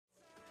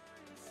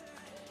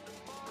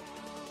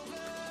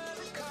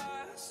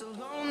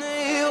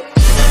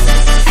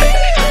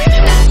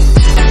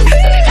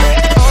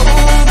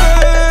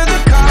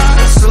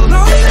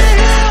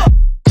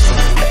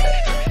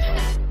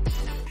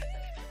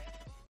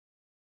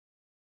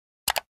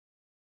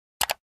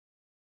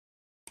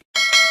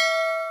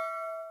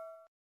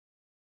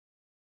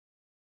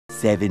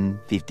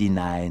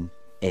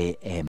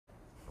a.m.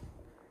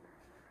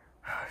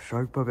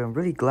 Shark Puppy, I'm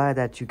really glad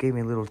that you gave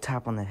me a little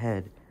tap on the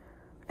head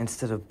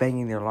instead of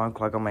banging the alarm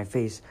clock on my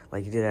face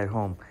like you did at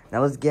home.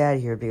 Now let's get out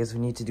of here because we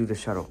need to do the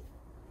shuttle.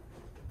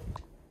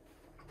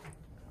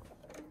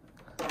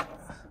 I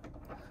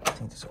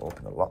think this will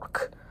open the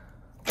lock.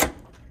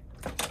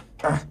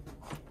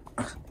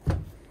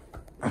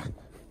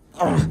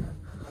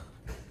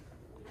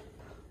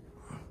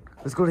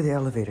 Let's go to the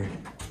elevator.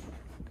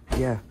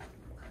 Yeah.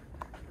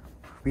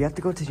 We have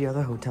to go to the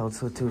other hotel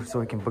so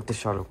we can book the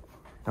shuttle.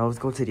 Now let's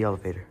go to the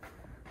elevator.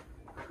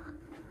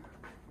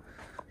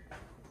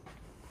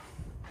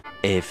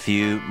 A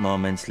few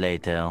moments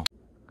later.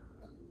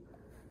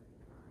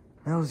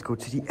 Now let's go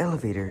to the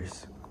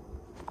elevators.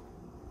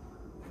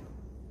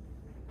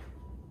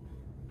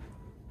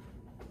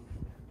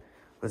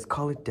 Let's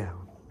call it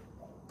down.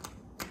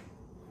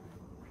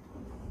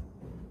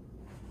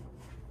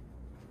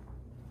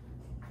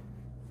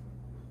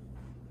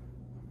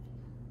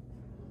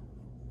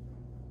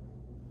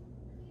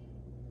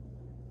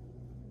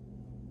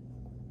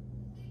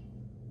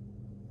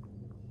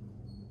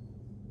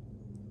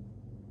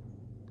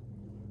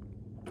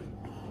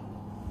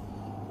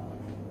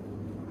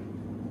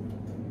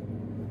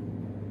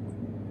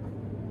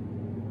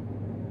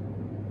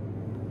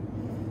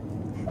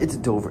 It's a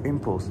Dover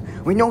Impulse.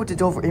 We know it's a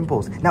Dover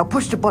Impulse. Now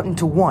push the button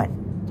to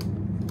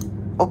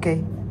 1.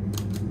 Okay.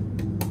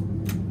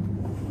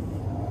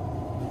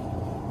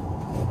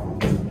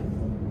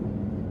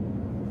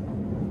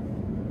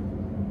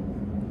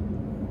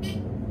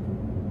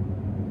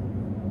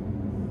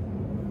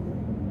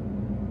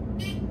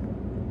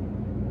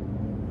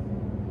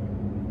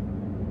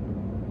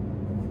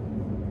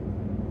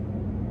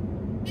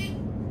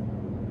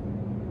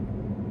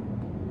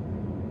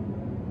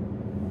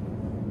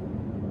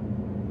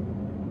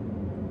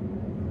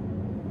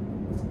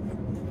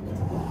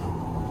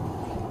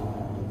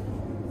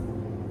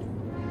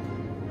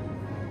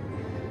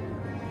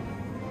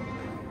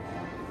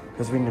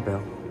 Let's ring the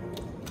bell.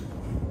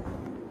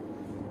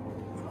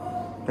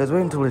 Let's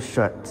wait until it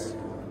shuts.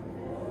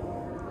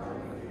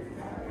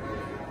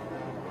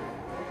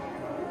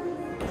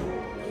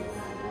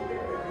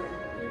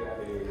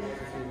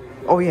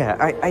 Oh yeah,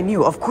 I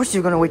knew. Of course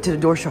you're gonna wait till the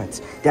door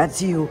shuts.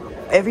 That's you.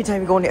 Every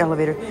time you go in the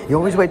elevator, you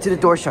always wait till the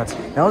door shuts.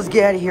 Now let's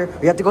get out of here.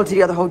 We have to go to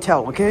the other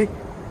hotel, okay?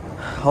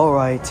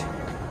 Alright.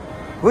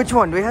 Which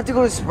one? Do we have to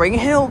go to Spring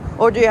Hill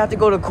or do we have to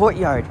go to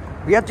Courtyard?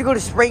 We have to go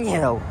to Spring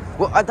Hill.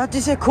 Well, I thought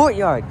you said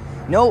Courtyard.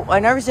 No, I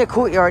never said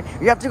Courtyard.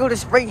 You have to go to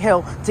Spring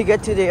Hill to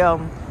get to the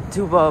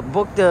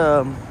book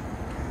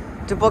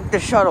the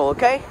shuttle,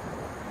 okay?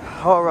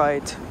 All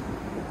right.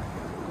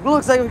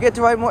 Looks like we get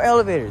to ride more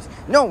elevators.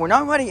 No, we're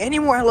not riding any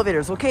more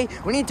elevators, okay?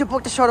 We need to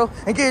book the shuttle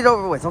and get it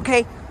over with,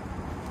 okay?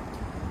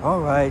 All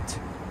right.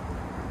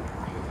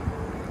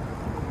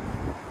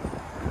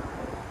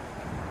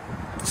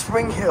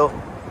 Spring Hill.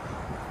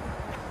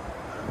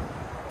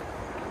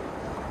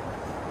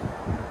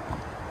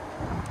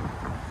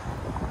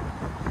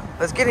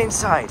 Let's get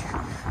inside.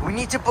 We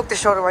need to book the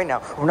shuttle right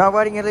now. We're not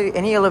riding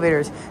any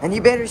elevators, and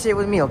you better stay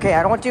with me, okay?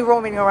 I don't want you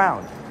roaming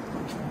around.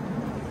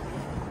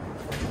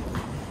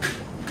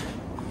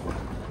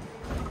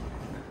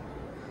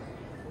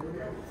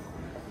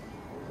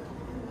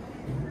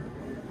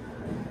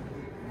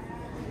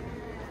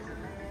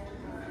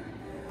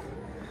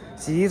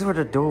 See, these were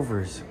the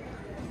Dovers.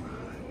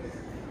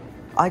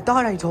 I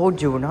thought I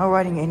told you we're not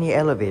riding any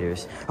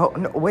elevators. Oh,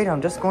 no, wait,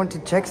 I'm just going to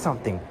check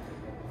something.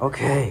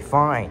 Okay,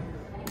 fine.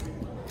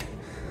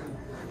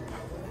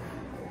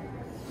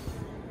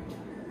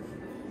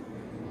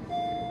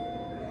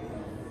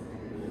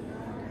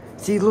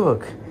 See,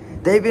 look.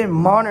 They've been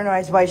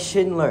modernized by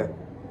Schindler.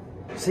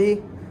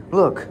 See?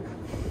 Look.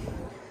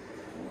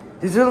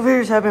 These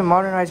elevators have been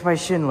modernized by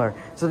Schindler.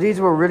 So these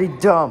were really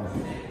dumb.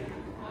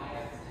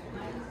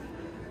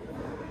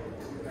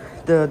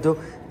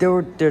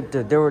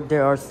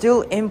 There are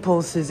still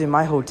impulses in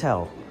my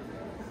hotel.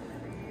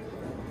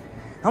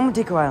 I'm gonna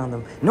take a ride on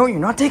them. No, you're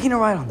not taking a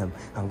ride on them.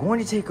 I'm going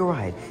to take a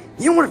ride.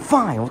 You know what?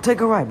 Fine, we'll take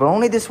a ride, but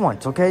only this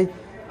once, okay?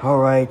 All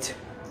right.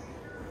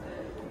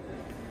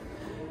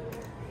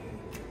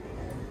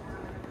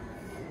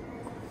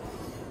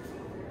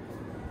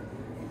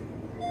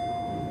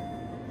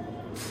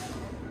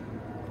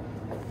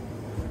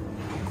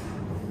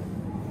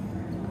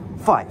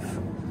 Five.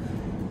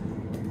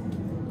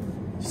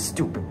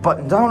 Stupid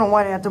buttons. I don't know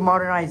why they have to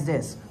modernize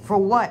this. For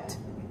what?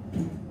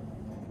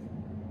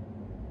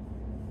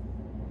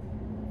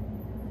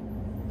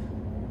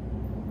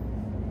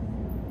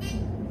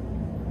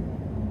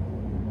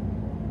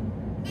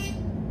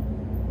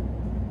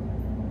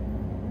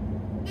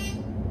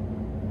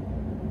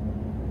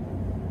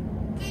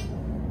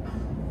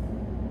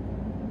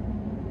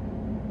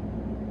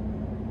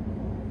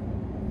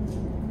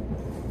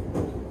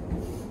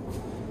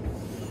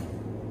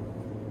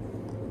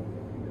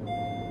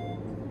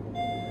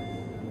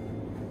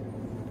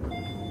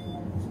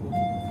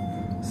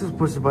 Just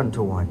push the button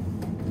to 1.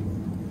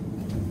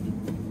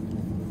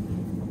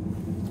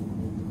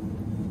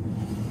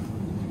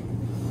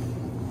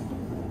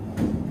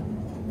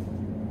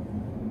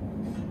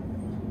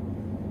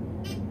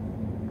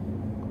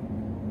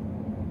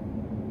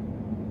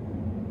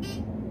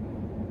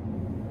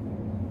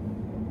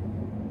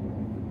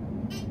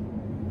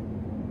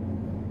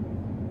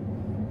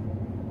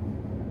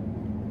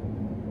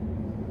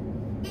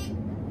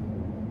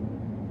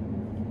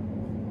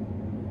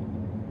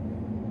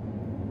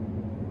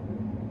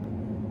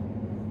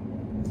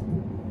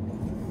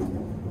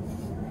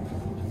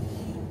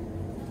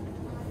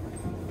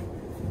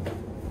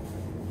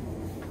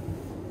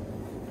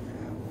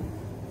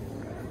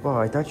 Well,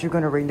 I thought you were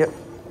gonna ring the...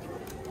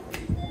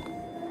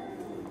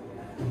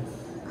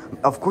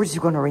 Of course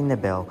you're gonna ring the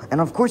bell. And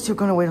of course you're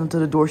gonna wait until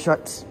the door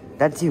shuts.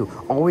 That's you.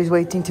 Always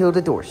waiting till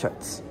the door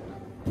shuts.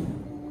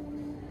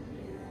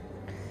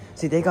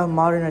 See, they got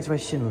modernized by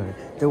Schindler.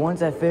 The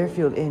ones at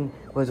Fairfield Inn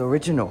was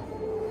original.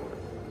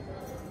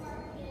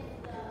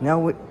 Now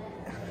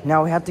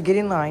we have to get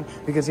in line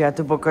because we have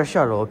to book our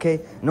shuttle,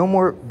 okay? No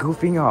more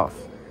goofing off.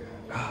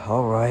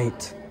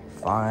 Alright.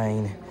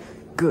 Fine.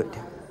 Good.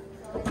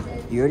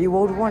 You already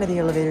rode one of the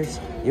elevators.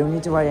 You don't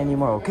need to ride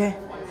anymore, okay?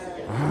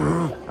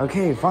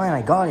 Okay, fine,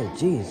 I got it.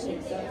 Jeez.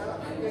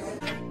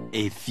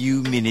 A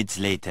few minutes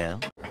later.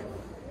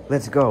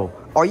 Let's go.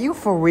 Are you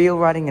for real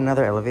riding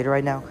another elevator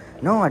right now?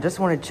 No, I just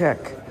want to check.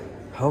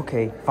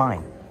 Okay,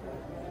 fine.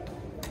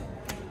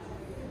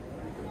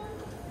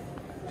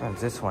 Times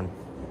this one.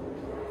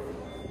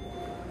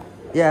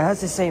 Yeah, it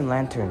has the same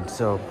lantern,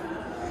 so...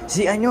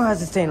 See, I know it has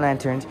the same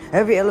lanterns.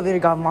 Every elevator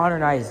got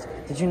modernized.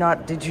 Did you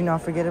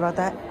not forget about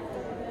that?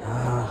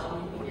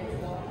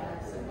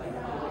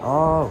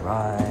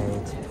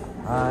 Alright,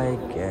 I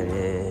get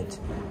it.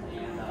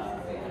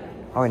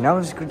 Alright, now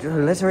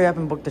let's hurry up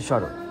and book the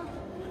shuttle.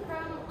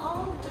 From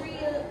all three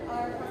or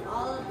from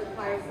all of the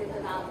cars is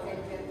about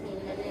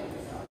 10-15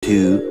 minutes.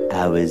 2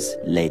 hours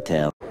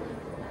later.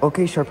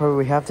 Okay, Sharper,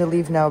 we have to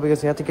leave now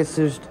because we have to get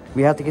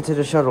to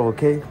the shuttle,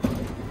 okay?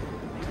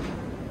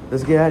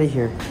 Let's get out of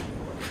here.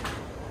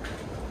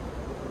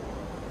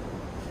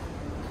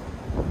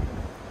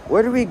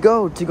 Where do we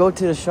go to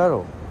the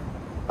shuttle?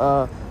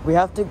 We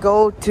have to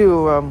go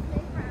to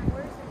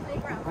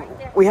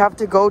we have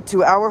to go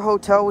to our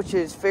hotel, which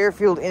is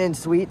Fairfield Inn and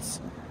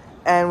Suites,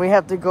 and we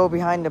have to go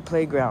behind the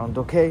playground,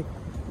 okay?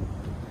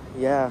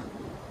 Yeah.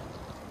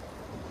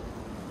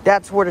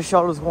 That's where the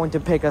shuttle is going to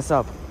pick us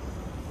up.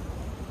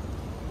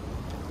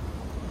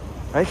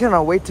 I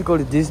cannot wait to go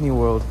to Disney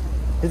World.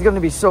 It's going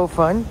to be so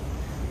fun.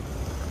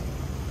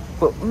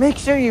 But make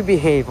sure you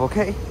behave,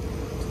 okay?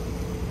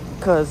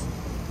 Because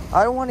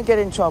I don't want to get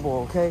in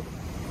trouble, okay?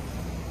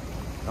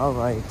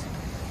 Alright.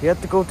 You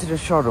have to go to the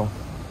shuttle.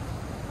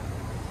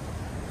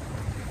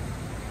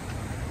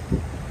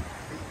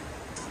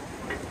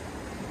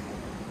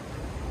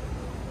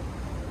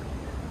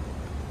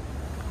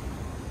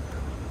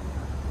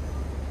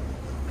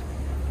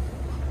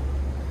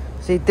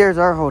 See, there's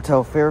our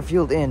hotel,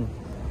 Fairfield Inn.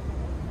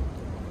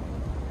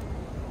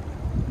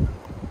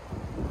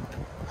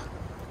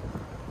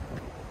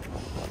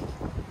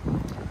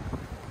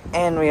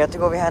 And we have to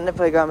go behind the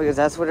playground because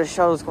that's where the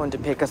shuttle is going to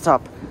pick us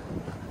up.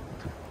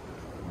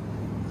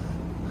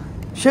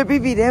 Should we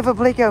be there for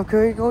playground? Can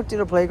we go to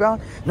the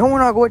playground? No, we're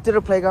not going to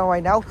the playground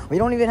right now. We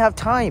don't even have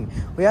time.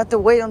 We have to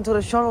wait until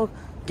the shuttle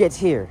gets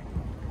here.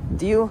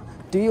 Do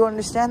you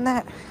understand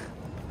that?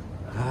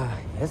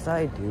 Yes,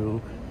 I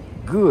do.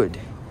 Good.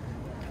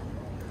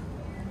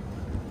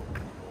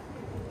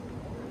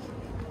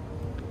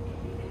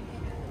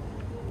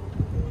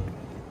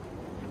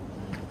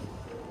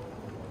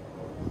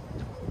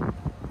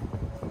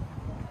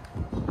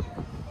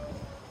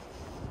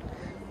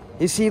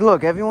 You see,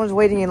 look, everyone's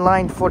waiting in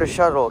line for the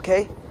shuttle,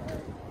 okay?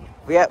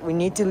 We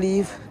need to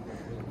leave.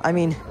 I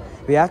mean,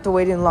 we have to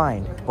wait in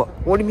line.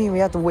 What do you mean we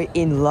have to wait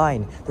in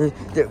line?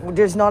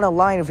 There's not a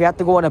line if we have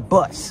to go on a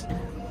bus.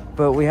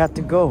 But we have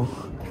to go.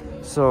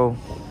 So...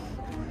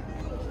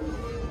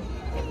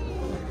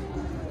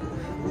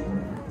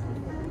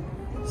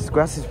 this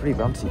grass is pretty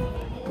bouncy.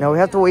 Now we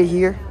have to wait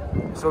here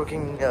so we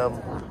can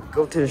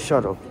go to the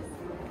shuttle.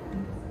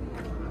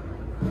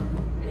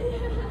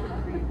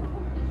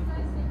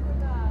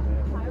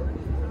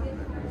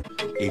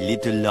 A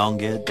little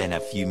longer than a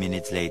few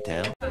minutes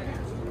later.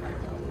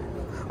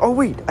 Oh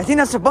wait, I think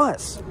that's a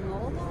bus.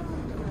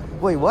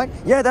 Wait, what?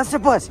 Yeah, that's the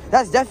bus.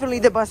 That's definitely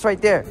the bus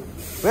right there.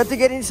 We have to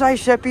get inside,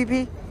 Chef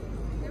PP.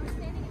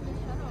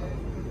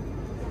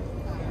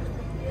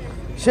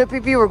 Chef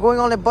PP, we're going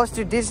on a bus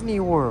to Disney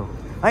World.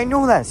 I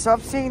know that.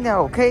 Stop saying that,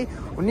 okay?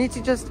 We need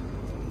to just...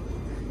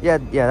 Yeah,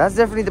 that's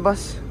definitely the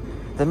bus.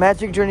 The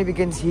magic journey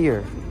begins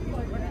here.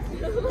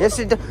 Yes,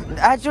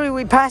 actually,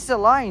 we passed the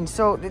line,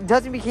 so it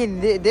doesn't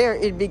begin there.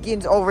 It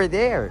begins over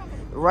there.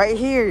 Right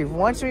here,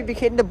 once we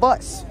begin the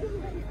bus.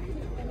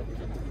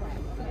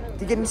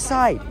 To get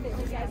inside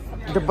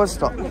the bus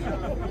stop.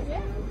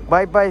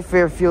 Bye-bye,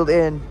 Fairfield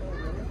Inn.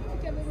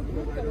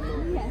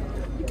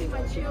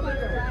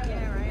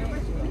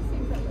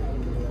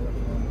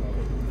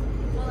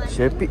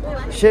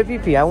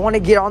 Shippy, I want to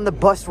get on the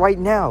bus right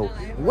now.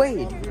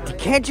 Wait,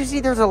 can't you see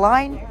there's a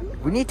line?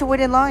 We need to wait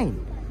in line.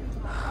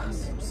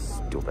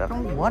 Stupid, I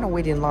don't want to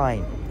wait in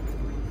line.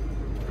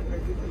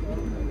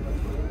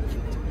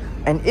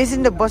 And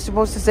isn't the bus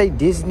supposed to say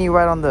Disney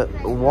right on the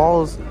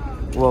walls?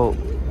 Well,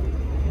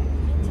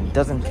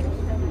 doesn't.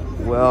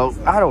 Well,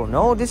 I don't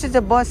know. This is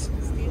a bus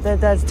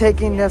that's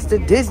taking us to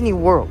Disney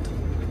World.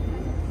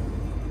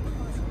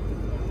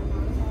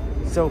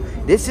 So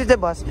this is the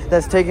bus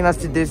that's taking us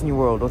to Disney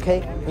World,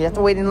 okay? We have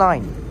to wait in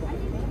line.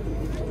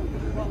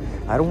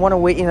 I don't want to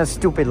wait in a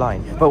stupid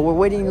line, but we're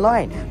waiting in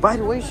line. By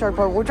the way, Shark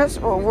Park, we're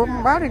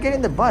about to get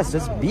in the bus.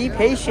 Just be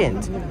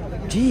patient.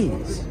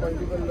 Jeez.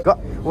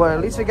 Well, at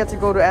least we get to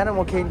go to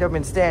Animal Kingdom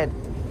instead.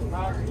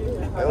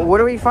 Where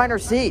do we find our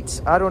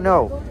seats? I don't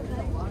know.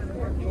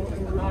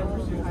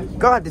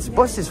 God, this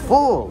bus is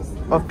full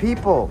of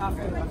people.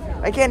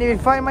 I can't even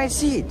find my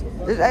seat.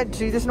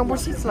 There's no more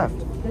seats left.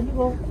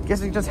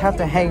 Guess we just have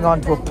to hang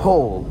on to a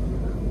pole.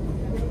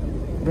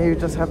 Maybe we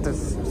just have to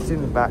sit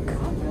in the back.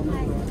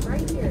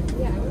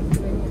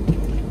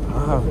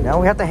 Now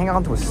we have to hang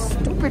on to a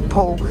stupid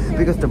pole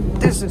because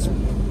this is...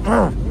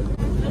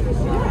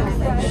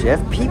 Chef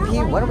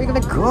PP, when are we gonna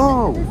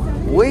go?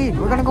 Wait,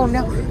 we're gonna go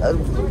now.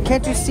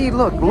 Can't you see?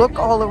 Look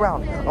all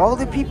around. All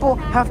the people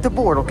have to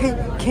board, okay?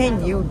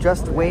 Can you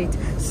just wait?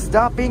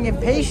 Stop being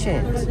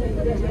impatient.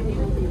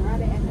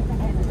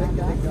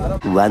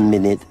 1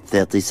 minute,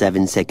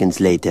 37 seconds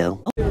later.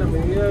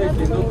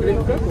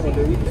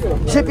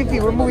 Chef PP,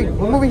 we're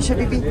moving, Chef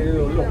PP.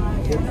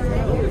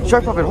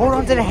 Shark Puppet, hold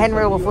on to the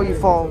handrail before you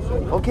fall.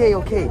 Okay.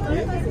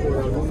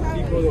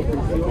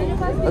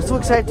 I'm so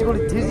excited to go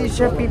to Disney,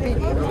 Chef PP.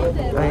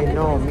 I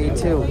know, me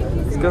too.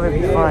 It's gonna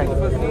be fun.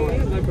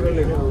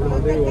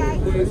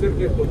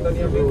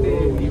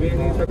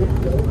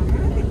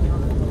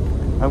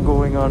 I'm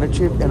going on a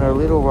trip in our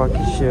little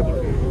rocket ship.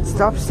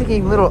 Stop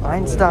singing Little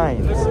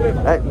Einsteins.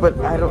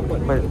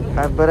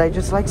 But I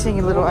just like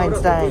singing Little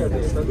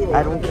Einsteins.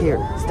 I don't care.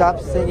 Stop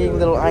singing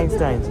Little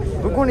Einsteins.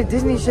 We're going to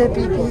Disney, Chef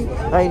PP.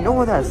 I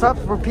know that. Stop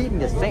repeating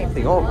the same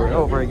thing over and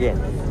over again.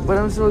 But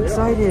I'm so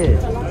excited.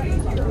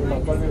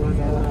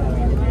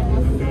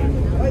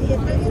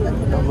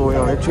 I'm going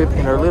on a trip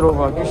in our little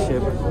rocket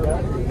ship.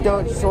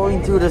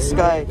 Soaring through the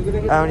sky.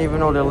 I don't even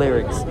know the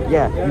lyrics.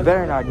 Yeah, you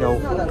better not know,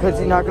 because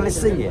you're not going to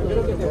sing it.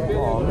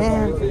 Oh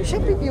man,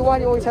 Chef PP, why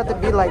do you always have to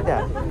be like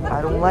that?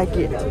 I don't like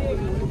it.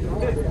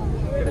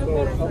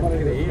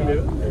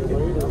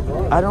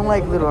 I don't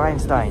like Little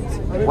Einsteins.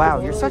 Wow,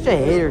 you're such a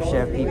hater,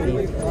 Chef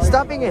PP.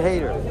 Stop being a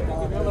hater.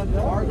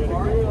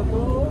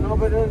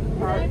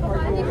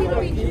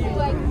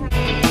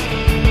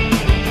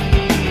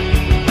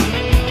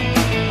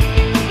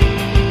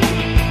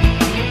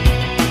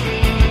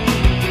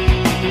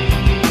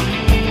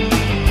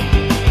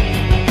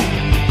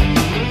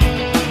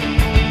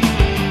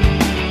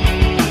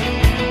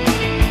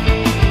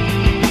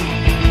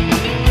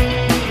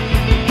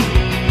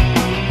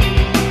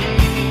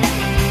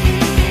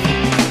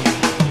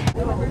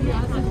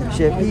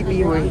 Chef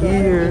PP, we're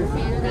here.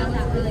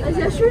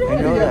 I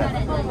know that.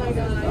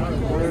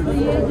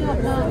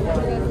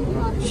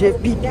 Chef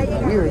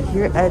PP, we are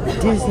here at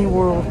Disney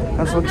World.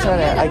 I'm so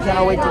excited. I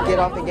cannot wait to get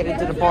off and get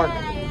into the park.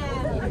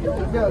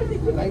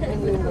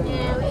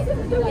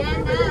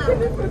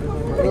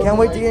 I can't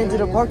wait to get into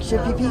the park,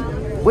 Chef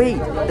PP. Wait,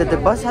 the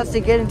bus has to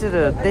get into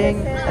the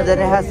thing, and then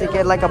it has to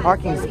get like a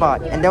parking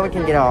spot, and then we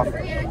can get off.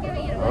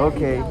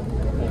 Okay.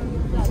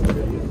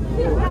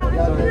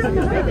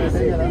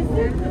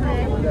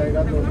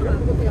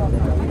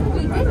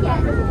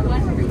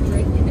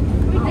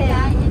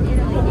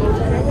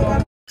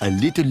 A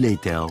little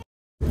later.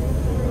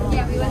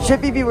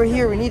 Chef PP, we're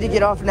here. We need to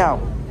get off now.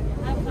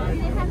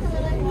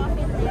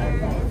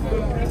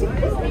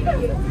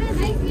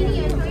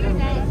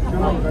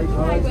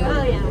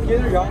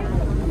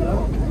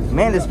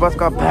 Man, this bus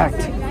got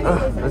packed.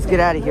 Ugh, let's get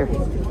out of here.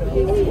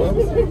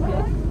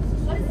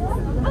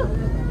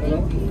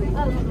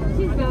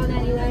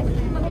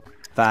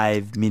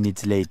 5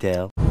 minutes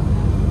later.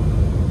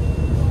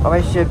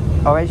 Alright, Chef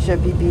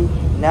PP.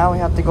 Now we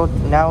have to go.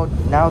 Now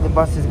the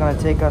bus is gonna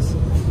take us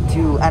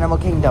to Animal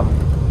Kingdom.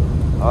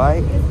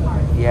 Alright?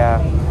 Yeah.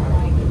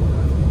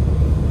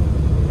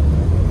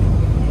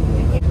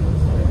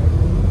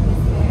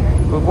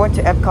 We're going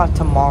to Epcot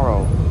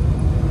tomorrow.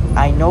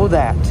 I know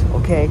that,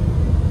 okay?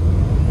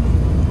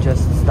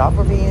 Just stop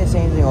repeating the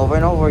same thing over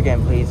and over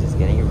again, please. It's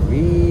getting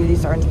really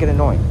starting to get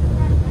annoying.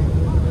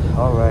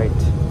 Alright.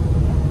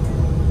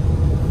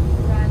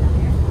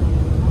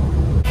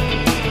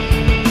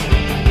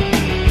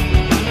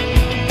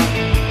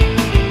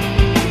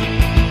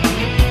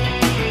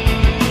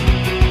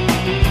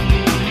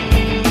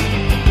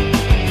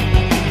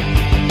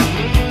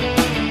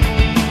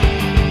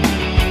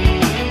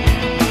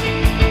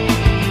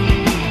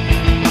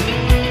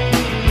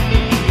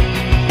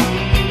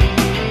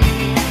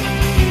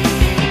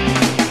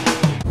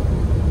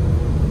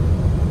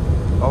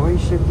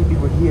 Chef PP,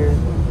 we're here.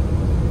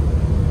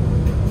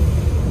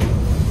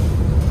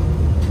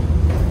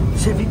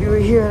 Chef PP, we're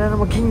here at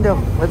Animal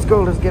Kingdom. Let's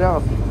go, let's get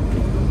off.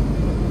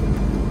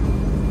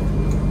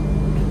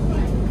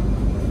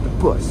 The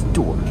bus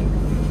door.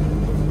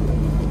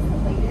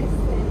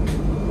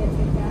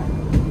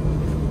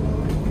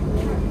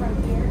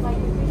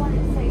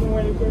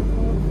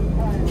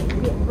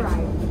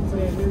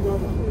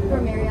 For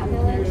Marriott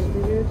Village.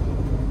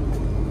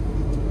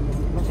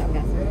 Watch out,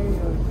 guys.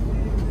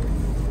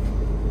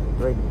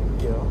 Right,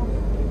 go.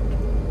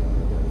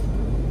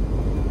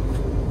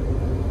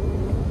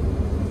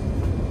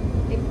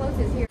 It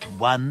closes here.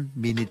 1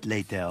 minute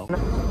later.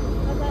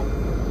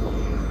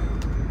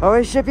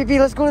 Alright, Chef Pee,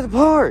 let's go to the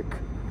park.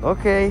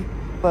 Okay,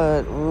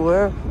 but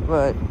where?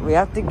 But we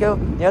have to go.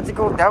 You have to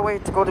go that way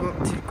to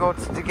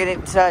to get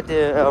inside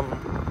the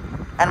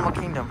Animal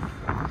Kingdom.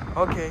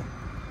 Okay.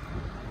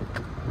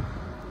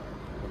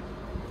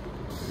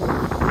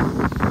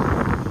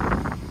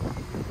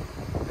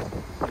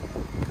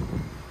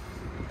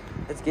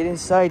 Let's get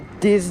inside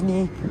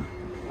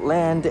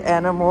Disneyland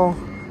Animal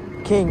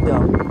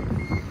Kingdom.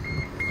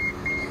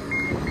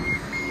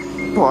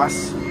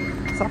 Boss,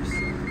 stop.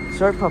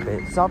 Sir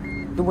Puppet, stop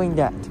doing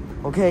that,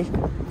 okay?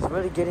 It's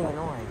really getting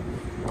annoying.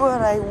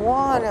 But I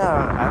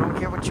don't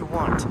care what you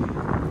want.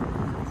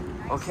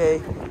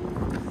 Okay?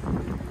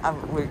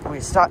 We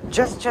stop,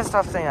 just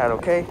stop saying that,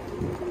 okay?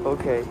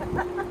 Okay.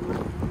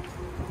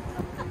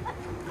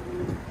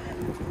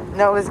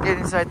 Now let's get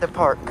inside the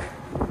park.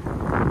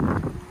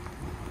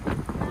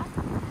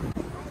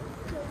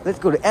 Let's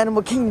go to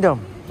Animal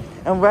Kingdom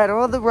and ride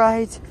all the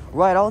rides,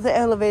 ride all the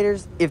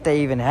elevators, if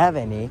they even have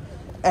any,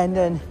 and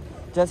then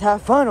just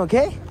have fun,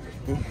 okay?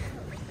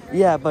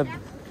 Yeah, but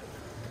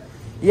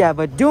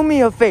do me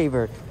a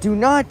favor. Do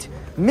not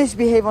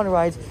misbehave on the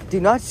rides.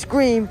 Do not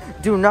scream.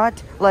 Do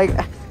not,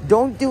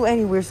 don't do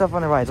any weird stuff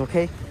on the rides,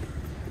 okay?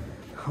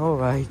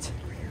 Alright.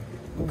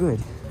 Good.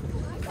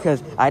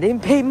 Because I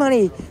didn't pay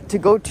money to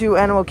go to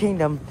Animal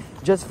Kingdom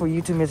just for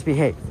you to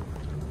misbehave.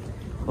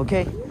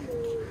 Okay?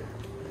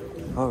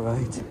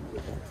 Alright.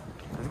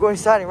 Let's go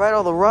inside and ride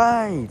all the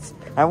rides.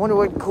 I wonder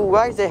what cool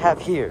rides they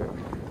have here.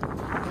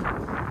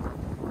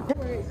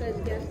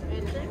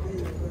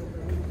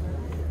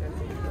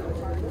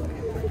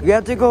 You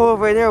have to go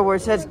over there where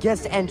it says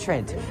guest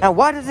entrance. And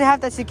why does it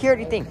have that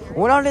security thing?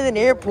 We're not in an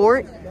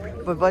airport,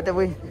 but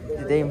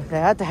they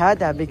had to have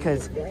that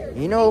because I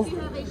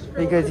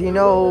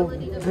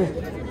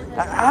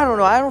don't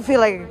know. I don't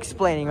feel like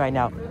explaining right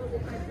now.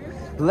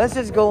 Let's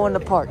just go on the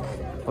park,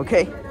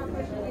 okay?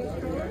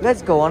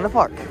 Let's go on the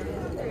park.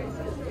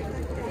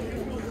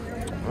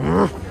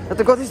 Have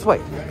to go this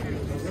way.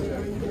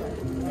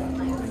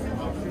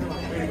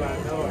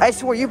 I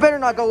swear, you better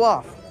not go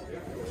off.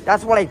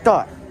 That's what I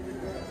thought.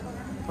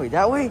 Wait,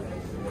 that way?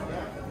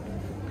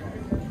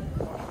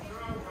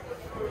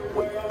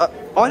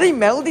 Are they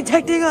metal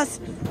detecting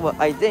us? Well,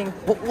 I think.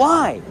 But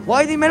why?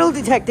 Why are they metal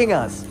detecting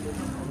us?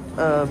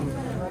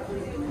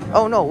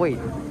 Oh no, wait.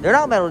 They're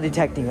not metal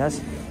detecting us.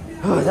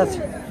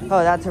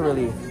 That's a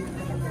relief.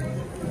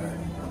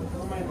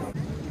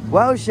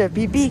 Wow, Chef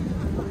Pee Pee,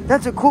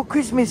 that's a cool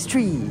Christmas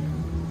tree.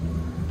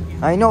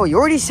 I know, you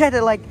already said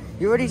it,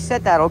 you already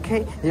said that,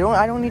 okay?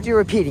 I don't need you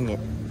repeating it.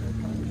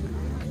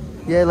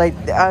 Yeah,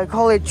 I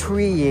call it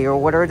tree or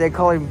whatever they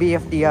call it in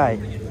BFDI.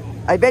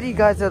 I bet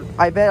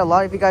a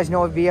lot of you guys know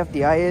what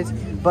BFDI is,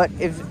 but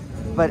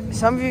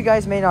some of you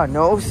guys may not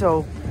know.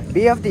 So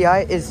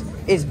BFDI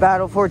is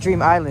Battle for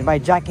Dream Island by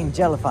Jack and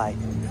Jellify.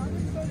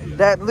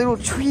 That little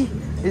tree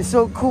is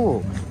so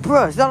cool.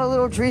 Bruh, it's not a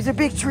little tree, it's a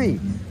big tree.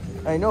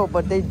 I know,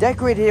 but they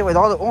decorated it with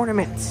all the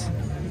ornaments.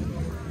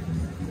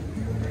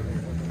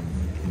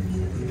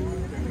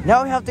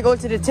 Now we have to go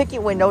to the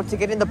ticket window to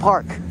get in the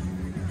park.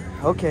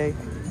 Okay.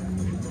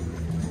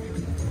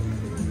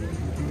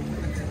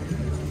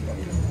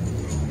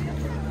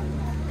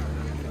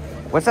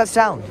 What's that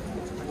sound?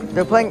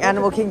 They're playing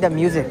Animal Kingdom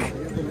music.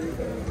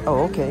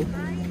 Oh, okay.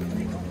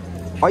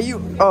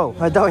 Oh,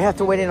 I thought we have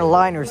to wait in a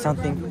line or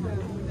something.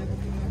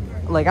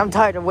 I'm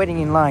tired of waiting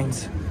in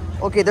lines.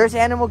 Okay, there's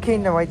Animal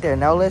Kingdom right there.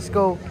 Now let's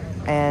go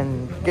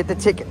and get the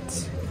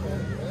tickets.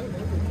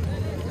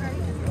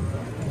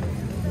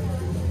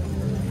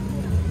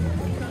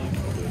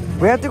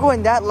 We have to go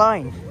in that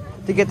line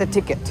to get the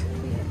ticket.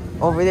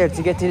 Over there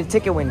to get to the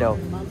ticket window.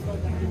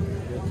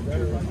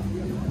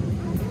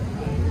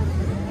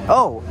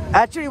 Oh,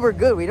 actually we're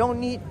good. We don't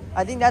need,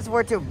 I think that's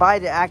where to buy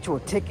the actual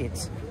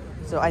tickets.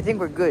 So I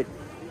think we're good.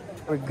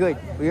 We're good.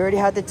 We already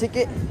had the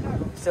ticket,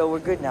 so we're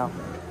good now.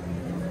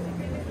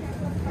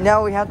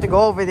 Now we have to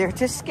go over there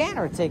to scan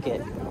our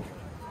ticket.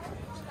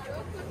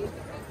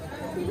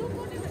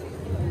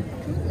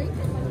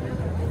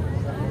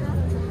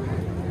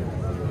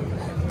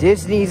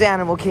 Disney's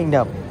Animal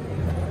Kingdom.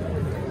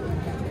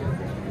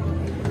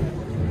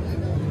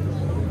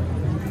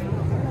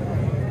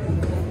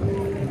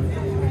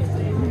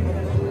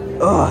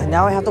 Ugh,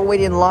 now I have to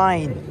wait in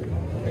line.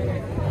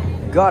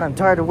 God, I'm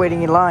tired of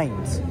waiting in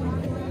lines.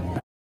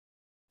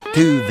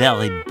 2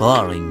 very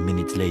boring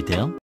minutes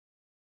later.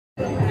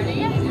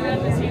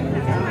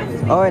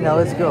 Alright, now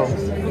let's go.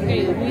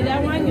 Okay, with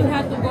that one you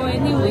have to go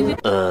anyway.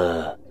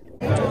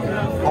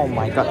 Oh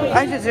my god.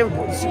 I just did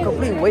a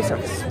complete waste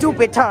of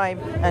stupid time.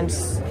 And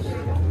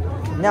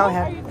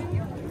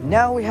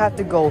now we have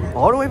to go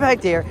all the way back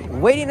there,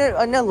 wait in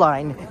a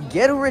line,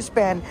 get a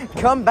wristband,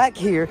 come back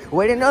here,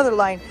 wait another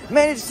line.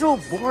 Man, it's so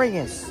boring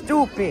and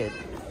stupid.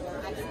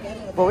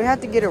 But we have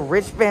to get a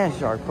wristband,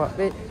 Shark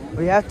Puppet.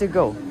 We have to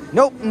go.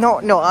 Nope,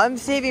 no, I'm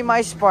saving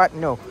my spot.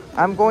 No,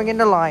 I'm going in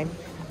the line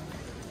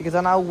because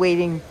I'm not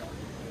waiting.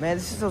 Man,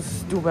 this is so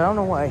stupid. I don't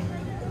know why.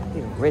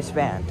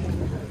 Wristband.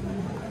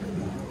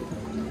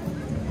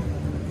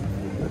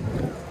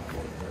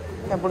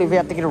 I can't believe we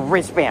have to get a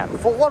wristband.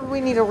 For what do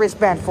we need a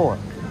wristband for?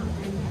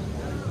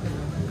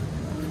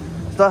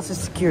 There's lots of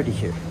security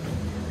here.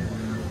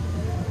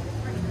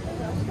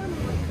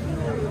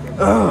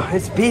 Ugh,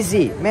 it's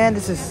busy. Man,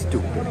 this is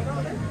stupid.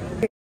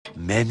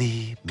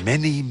 Many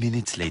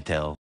minutes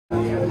later.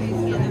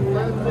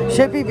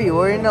 Chef Pee-Pee,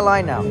 we're in the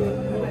line now.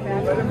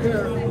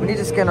 We need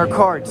to scan our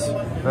cards.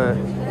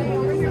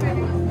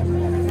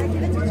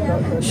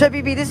 Chef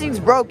Pee-Pee, this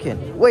thing's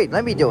broken. Wait,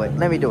 let me do it. And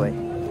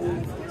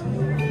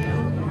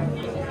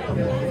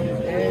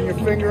your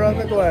finger on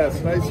the glass,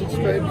 nice and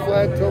straight and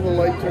flat till the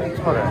light turns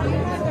green.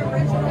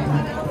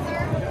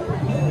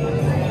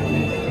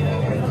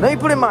 Let me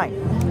put in mine.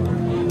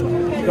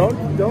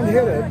 Don't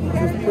hit it.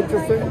 Just put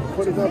your finger,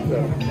 put it up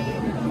there.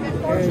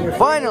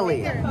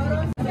 Finally,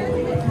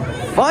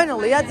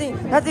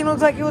 that thing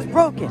looks like it was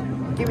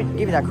broken. Give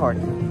me that card.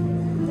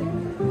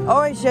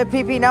 All right, Chef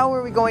Pee-Pee, now where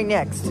are we going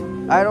next?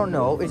 I don't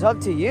know. It's up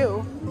to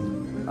you.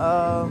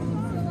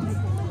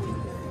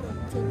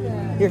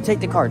 Here, take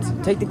the cards.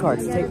 Take the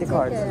cards.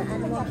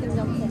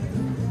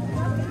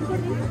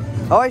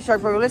 All right,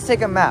 Shark Puppet, let's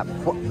take a map.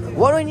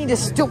 What do I need a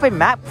stupid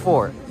map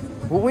for?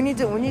 Well, we need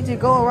to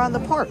go around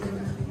the park.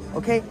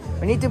 Okay,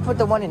 we need to put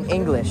the one in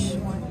English.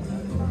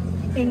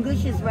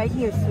 English is right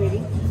here,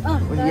 sweetie. Oh,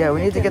 yeah,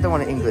 we need to get the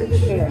one in English.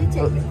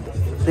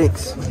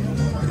 Thanks.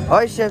 All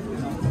right, Chef.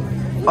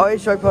 All right,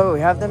 Shark Puppet,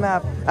 we have the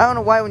map. I don't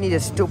know why we need a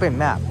stupid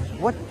map.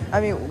 What's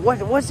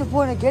the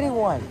point of getting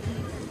one?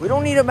 We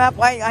don't need a map.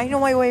 I know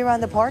my way around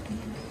the park.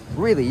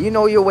 Really, you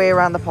know your way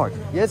around the park.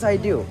 Yes, I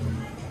do.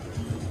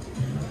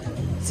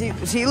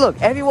 See, look,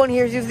 everyone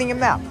here is using a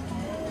map.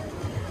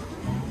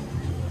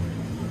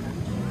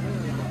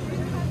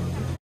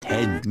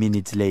 10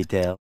 minutes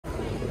later.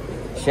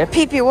 Chef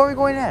Pee-Pee, where are we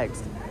going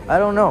next? I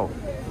don't know.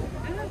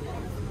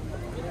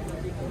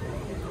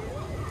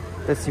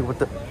 Let's see what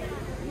the...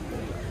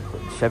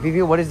 Chef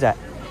Pee-Pee, what is that?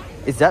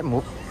 Is that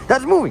move?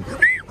 That's moving!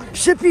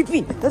 Chef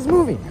Pee-Pee, that's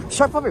moving!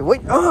 Shark Puppet,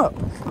 wait up!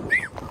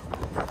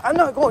 I'm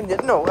not going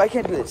there. No, I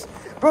can't do this.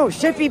 Bro,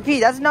 Chef Pee-Pee,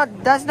 that's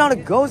not a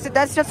ghost.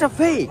 That's just a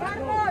fake.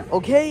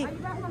 Okay?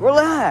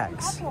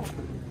 Relax.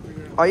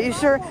 Are you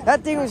sure?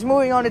 That thing was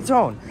moving on its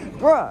own.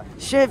 Bruh,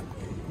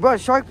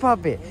 Shark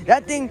Puppet.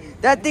 That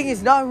thing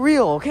is not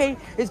real, okay?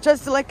 It's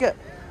just like a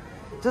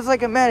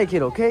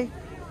mannequin, okay?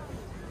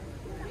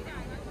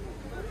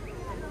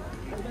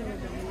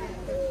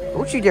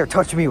 Don't you dare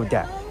touch me with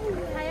that.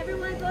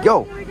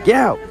 Yo, get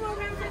out.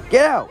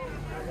 Get out.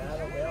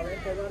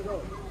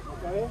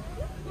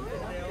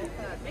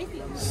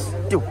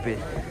 Stupid.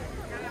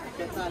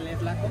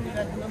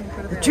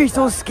 The tree's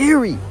so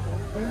scary.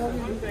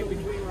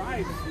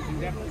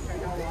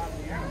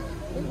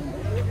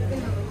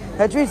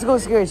 That tree's so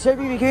scary. Chef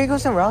Pee-Pee, can you go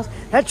somewhere else?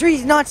 That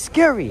tree's not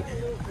scary.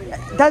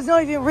 That's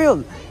not even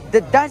real.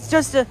 That's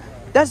just an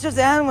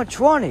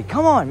animatronic.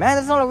 Come on, man.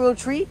 That's not a real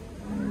tree.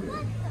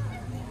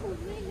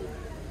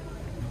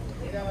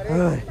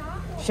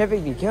 Chef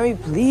Pee-Pee, can we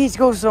please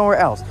go somewhere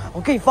else?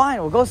 Okay,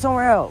 fine. We'll go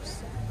somewhere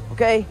else.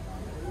 Okay?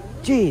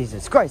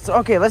 Jesus Christ.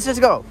 Okay, let's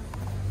just go.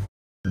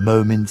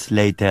 Moments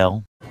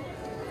later.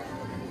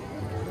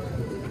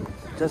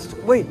 Just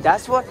wait.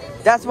 That's why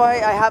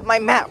I have my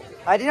map.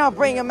 I did not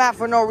bring a map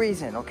for no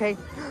reason, okay?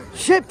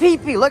 Chef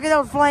Pee-Pee, look at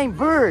those flying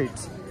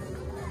birds.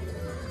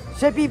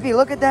 Chef Pee-Pee,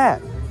 look at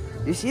that.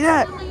 You see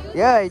that?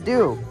 Yeah, I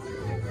do.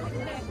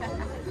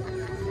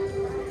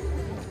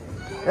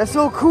 That's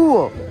so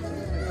cool.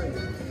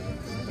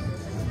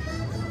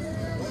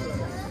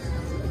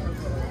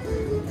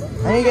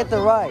 I need to get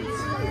the rides.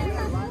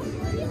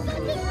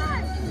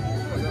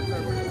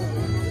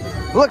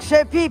 Look,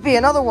 Chef Pee-Pee,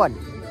 another one.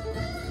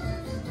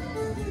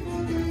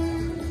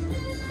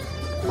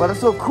 Wow, that's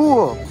so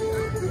cool.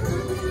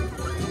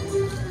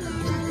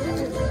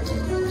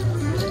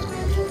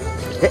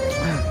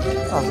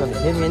 Awesome.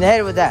 Hit me in the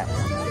head with that.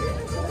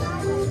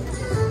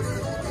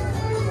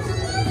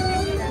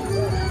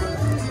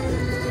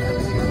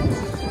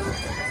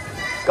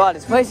 God,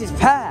 this place is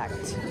packed.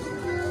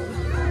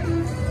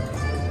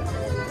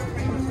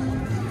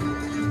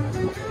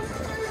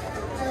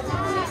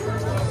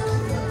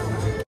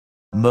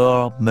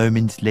 More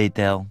moments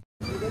later.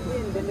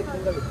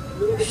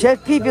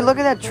 Chef Pee-Pee, look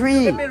at that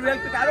tree.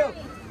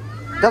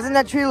 Doesn't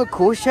that tree look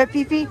cool, Chef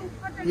Pee-Pee?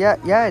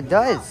 Yeah, it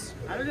does.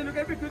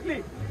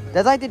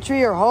 That's like the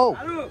tree of hope.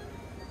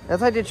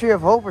 That's like the tree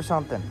of hope or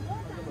something.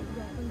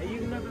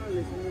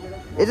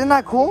 Isn't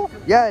that cool?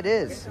 Yeah, it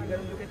is.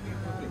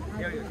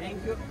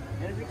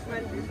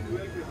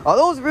 Are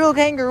those real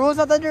kangaroos?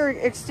 I thought they're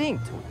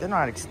extinct. They're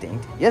not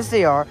extinct. Yes,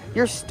 they are.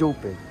 You're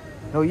stupid.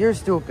 No, you're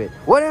stupid.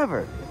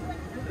 Whatever.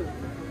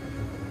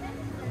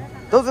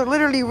 Those are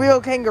literally real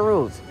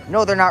kangaroos.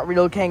 No, they're not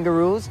real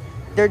kangaroos.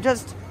 They're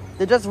just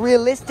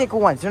realistic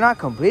ones. They're not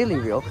completely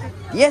real.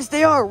 Yes,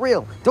 they are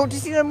real. Don't you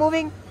see them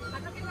moving?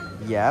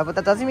 Yeah, but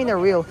that doesn't mean they're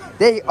real.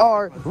 They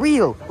are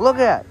real. Look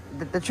at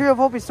that. The Tree of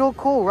Hope is so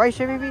cool, right,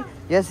 Chef Pee Pee?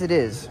 Yes, it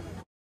is.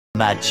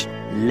 Much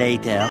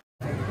later.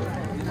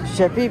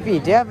 Chef Pee Pee,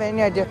 do you have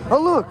any idea? Oh,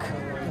 look.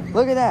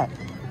 Look at that.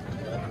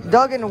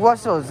 Doug and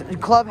Russell's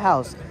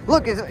clubhouse.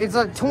 Look, it's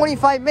a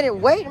 25-minute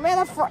wait. Man,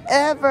 that's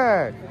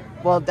forever.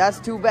 Well, that's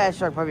too bad,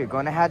 Shark Puppy. You're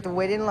going to have to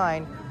wait in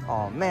line.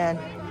 Oh, man.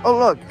 Oh,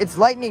 look. It's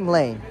Lightning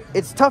Lane.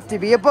 It's tough to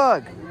be a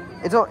bug.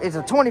 It's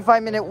a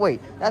 25-minute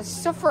wait. That's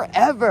so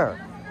forever.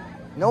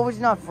 No, it's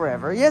not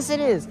forever. Yes, it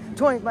is.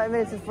 25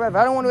 minutes is forever.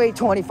 I don't want to wait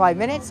 25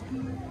 minutes.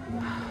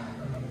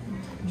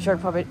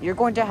 Shark Puppet, you're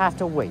going to have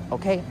to wait,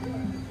 okay?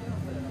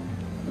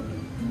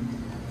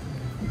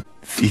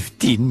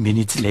 15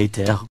 minutes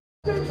later.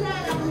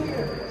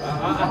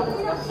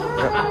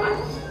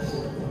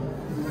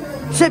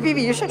 Chef Pee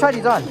Pee, you should try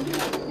these on.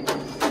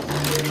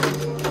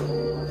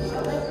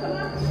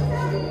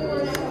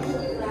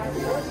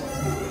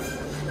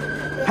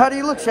 How do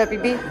you look, Chef Pee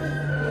Pee?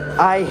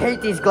 I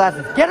hate these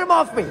glasses. Get them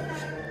off me!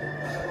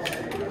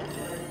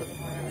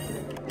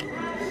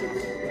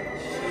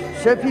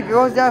 Chef Pee Pee,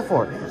 what was that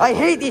for? I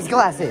hate these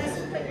glasses.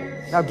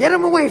 Now get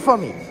them away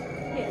from me.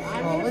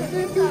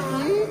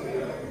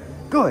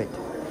 Good.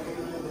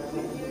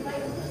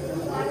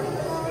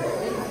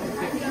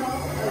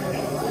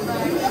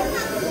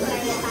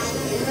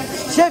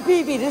 Chef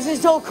Pee Pee, this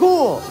is so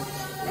cool.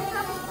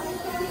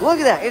 Look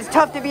at that. It's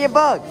tough to be a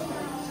bug.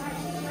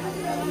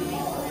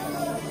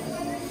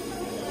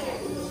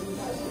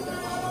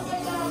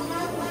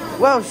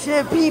 Wow,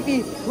 Chef Pee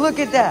Pee, look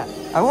at that.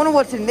 I wonder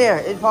what's in there.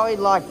 It's probably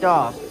locked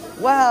off.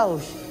 Wow,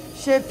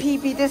 Chef Pee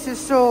Pee, this is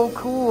so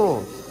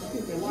cool.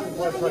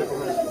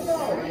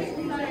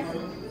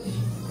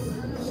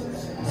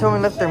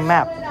 Someone left their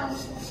map.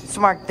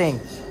 Smart thing.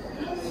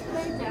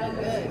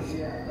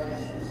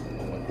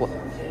 What?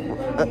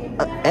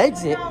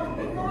 Exit?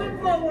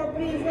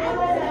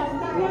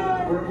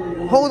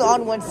 Hold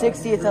on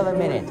 1/60th of a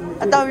minute.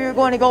 I thought we were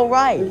going to go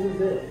right.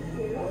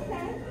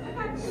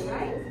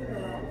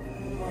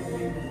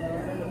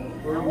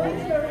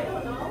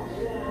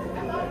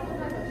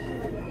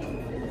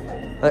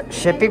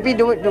 Chef Pee Pee,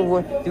 do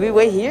we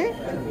wait here?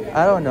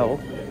 I don't know.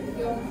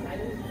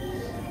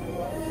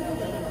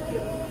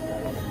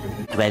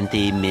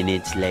 20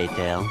 minutes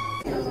later.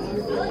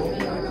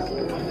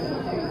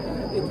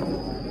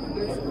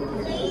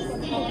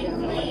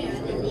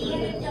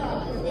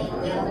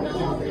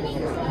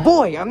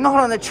 Boy, I'm not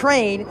on the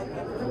train.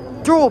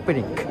 Door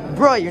opening.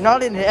 Bro, you're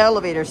not in an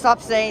elevator.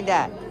 Stop saying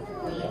that.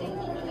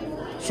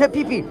 Chef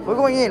Pee Pee, we're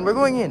going in. We're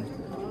going in.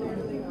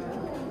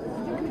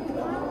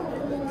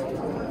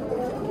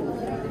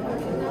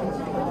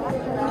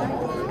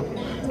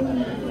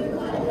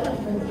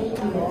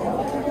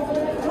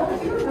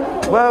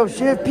 Wow,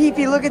 Chef Pee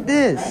Pee, look at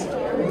this.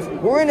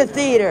 We're in a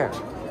theater.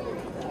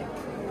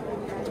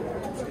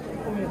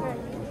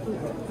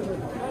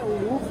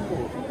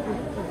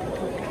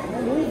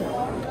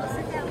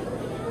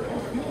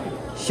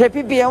 Chef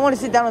Pee Pee, I want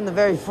to sit down in the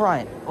very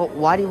front. Oh,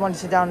 why do you want to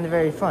sit down in the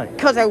very front?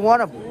 Because I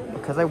want to.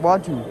 Because I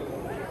want to.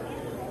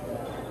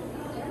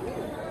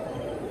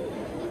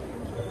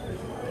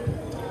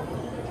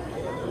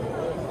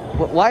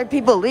 Why are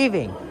people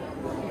leaving?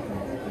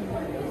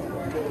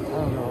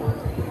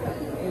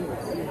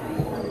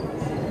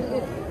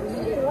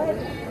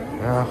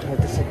 I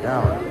have to sit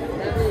down.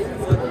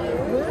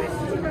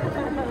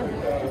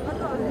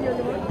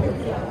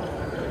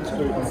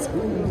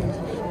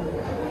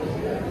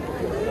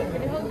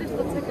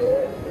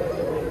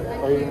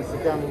 Are you going to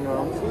sit down in your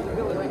own seat?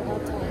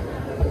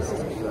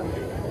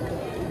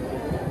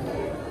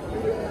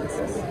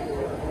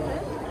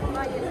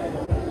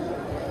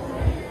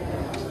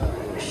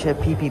 Chef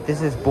Pee Pee,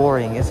 this is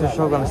boring. Is the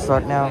show going to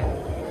start now?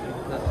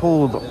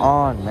 Hold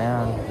on,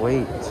 man.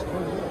 Wait.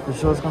 The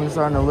show's going to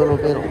start in a little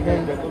bit,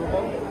 okay?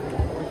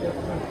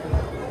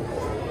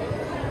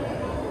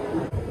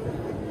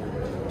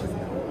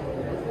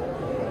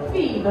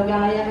 Viva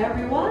Gaia,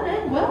 everyone,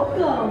 and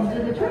welcome to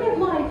the Tree of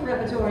Life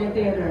Repertory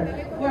Theater,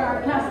 where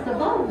our cast of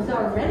bugs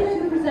are ready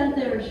to present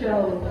their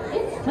show.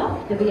 It's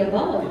tough to be a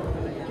bug.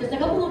 Just a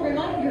couple of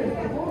reminders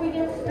before we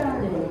get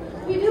started.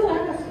 We do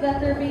ask that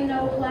there be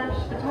no flash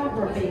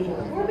photography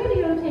or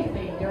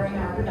videotaping during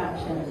our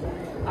production.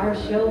 Our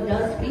show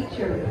does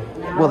feature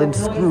Well, then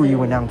screw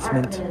you,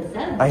 announcement.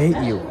 I hate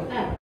you.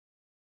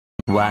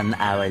 1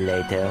 hour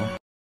later.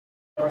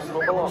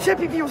 Chef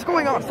Pee Pee, what's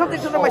going on?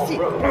 Something's under my seat.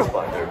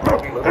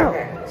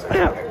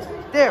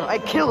 There, I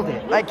killed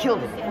it.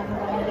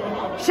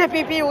 Chef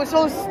Pee Pee was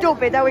so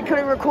stupid that we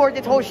couldn't record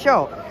this whole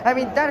show. I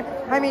mean,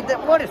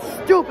 what a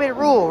stupid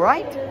rule,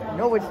 right?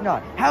 No, it's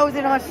not. How is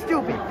it not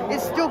stupid?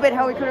 It's stupid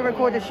how we couldn't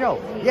record the show.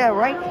 Yeah,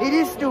 right? It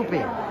is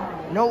stupid.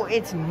 No,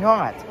 it's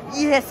not.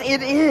 Yes,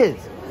 it is.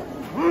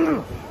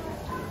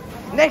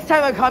 Next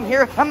time I come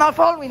here, I'm not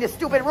following the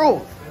stupid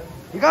rules.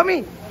 You got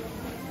me?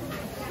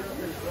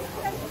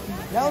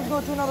 Now let's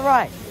go to another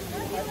ride.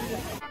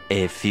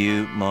 A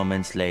few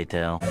moments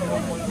later.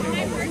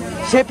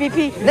 Chef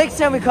Pee-Pee, next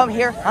time we come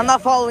here, I'm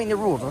not following the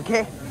rules,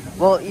 okay?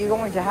 Well, you're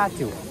going to have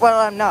to. Well,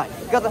 I'm not.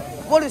 Because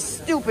what a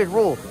stupid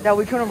rule that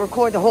we couldn't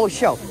record the whole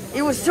show.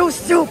 It was so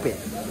stupid.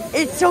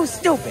 It's so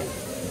stupid.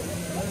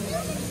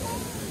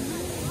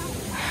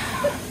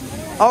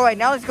 All right,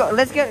 now let's go.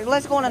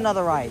 Let's go on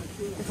another ride.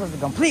 This was a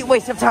complete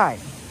waste of time.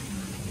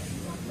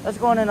 Let's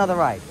go on another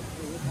ride.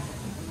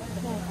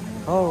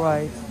 All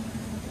right.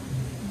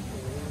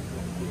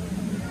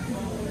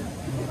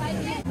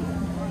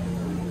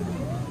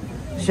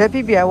 Chef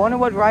Pee-Pee, I wonder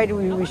what ride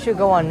we should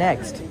go on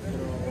next.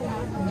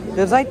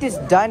 There's like this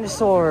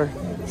dinosaur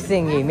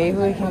thingy. Maybe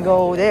we can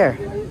go there.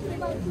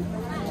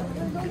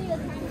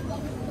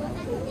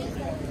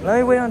 Let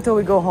me wait until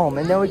we go home,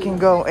 and then we can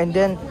go, and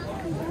then,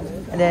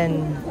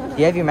 do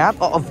you have your map?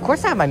 Oh, of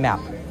course I have my map.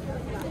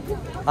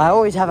 I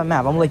always have a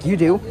map. I'm like, you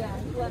do?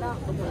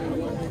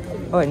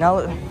 Alright,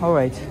 now,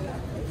 alright.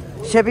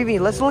 Chef Pee-Pee,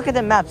 let's look at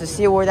the map to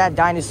see where that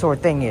dinosaur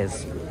thing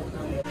is.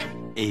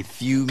 A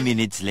few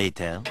minutes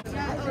later.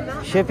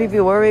 Chef Pee-Pee,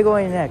 where are we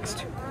going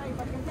next?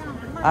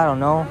 I don't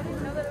know.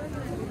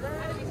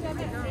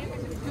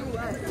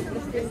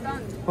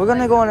 We're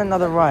gonna go on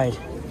another ride.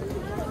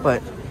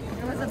 But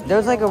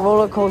there's like a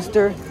roller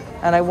coaster,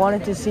 and I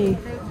wanted to see,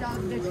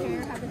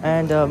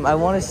 and I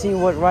want to see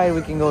what ride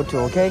we can go to,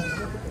 okay?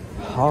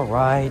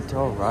 Alright,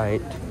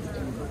 alright.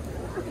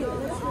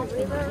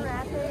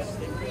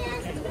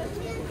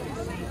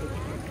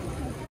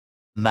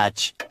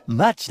 Much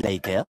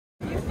later.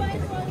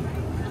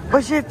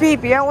 But Chef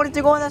Pee-Pee, I wanted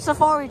to go on that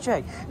safari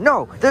check.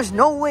 No, there's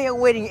no way I'm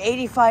waiting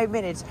 85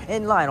 minutes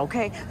in line,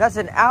 okay? That's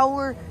an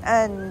hour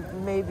and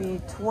maybe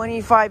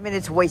 25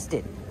 minutes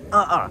wasted.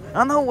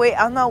 I'm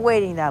not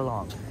waiting that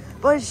long.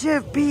 But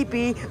Chef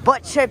Pee-Pee,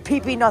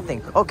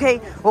 nothing,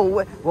 okay?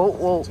 Well,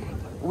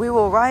 we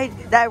will ride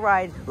that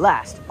ride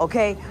last,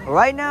 okay?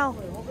 Right now,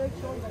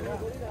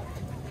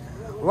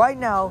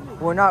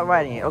 we're not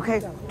riding it,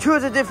 okay?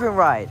 Choose a different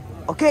ride,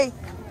 okay?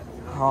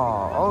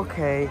 Oh,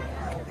 okay.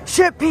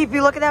 Chef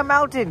Pee-Pee, look at that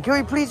mountain. Can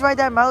we please ride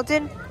that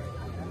mountain?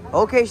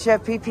 Okay,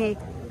 Chef Pee-Pee.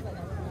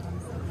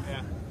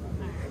 Yeah.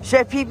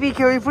 Chef Pee-Pee,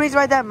 can we please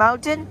ride that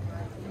mountain?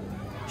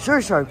 Sure,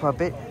 Shark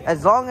Puppet.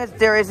 As long as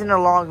there isn't a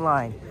long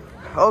line.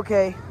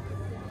 Okay.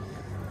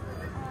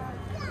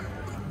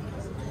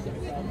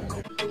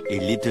 A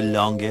little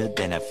longer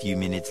than a few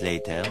minutes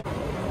later.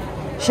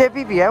 Chef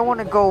Pee-Pee, I want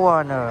to go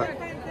on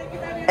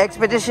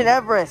Expedition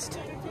Everest.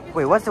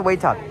 Wait, what's the wait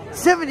time?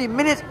 70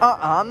 minutes?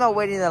 I'm not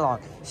waiting that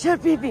long.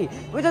 Chef Pee-Pee,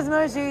 we just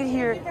managed to get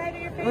here.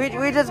 We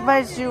just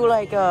managed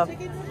to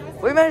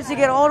we managed to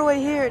get all the way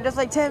here in just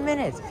like 10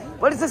 minutes.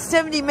 But it's a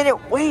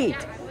 70-minute wait.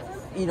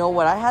 You know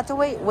what I had to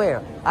wait?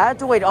 Where? I had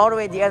to wait all the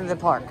way at the end of the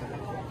park.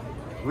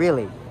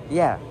 Really?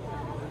 Yeah.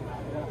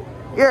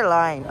 You're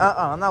lying.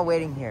 I'm not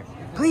waiting here.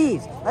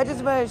 Please, I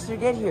just managed to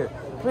get here.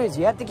 Please,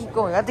 you have to keep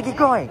going. I have to keep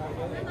going.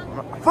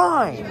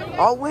 Fine,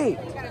 I'll wait.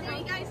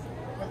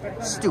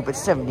 Stupid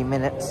 70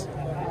 minutes.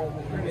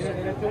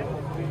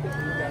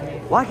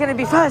 Why can't it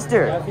be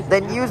faster?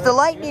 Then use the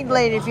lightning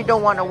lane if you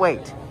don't want to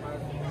wait.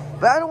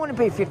 But I don't want to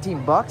pay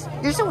 15 bucks.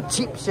 You're so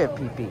cheap, Chef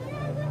Pee-Pee.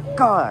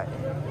 God.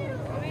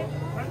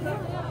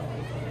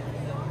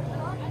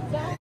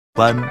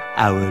 1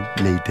 hour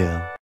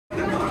later.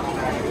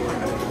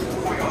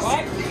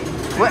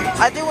 What?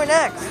 I think we're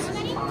next.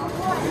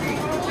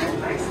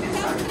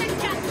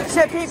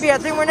 Chef Pee-Pee, I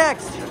think we're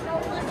next.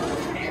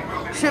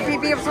 Chef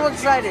Pee-Pee, I'm so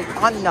excited.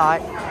 I'm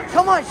not.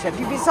 Come on, Chef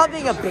Pee-Pee, stop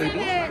being a baby.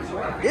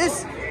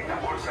 This.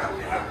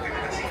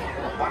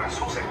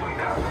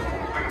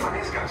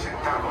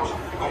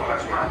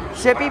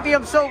 Chef Pee-Pee,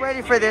 I'm so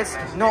ready for this.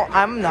 No,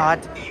 I'm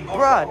not.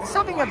 Bruh,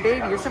 stop being a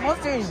baby. You're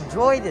supposed to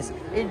enjoy this.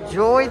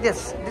 Enjoy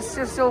this. This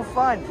is so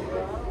fun.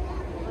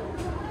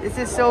 This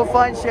is so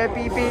fun, Chef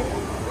Pee-Pee.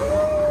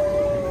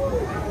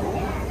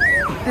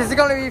 This is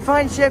gonna be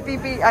fun, Chef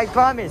Pee-Pee. I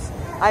promise.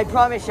 I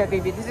promise, Chef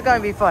Pee-Pee. This is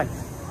gonna be fun.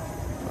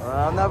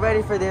 I'm not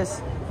ready for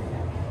this.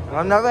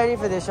 I'm not ready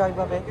for this, Shark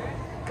Puppet.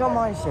 Come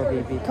on, Chef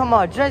Pee-Pee. Come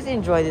on, just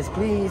enjoy this,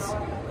 please.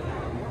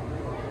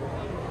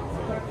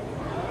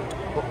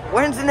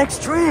 When's the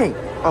next train?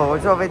 Oh,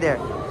 it's over there.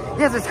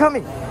 Yes, it's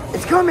coming.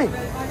 It's coming.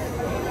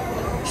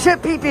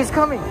 Chef Pee-Pee is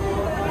coming.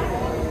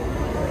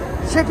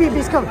 Chef Pee-Pee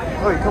is coming.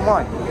 Hurry, come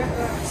on.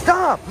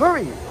 Stop,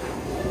 hurry.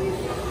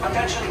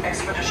 Attention,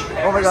 Expedition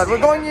Oh my God, we're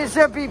going near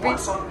Chef Pee-Pee.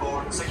 Once on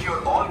board,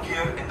 secure all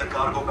gear in the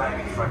cargo bag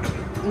in front of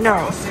you. No.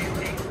 For your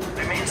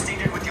safety, remain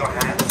seated with your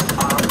hands,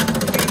 arms,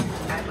 feet,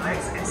 and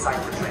legs inside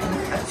the train.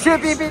 And Chef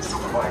please Pee-Pee.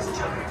 supervise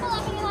children.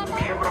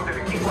 Miembros del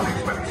equipo de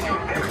expedición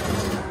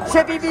deben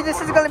Chef Pee-Pee,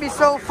 this is gonna be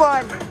so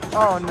fun.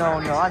 Oh no,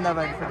 I'm not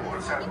ready for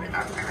this.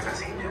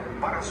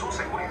 para su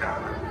seguridad.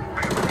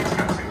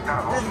 Permanezcan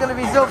sentados. This is gonna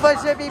be so fun,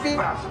 Chef Pee-Pee.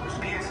 Brazos,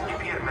 pies y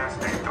piernas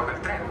dentro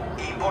del tren.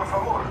 Y por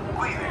favor,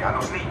 cuide a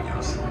los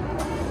niños.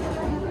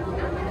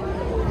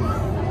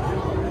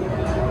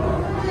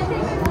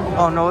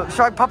 Oh no,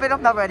 Shark Puppet,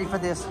 I'm not ready for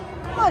this.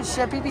 Come on,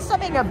 Chef Pee Pee,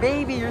 stop being a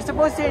baby. You're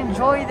supposed to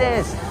enjoy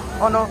this.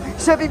 Oh no,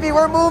 Chef Pee Pee,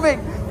 we're moving.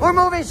 We're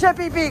moving, Chef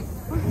Pee Pee.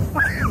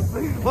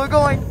 We're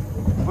going.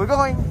 We're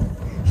going.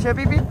 Chef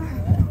Pee Pee.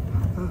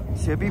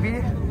 Chef Pee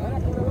Pee.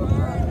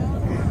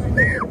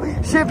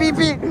 Chef Pee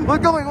Pee. We're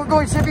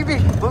going, Chef Pee Pee.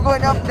 We're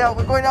going up now.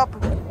 We're going up.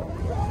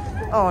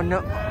 Oh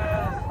no.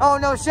 Oh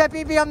no, Chef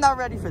Pee Pee, I'm not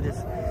ready for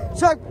this.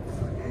 Chef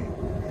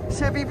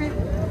Pee Pee.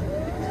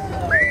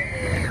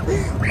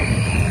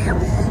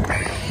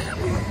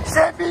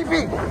 Chef Pee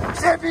Pee.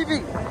 Chef Pee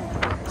Pee.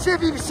 Chef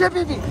Pee Pee. Chef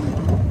Pee Pee.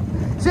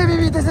 Chef Pee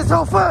Pee, this is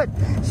so fun.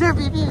 Chef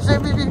Pee Pee.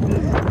 Chef Pee Pee.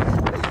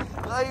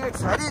 Are you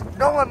excited?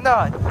 No, I'm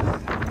not.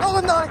 No,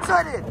 I'm not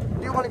excited.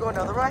 Do you want to go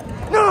another ride?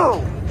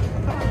 No.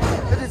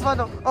 It is fun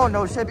though. Oh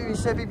no, Chef Pee Pee.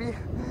 Chef Pee Pee.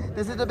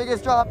 This is the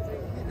biggest drop.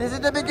 This is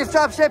the biggest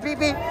drop, Chef Pee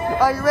Pee.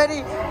 Are you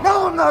ready?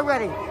 No, I'm not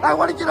ready. I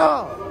want to get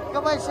off.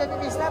 Come on, Chef Pee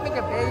Pee. Stop being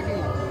a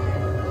baby.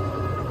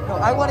 No,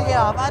 I want to get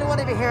off. I don't want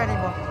to be here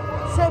anymore.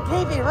 Chef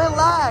Pee Pee,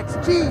 relax.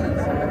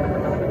 Jeez.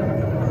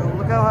 Oh,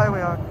 look how high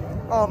we are.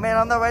 Oh man,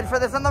 I'm not ready for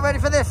this. I'm not ready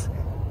for this.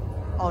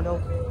 Oh no.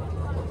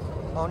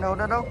 Oh no,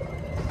 no, no.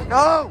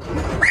 No!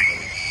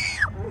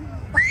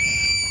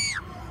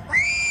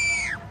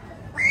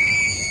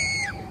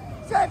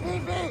 Chef Pee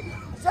Pee!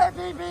 Chef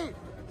Pee Pee!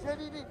 Chef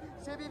Pee Pee!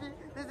 Chef Pee Pee!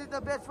 This is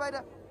the best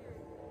rider.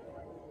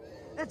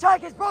 The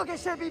track is broken,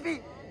 Chef Pee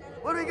Pee!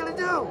 What are we gonna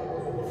do?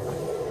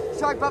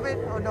 Shark Puppet!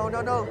 Oh no,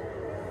 no, no.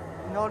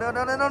 No, no,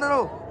 no, no, no, no,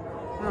 no.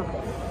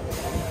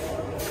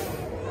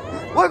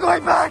 We're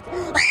going back!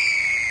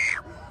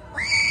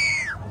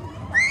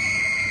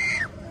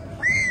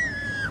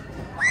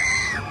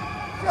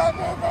 Chef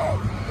Pee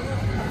Pee!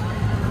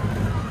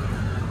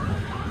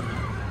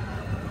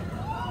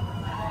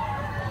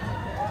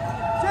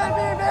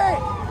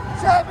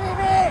 Chef Pee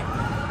Pee!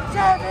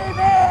 Chef Pee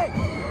Pee!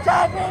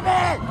 Chef Pee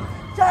Pee!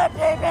 Chef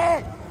Pee Pee!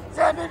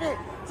 Chef Pee Pee!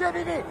 Chef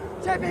Pee Pee! Chef Pee Pee!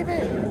 Chef Pee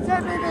Pee!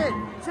 Chef Pee Pee!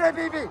 Chef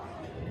Pee Pee!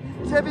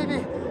 Chef Pee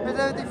Pee! Is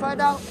everything fine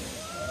now?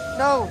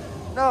 No!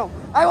 No!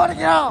 I want to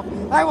get off!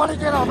 I want to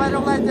get off! I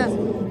don't like this!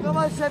 Come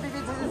on, Chef Pee Pee!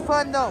 This is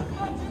fun though!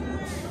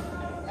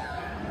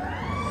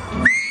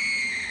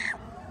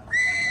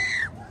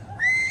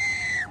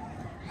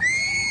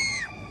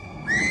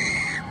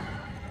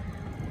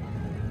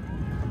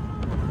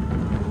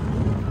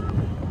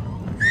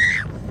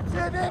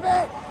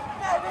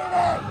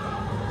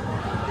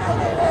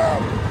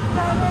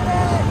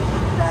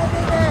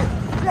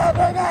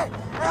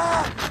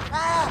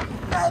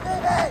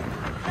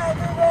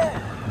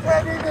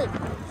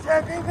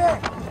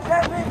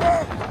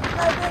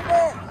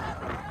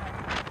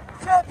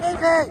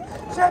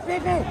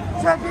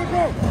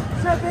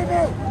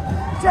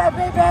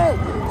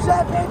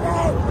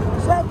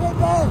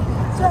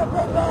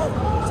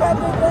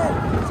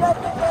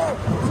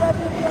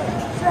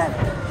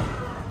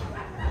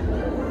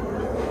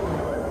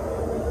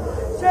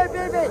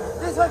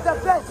 This was the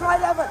best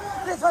ride ever!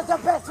 This was the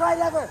best ride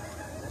ever!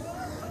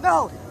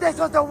 No! This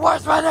was the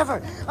worst ride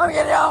ever! I'm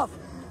getting off!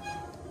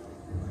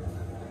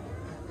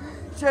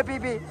 Chef Pee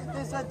Pee,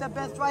 this was the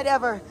best ride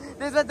ever!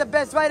 This was the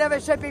best ride ever,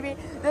 Chef Pee Pee!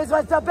 This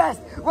was the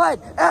best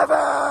ride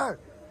ever!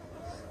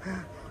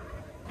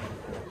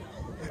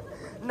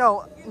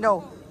 No,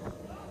 no.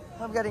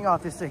 I'm getting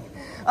off this thing.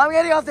 I'm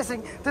getting off this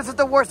thing. This is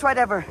the worst ride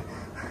ever.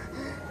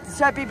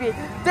 Chef Pee Pee,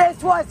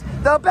 this was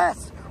the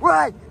best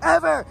ride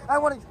ever! I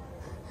want to...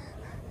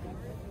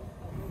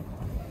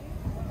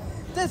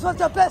 This was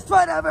the best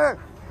ride ever!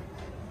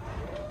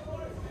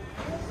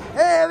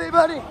 Hey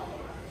everybody!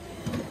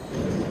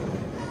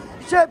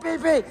 Chef Pee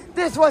Pee,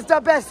 this was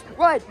the best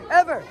ride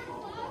ever!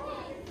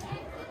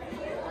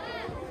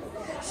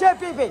 Chef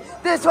Pee Pee,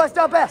 this was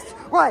the best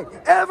ride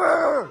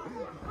ever!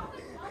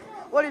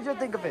 What did you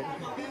think of it?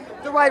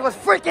 The ride was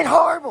freaking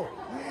horrible!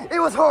 It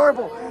was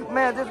horrible!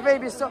 Man, this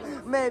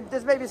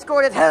baby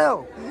scored as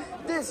hell!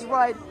 This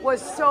ride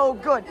was so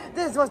good!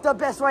 This was the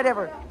best ride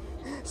ever!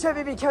 Chef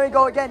Pee Pee, can we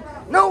go again?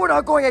 No, we're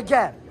not going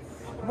again!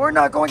 We're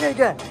not going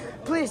again!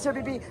 Please, Chef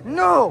Pee Pee,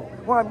 no!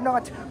 We're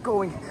not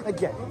going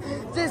again.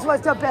 This was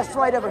the best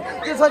ride ever!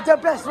 This was the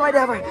best ride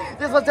ever!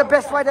 This was the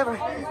best ride ever!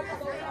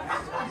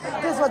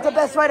 This was the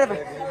best ride ever!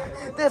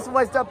 This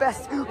was the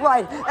best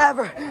ride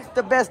ever!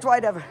 The best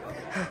ride ever!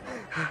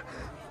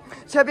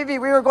 Chef Pee Pee,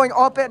 we were going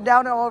up and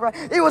down and all around.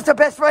 It was the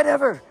best ride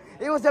ever!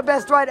 It was the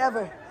best ride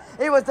ever!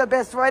 It was the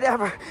best ride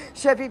ever!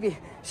 Chef Pee Pee,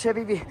 Chef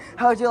Pee Pee,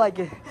 how'd you like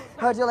it?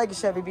 How'd you like it,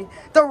 Chef Pee Pee?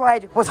 The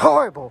ride was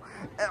horrible!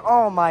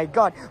 Oh my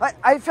god,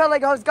 I felt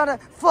like I was gonna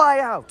fly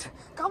out!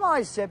 Come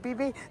on, Chef Pee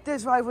Pee,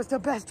 this ride was the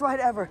best ride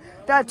ever!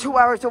 That 2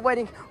 hours of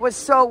waiting was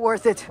so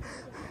worth it!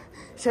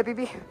 Chef Pee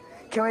Pee,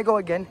 can we go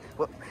again?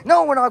 Well,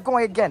 no, we're not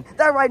going again!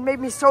 That ride made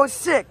me so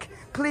sick!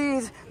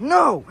 Please,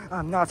 no!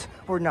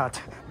 We're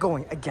not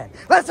going again.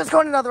 Let's just go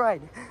on another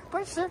ride!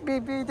 But Chef Pee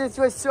Pee, this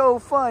was so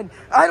fun!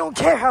 I don't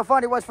care how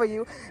fun it was for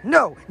you!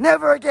 No,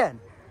 never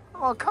again!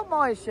 Oh, come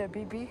on, Chef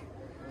Pee Pee.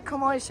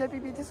 Come on, Chef Pee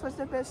Pee, this was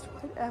the best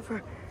ride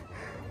ever.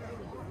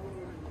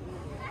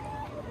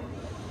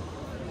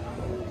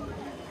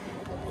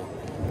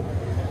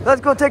 Let's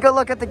go take a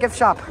look at the gift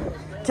shop.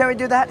 Can we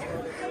do that?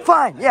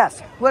 Fine,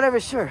 yes, whatever,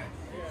 sure.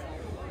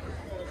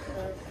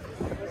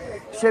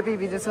 Chef Pee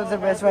Pee, this was the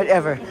best ride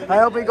ever. I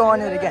hope we go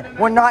on it again.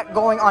 We're not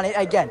going on it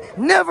again.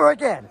 Never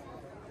again.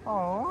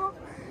 Aww.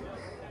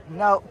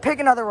 Now, pick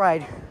another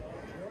ride.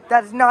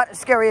 That is not as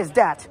scary as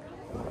that.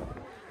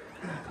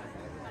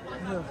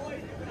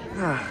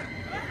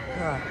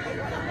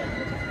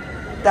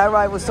 That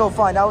ride was so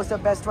fun. That was the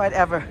best ride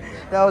ever.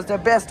 That was the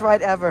best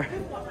ride ever.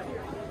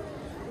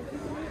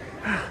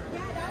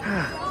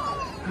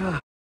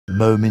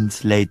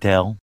 Moments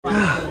later.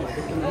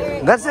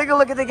 Let's take a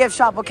look at the gift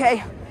shop,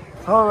 okay?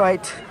 All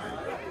right.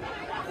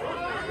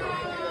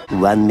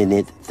 1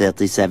 minute,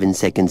 37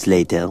 seconds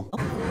later.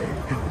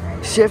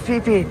 Chef Pee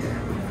Pee,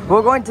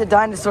 we're going to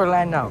Dinosaur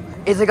Land now.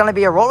 Is it going to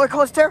be a roller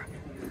coaster?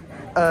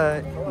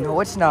 No,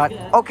 it's not.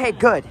 Okay,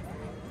 good.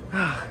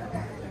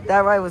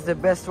 That ride was the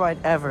best ride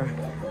ever.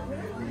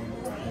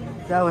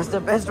 That was the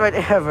best ride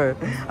ever.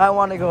 I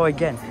want to go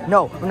again.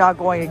 No, I'm not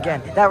going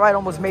again. That ride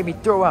almost made me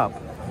throw up.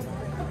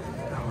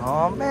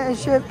 Oh man,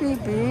 Chef Pee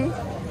Pee.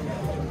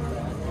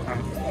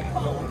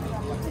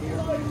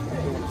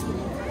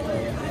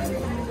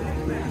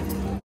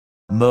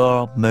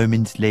 More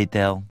moments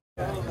later.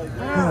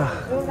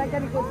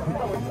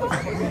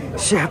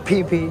 Chef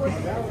Pee Pee.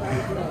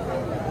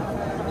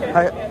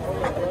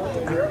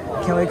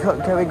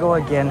 Can we go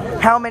again?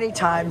 How many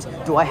times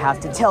do I have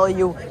to tell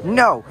you?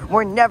 No,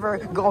 we're never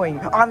going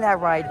on that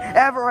ride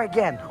ever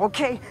again.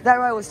 Okay, that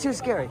ride was too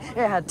scary.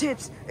 It had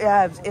tips. It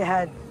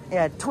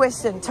had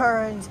twists and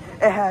turns.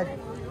 It had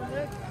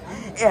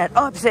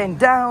ups and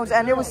downs,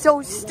 and it was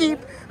so steep.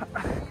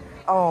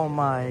 Oh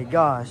my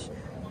gosh.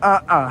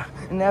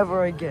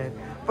 Never again.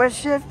 But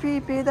Chef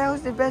Pee Pee, that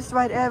was the best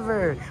ride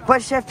ever.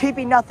 But Chef Pee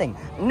Pee, nothing.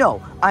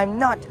 No, I'm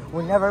not.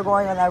 We're never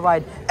going on that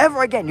ride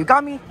ever again. You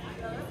got me?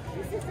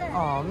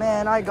 Oh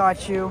man, I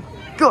got you.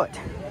 Good.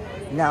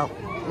 Now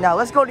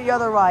let's go to the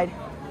other ride.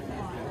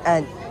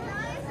 And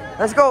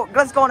let's go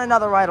on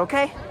another ride,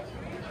 okay?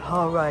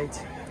 All right.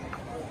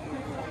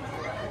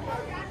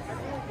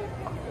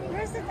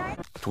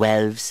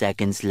 12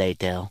 seconds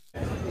later.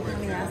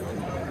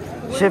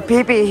 Chef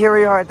Pee Pee, here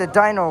we are at the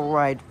dino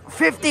ride.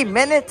 50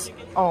 minutes?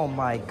 Oh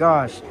my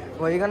gosh.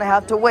 Well, you're gonna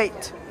have to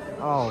wait.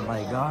 Oh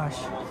my gosh.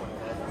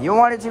 You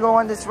wanted to go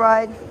on this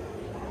ride?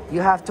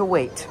 You have to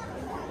wait.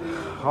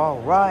 All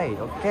right,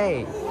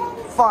 okay.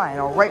 Fine,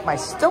 I'll wait my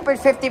stupid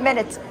 50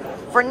 minutes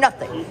for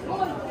nothing.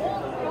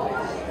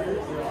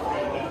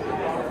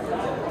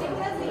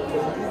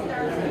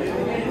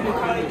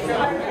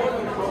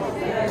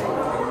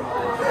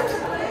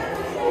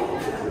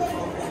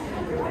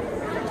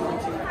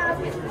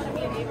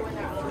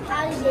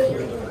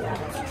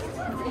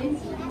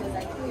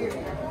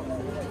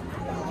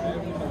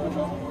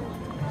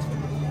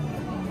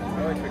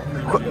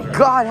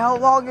 God, how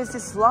long is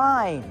this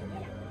line?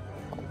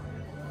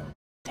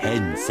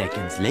 10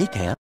 seconds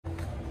later.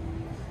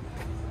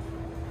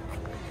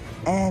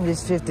 And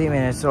it's 50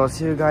 minutes, so I'll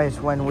see you guys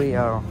when we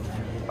are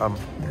in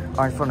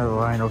front of the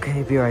line,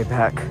 okay? Be right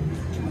back.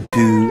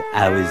 2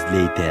 hours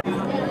later.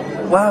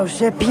 Wow,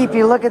 Chef Pee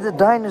Pee, look at the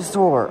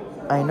dinosaur.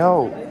 I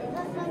know.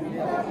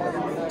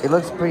 It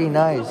looks pretty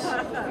nice.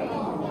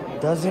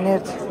 Doesn't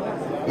it?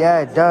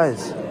 Yeah, it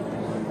does.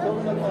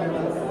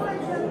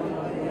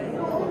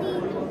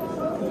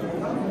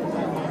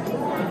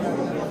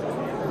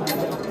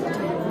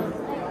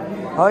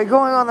 Are you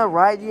going on the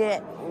ride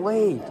yet?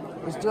 Wait,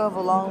 we still have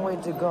a long way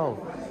to go.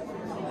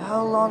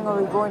 How long are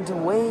we going to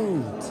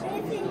wait?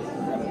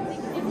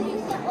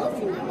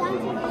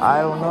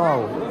 I don't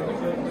know.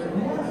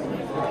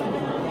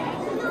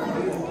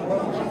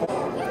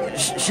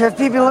 Chef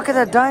Pee Pee, look at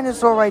that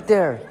dinosaur right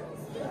there.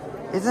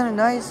 Isn't it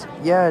nice?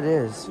 Yeah, it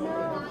is.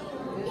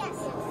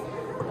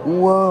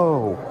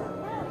 Whoa.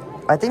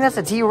 I think that's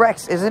a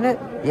T-Rex, isn't it?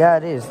 Yeah,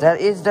 it is. That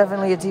is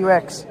definitely a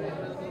T-Rex.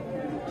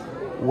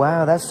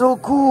 Wow, that's so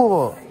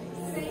cool.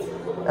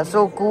 That's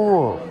so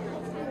cool.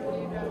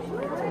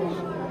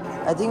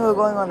 I think we're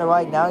going on the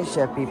ride now,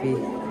 Chef Pee Pee.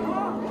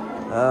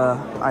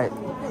 I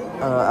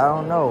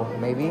don't know.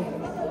 Maybe.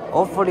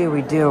 Hopefully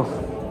we do.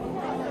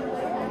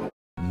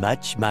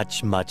 Much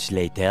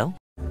later.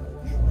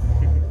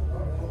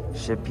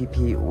 Chef Pee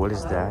Pee, what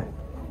is that?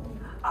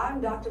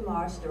 I'm Dr.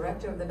 Marsh,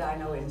 director of the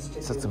Dino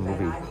Institute, Such a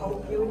movie. and I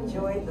hope you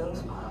enjoyed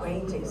those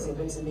quaint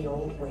exhibits in the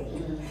old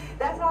wing.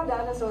 That's how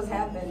dinosaurs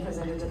have been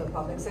presented to the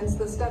public since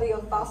the study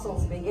of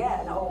fossils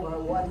began over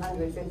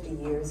 150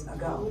 years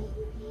ago.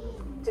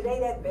 Today,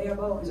 that bare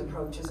bones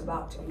approach is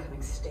about to become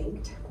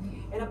extinct.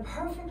 In a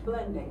perfect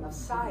blending of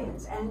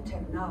science and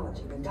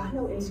technology, the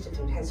Dino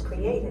Institute has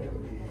created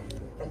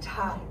the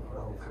Time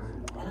Rover.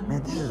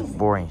 Man, this is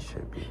boring,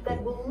 Chef Pee Pee.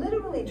 That will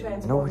literally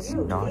transform No, it's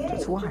you not. to the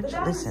Just age watch. of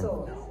the Listen.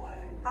 dinosaurs.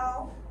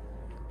 How?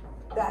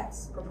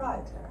 That's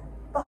proprietary.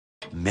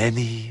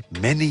 Many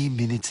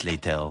minutes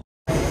later.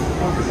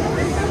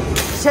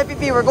 Chef Pee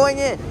Pee, we're going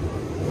in.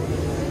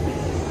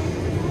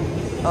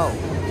 Oh.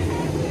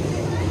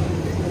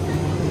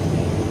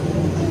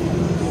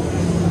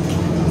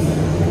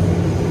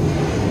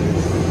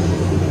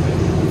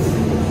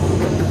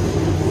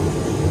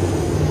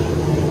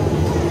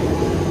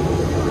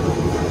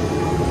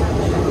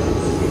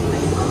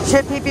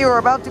 Shit, PP, we're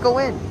about to go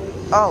in.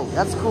 Oh,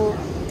 that's cool.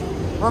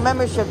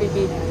 Remember, Shit,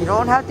 PP, you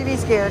don't have to be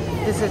scared.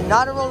 This is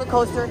not a roller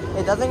coaster.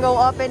 It doesn't go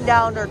up and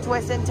down or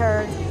twist and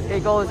turns.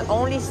 It goes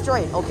only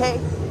straight, okay?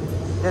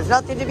 There's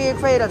nothing to be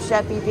afraid of,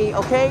 Shit, PP,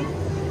 okay?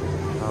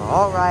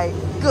 All right,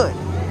 good.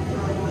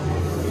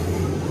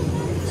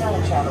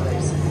 Silent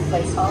travelers,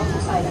 place all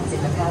loose items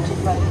in the pouch in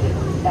front of you.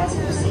 Fasten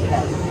your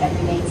seatbelt and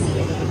remain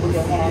seated with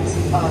your hands,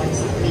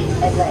 arms, feet,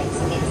 and legs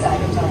inside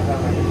your time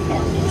rover.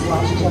 And please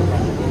watch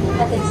children.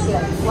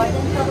 Atención,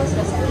 guarden todos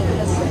los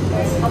artículos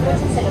sueltos.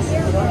 Abróchense los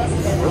cinturones y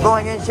We're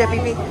going in, Shit,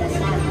 PP. las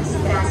manos,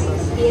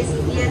 brazos, pies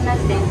y piernas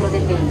dentro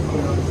del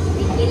vehículo.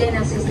 Vigilen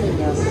a sus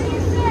niños.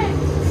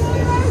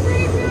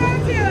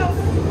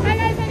 Hi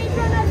guys, I need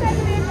to on that side of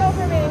the vehicle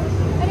for me.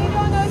 I need to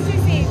on those 2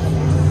 seats.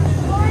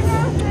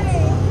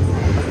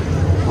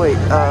 Wait,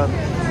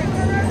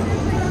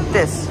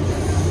 this.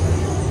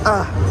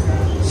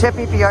 Shit,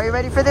 PP, are you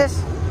ready for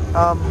this?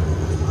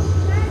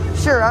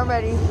 Sure, I'm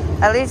ready.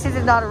 At least this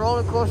is not a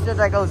roller coaster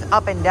that goes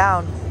up and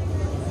down.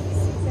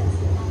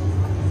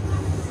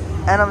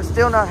 And I'm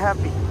still not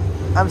happy.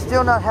 I'm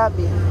still not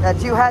happy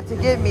that you had to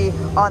get me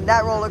on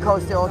that roller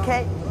coaster,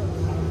 okay?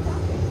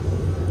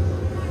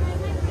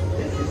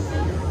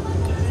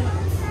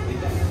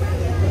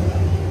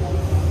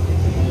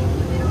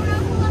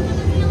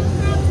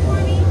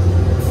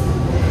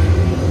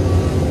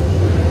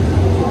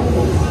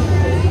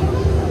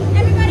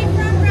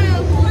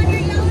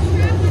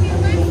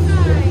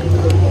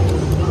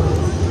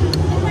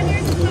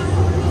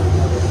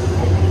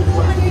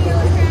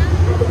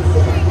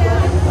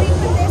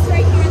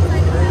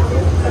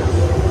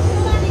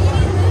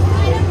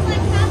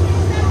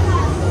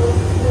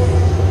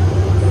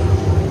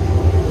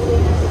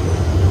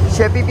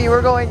 Shit, PP,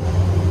 we're going.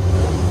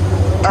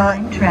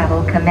 Time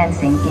travel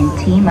commencing in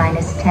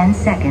T-minus 10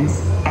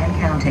 seconds and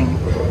counting.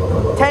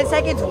 10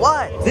 seconds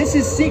what? This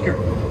is Seeker.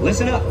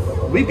 Listen up.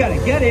 We've got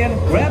to get in,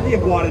 grab the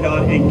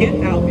Iguanodon, and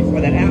get out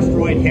before that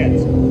asteroid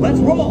hits. Let's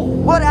roll!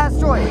 What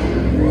asteroid?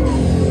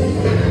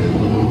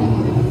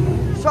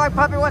 Shark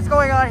Puppet, what's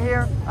going on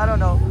here? I don't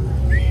know.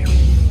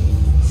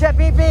 Shit,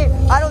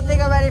 PP, I don't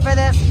think I'm ready for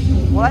this.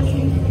 What?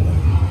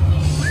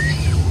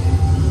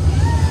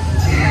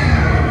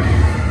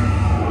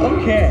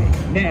 Okay,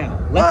 now,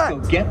 let's go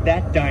get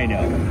that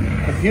dino.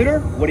 Computer,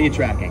 what are you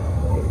tracking?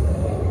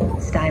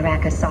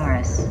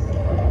 Styracosaurus.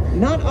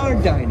 Not our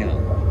dino.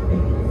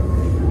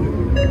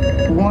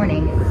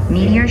 Warning,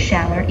 meteor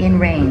shower in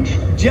range.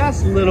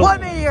 Just little...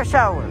 What meteor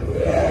shower?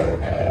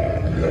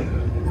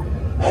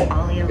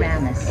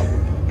 Oleoramus.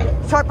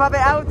 Shark Puppet,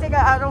 I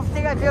don't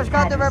think I feel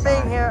comfortable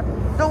being here.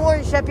 Don't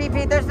worry, Shit,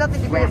 PP, there's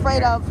nothing to be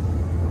afraid of.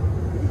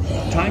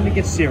 Time to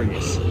get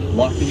serious.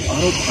 Locking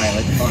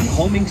autopilot on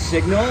homing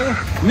signal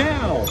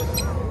now!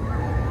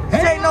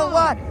 Signal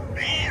what?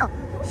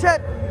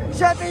 Shit,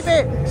 PP,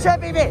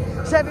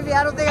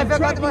 I don't think I feel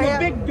comfortable here. A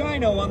big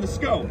dino on the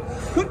scope.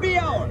 Could be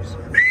ours.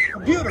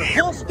 Computer,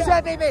 full stop.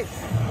 Shit, PP.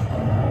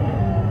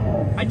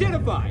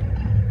 Identified.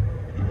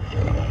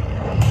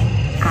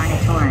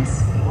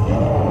 Carnotaurus.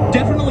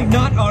 Definitely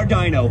not our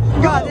dino.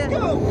 God,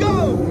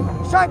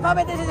 Go! Shark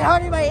Puppet, this is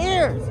hurting my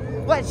ears.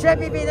 What, Shit,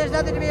 PP, there's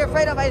nothing to be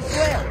afraid of, I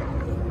swear.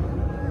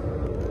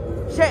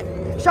 Shit,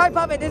 Shark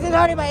Puppet, this is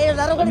hurting my ears.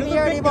 I don't want to be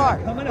here anymore.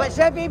 But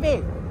Shit,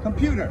 PP.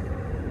 Computer.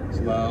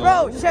 Slow.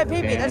 Bro, Shit,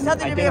 PP, there's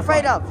nothing to be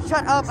afraid of.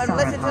 Shut up and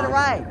listen to the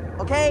ride,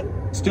 okay?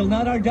 Still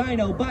not our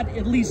dino, but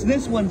at least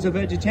this one's a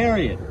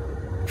vegetarian.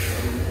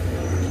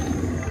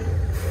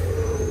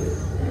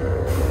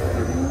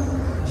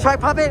 Shark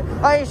Puppet,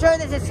 are you sure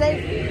this is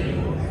safe?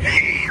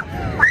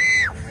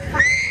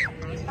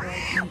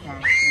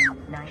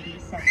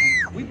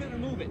 We better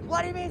move it.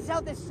 What do you mean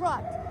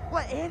self-destruct?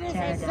 What, it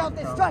isn't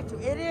self-destruct, you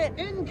idiot?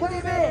 What do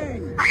you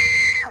mean?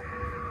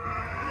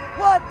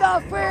 What the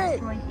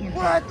freak?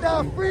 What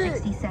the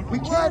freak?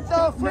 What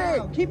the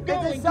freak? Keep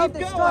going, It is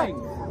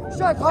self-destruct.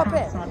 Shark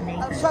Puppet.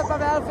 Shark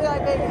Puppet, I don't feel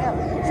like being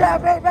here.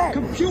 Shark Puppet.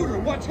 Computer,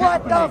 what's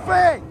What the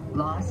freak?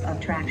 Loss of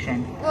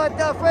traction. What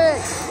the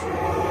freak?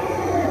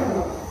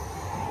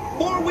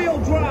 Four-wheel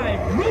drive,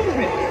 move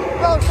it!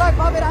 Bro, Shark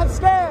Puppet, I'm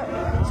scared.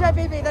 Shit,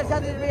 PP, there's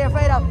nothing to be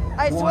afraid of.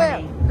 I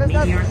swear. There's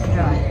nothing.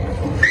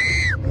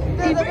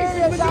 There's a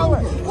meteor shower.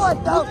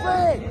 What the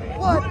freak?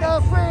 What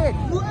the freak?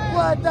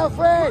 What the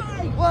freak?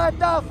 What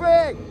the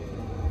freak?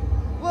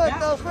 What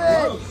the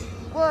freak?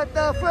 What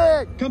the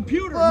frick?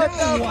 Computer, what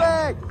now the what?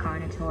 frick?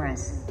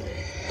 Carnotaurus.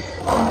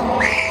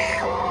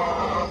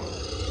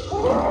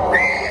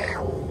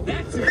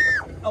 That's it.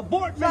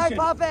 Abort mission. Sorry,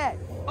 Puppet.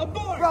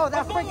 Abort. Bro,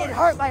 that Abort. freaking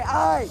hurt my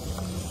eyes.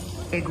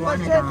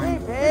 Iguanodon.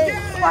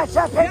 Watch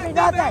that PP,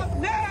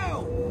 nothing.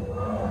 Now.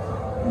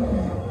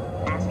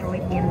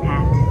 Asteroid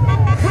impact.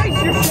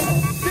 Brace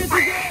yourself. This is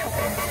it.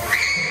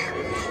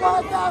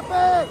 What the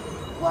frick?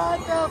 What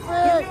the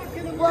frick?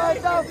 What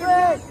the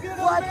frick?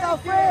 What the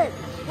frick?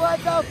 What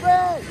the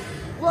frick?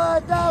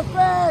 What the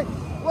frick?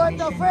 What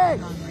the frick?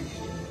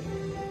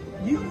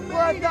 You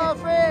What made the it.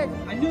 frick?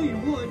 I knew you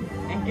would,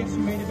 and guess who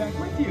made it back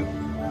with you?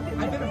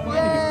 I better find a Yay!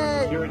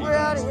 different security. We're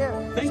out of here.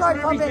 Thanks Sorry,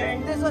 for Puppet.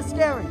 everything. This was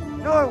scary.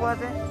 No, it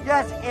wasn't.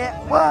 Yes, it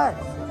was.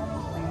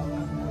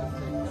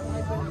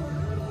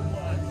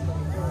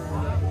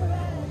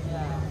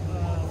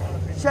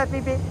 Chef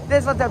Pee-Pee,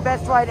 this was the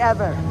best ride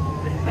ever.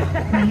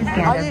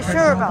 Are you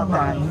sure about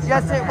that?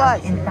 Yes, it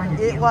was.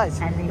 It was.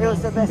 It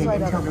was the best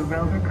ride ever. Until the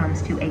rover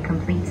comes to a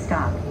complete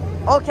stop.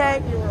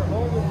 Okay.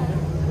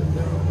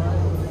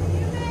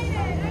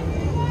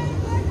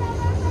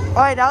 All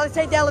right, now let's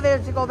take the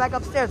elevator to go back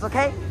upstairs,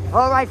 okay?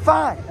 All right,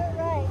 fine.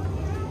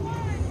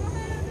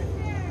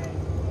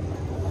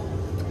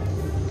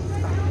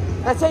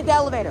 Let's take the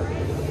elevator.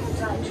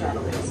 Time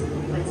travelers,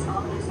 place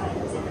all these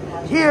items in the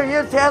pouch.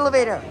 Here's the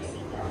elevator.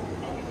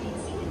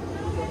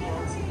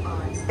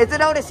 It's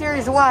an Otis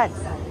Series 1.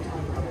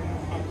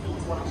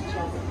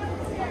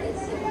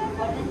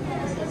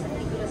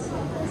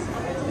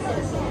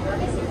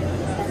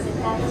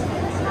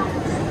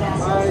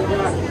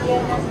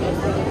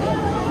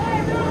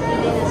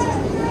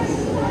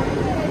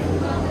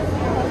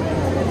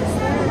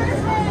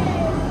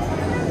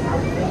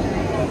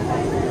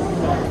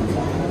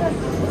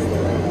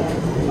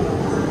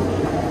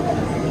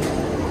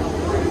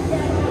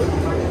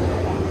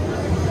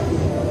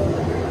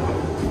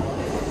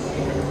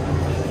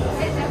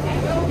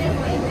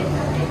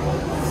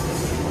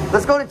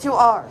 Let's go to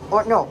 2R.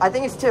 Or no, I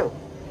think it's 2.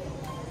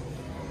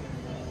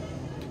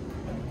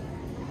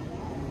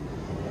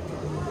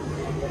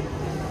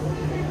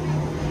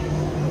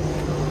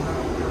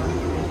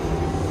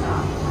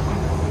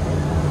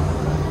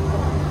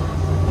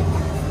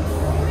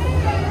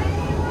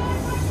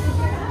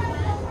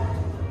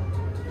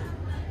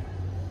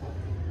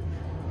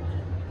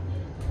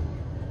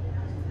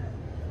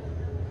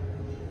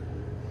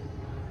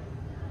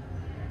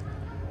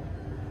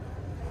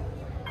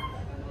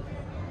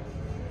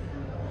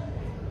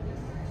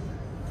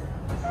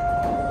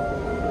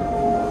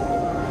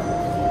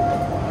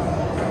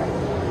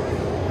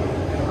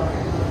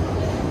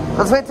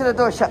 Let's wait till the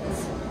door shuts.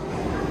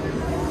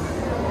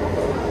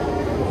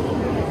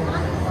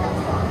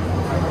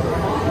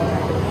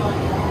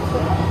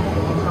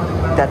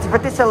 That's it for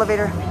this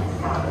elevator.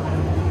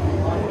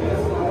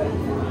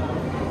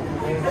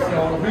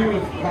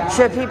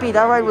 Chef Pee-Pee,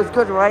 that ride was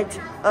good, right?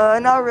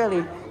 Not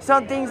really.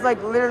 Some things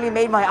like literally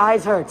made my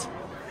eyes hurt.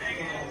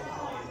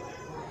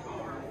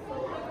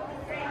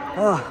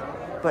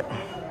 But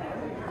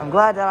I'm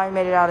glad that I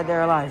made it out of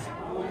there alive.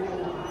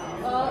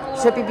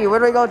 Chef Pee-Pee, where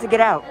do we go to get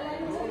out?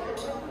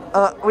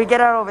 We get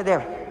out over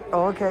there.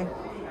 Oh, okay.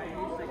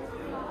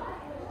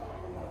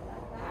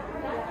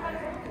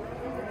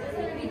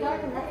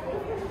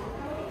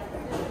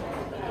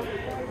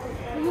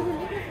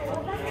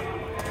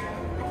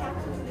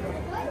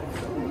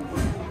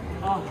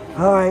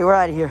 All right, we're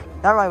out of here.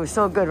 That ride was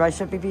so good, right,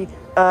 Chef Pee-Pee?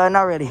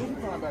 Not really.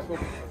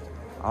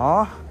 Aw.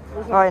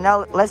 All right,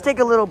 now let's take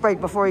a little break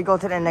before we go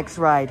to the next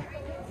ride.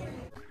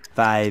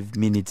 5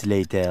 minutes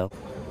later.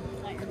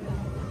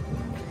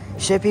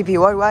 Chef Pee-Pee,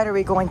 what ride are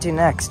we going to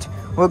next?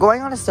 We're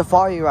going on a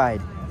safari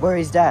ride. Where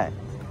is that?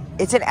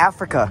 It's in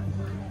Africa.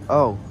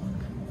 Oh.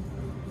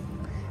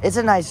 It's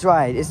a nice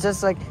ride. It's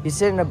just like you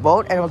sit in a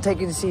boat and it'll take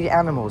you to see the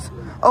animals.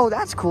 Oh,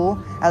 that's cool.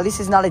 At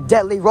least it's not a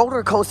deadly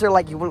roller coaster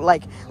like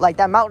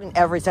that Mountain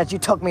Everest that you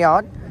took me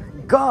on.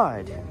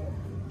 God.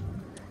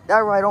 That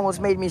ride almost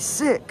made me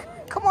sick.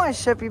 Come on,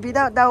 Chef Pee-Pee.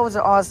 That was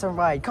an awesome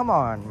ride. Come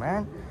on,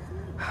 man.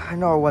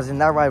 No, it wasn't.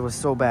 That ride was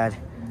so bad.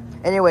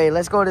 Anyway,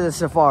 let's go to the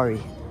safari.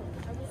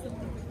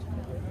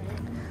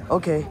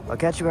 Okay, I'll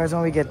catch you guys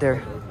when we get there.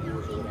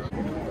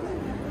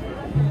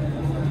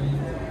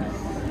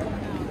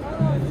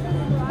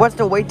 What's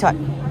the wait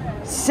time?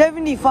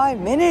 75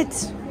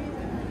 minutes?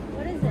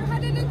 What is it?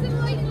 Headed into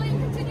the lane,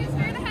 continue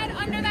straight ahead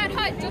under that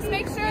hut. Just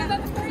make sure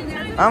that the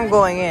person... I'm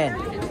going in.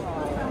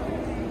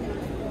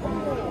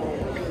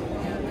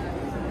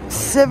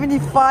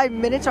 75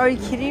 minutes? Are you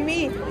kidding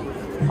me?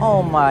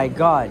 Oh my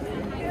God.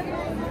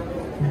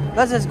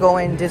 Let's just go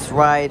in this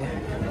ride.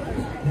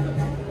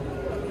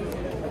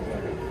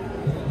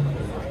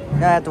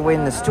 Now I have to wait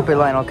in the stupid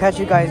line. I'll catch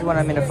you guys when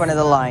I'm in the front of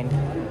the line.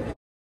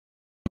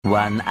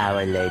 1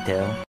 hour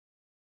later.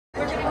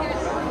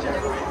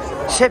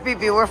 Chef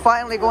Pee-Pee, we're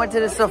finally going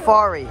to the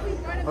safari.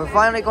 We're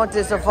finally going to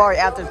the safari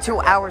after 2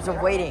 hours of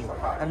waiting.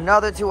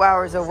 Another 2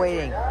 hours of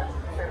waiting.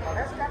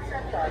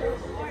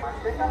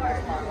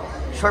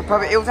 Short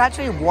probably, it was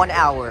actually 1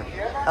 hour.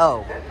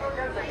 Oh.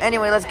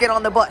 Anyway, let's get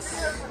on the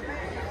bus.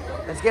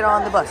 Let's get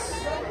on the bus.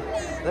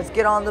 Let's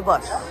get on the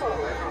bus.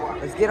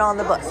 Let's get on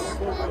the bus.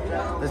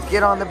 Let's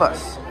get on the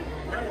bus.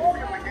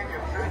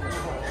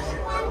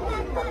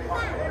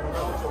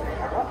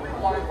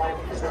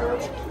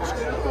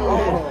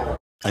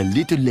 A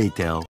little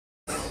later.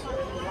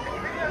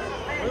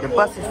 The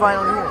bus is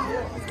finally here.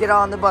 Let's get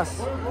on the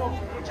bus.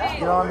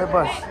 Get on the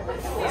bus.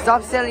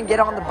 Stop sitting. Get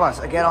on the bus.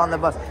 Get on the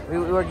bus.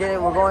 We're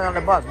going on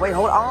the bus. Wait,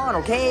 hold on,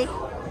 okay?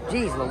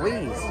 Jeez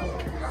Louise.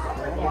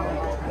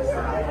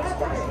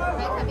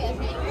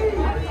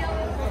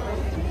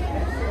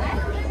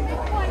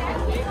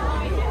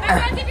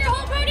 If your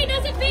whole party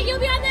doesn't fit, you'll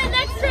be on that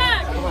next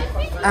track.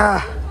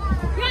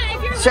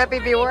 Chef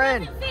Pee-Pee, we're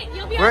in.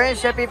 We're in,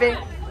 Chef Pee-Pee.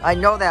 I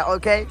know that,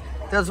 okay?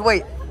 Just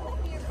wait.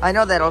 I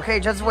know that, okay?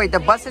 Just wait. The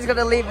bus is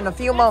gonna leave in a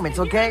few moments,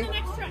 okay?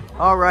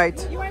 All right.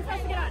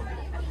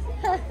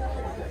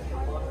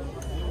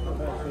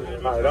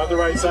 All right, on the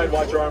right side,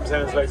 watch your arms,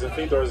 hands, legs, and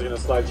feet. Doors are going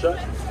to slide shut.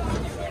 All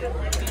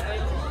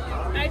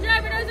right,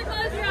 driver, doors are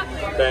closed. You're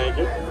off. Thank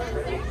you.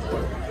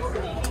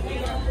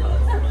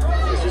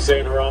 As you say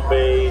in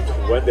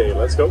Harambe, Wendy,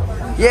 let's go.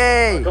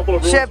 Yay!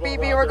 Chef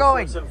BB, we're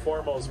going. First and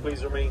foremost,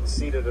 please remain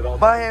seated at all times.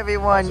 Bye,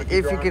 everyone, Also,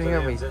 if you can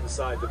hear me.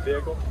 Inside the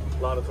vehicle,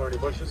 a lot of thorny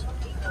bushes.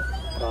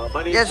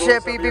 Yes,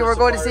 Chef BB, we're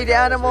going to see the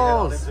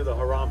animals. Into the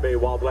Harambe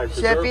Wildlife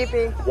Chef Reserve.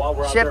 BB, While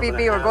we're out Chef there, I'm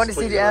BB, we're going to ask, see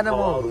please the don't call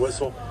out animals. the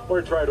whistle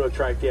or try to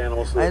attract the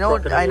animals. To I the know,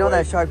 truck in I any know way.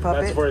 that shark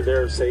puppet. That's for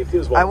their safety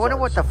as well. I as wonder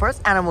ours. what the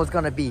first animal is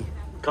gonna be.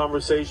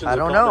 Conversations I and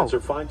don't comments know.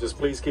 are fine. Just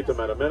please keep them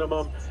at a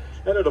minimum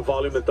and at a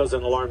volume that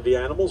doesn't alarm the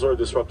animals or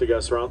disrupt the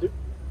guests around you.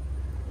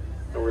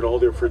 And we're going to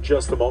hold here for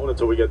just a moment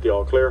until we get the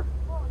all clear.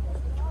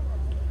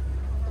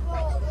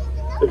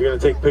 If you're going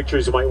to take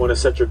pictures, you might want to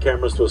set your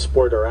cameras to a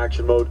sport or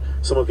action mode.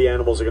 Some of the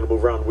animals are going to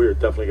move around. We're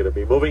definitely going to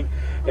be moving.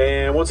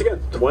 And once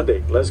again,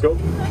 Twende, let's go.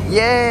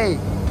 Yay!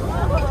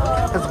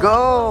 Let's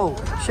go!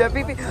 Chef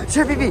BB,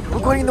 Chef BB, we're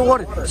going in the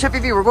water. Chef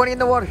BB, we're going in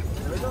the water.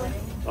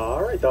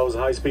 All right, that was a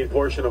high-speed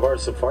portion of our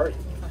safari.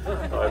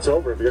 It's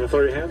over. If you're going to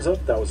throw your hands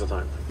up, that was the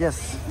time.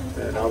 Yes.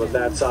 And now that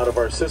that's out of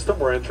our system,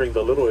 we're entering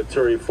the Little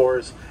Ituri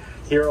Forest.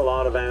 Here, a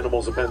lot of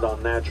animals depend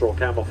on natural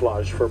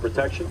camouflage for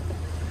protection.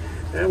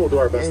 And we'll do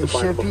our best Hey, to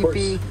find Chef them, of course.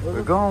 BB,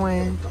 we're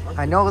going.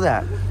 I know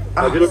that.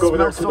 Now, if you look over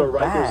there to smells the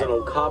so right, there's bad. an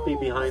okapi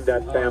behind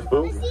that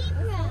bamboo.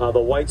 The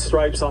white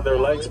stripes on their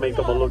legs make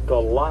them look a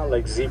lot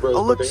like zebras.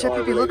 Oh, look, but they Chef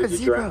are BB, look, related a to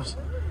zebra. giraffes.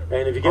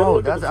 And if you get a Oh,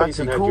 look at that's the face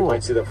and actually head, you cool.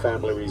 might see the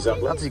family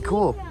resemblance. That's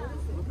cool.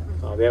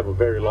 They have a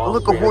very long, Oh,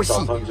 look, a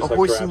prehensile horsey. tongue, A just like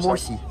horsey giraffes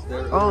morsey.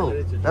 have.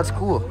 Oh, that's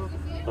cool.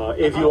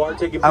 If you are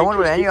taking pictures, I wonder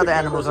what any keep other the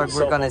animals cameras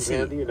we're and gonna cell phones see.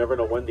 handy. You never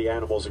know when the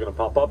animals are going to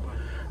pop up.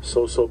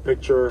 So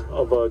picture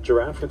of a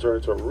giraffe can turn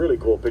into a really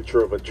cool picture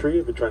of a tree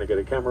if you're trying to get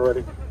a camera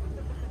ready.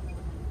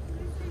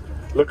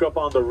 Look up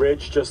on the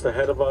ridge just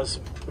ahead of us.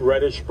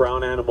 Reddish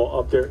brown animal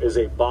up there is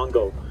a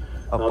bongo.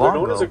 Now, they're known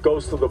bongo? as a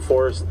ghost of the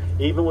forest.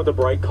 Even with the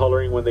bright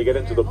coloring, when they get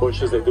into the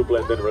bushes, they do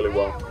blend in really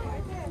well.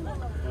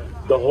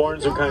 The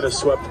horns are kind of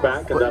swept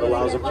back, and that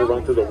allows them to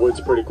run through the woods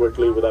pretty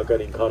quickly without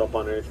getting caught up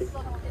on anything.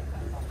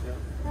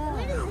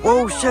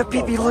 Whoa, Chef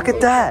BB, look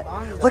at that.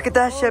 Look at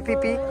that, Chef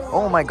BB.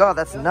 Oh my God,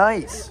 that's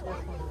nice.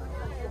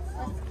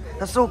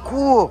 That's so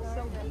cool.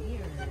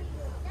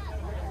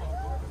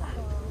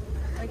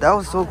 That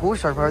was so cool,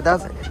 Shark Power.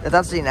 That's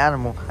actually an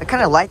animal. I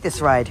kind of like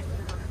this ride.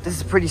 This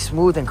is pretty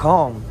smooth and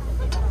calm.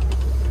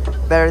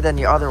 Better than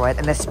the other ride,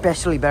 and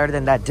especially better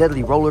than that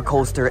deadly roller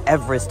coaster,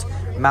 Everest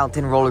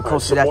mountain roller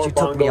coaster that Some you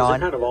more took me bongos are on.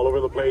 kind of all over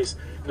the place.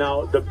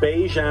 Now, the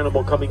beige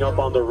animal coming up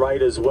on the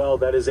right as well,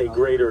 that is a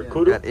greater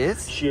kudu. That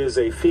is? She is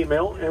a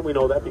female, and we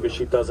know that because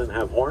she doesn't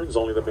have horns.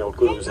 Only the male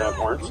kudus have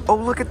horns. Oh,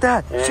 look at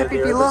that. And Chef they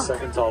are BB, the look.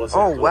 second tallest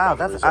Oh, antelope wow, on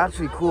the that's reserve.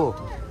 actually cool.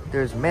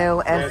 There's male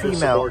and There's some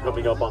female. more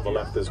coming up on the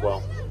left as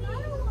well.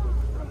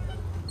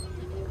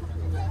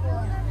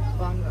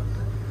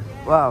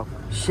 Wow,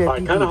 Chef All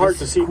right, BB, kind of hard this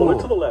to is see, but cool.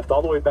 look to the left,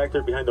 all the way back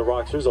there behind the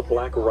rocks. There's a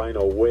black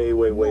rhino way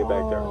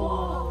back there.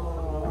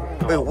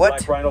 Wait, what?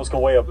 Black rhinos can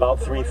weigh about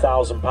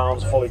 3,000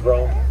 pounds, fully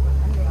grown.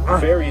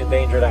 Very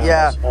endangered animals.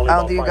 Yeah, Only I about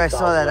don't think you guys saw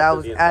 5,000 that. left I in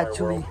was the entire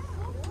actually...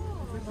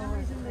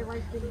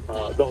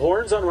 world. The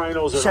horns on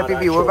rhinos are Chef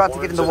not BB, we're actual about to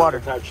get in horns, the they're water.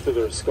 attached to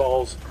their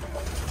skulls,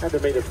 and they're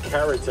made of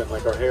keratin,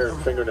 like our hair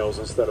and fingernails,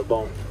 instead of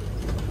bone.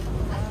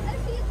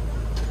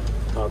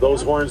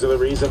 Those horns are the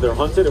reason they're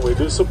hunted, and we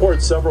do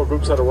support several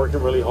groups that are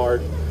working really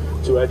hard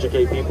to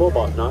educate people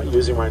about not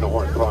using rhino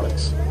horn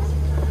products.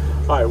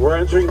 All right, we're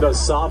entering the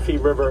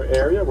Safi River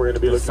area. We're going to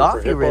be looking for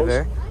Safi hippos.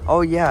 River?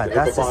 Oh yeah, The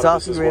that's the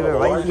hippopotamus Safi is one of River the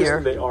right largest, here.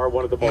 and they are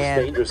one of the most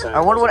dangerous And I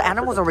animals wonder what in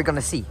animals Africa. are we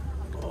gonna see?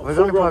 We're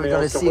Full-grown probably gonna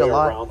males can see a weigh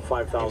lot. around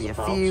 5,000 Maybe a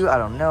pounds. few, I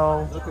don't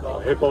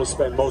know. Hippos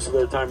spend most of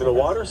their time in the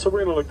water, so we're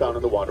going to look down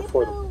in the water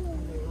for them.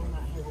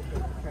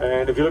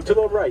 And if you look to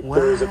the right,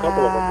 there's a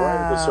couple of them right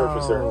at the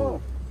surface there.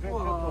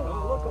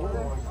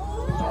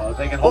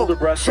 They can hold their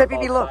breath for Chef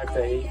BB, about look. 5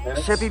 to 8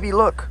 minutes. Chef BB,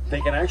 look.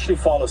 They can actually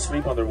fall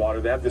asleep underwater.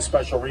 They have this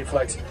special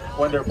reflex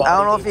when their body I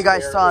don't know if needs you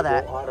guys air, saw they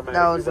that. will automatically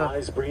That was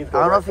rise, breathe, I go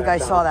don't know right if you back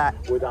guys saw down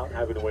that. without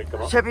having to wake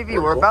them up. Chef BB, Very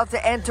we're cool. about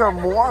to enter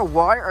more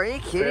water. Are you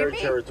kidding Very me?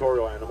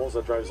 territorial animals.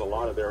 That drives a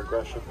lot of their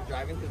aggression.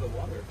 Driving through the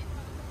water.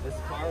 This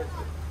car.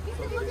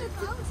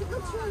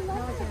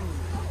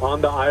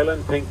 On the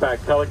island,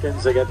 pink-backed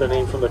pelicans. They get their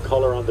name from the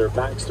color on their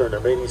backs during their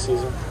mating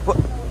season.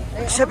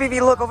 Chef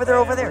BB, look over there,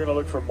 over We're there. going to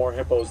look for more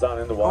hippos down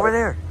in the water. Over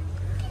there.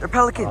 They're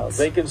pelicans.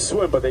 They can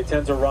swim, but they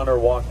tend to run or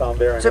walk down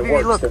there, and Chef it BB,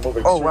 works. look. They move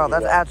Oh wow, extremely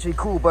that's well. actually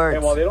cool birds.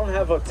 And while they don't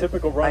have a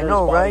typical runner's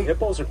know, body, right?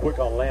 hippos are quick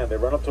on land. They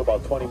run up to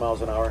about 20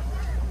 miles an hour.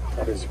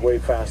 That is way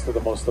faster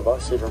than most of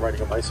us, even riding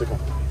a bicycle.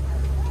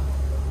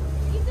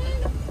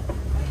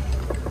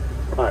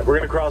 All right, we're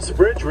going to cross the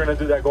bridge. We're going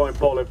to do that going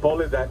pole pole.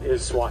 That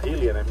is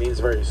Swahili, and it means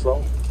very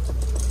slow.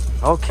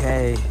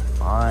 Okay,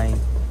 fine.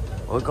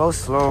 We'll go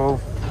slow.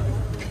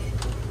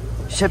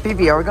 Chef Pee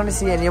Pee, are we going to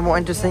see any more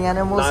interesting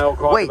animals? Nile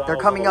Wait, they're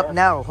crocodiles coming on the up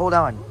now. Hold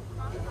on.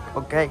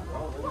 Okay.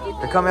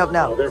 They're coming up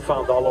now. They're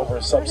found all over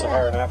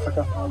sub-Saharan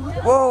Africa.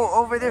 Whoa,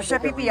 over there,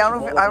 Chef Pee Pee. I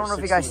don't know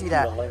if you guys see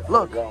that.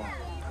 Look.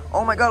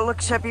 Oh my God, look,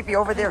 Chef Pee Pee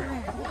over there.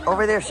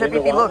 Over there, Chef Pee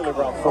Pee, look.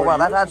 Oh wow,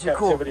 that's actually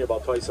cool.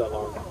 About twice that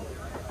long.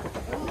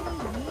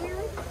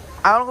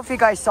 I don't know if you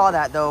guys saw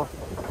that though.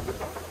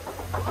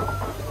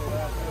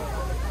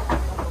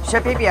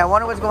 Chef Pee Pee, I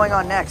wonder what's going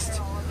on next.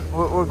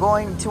 We're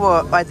going to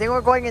I think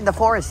we're going in the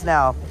forest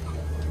now.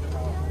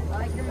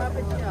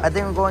 I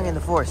think we're going in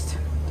the forest.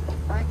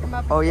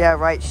 Oh yeah,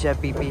 right, Chef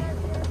Pee Pee.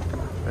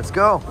 Let's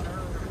go.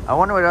 I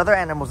wonder what other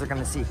animals are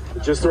going to see.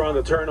 Just around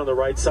the turn on the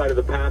right side of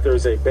the path,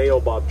 there's a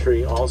baobab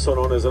tree, also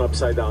known as an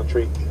upside down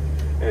tree.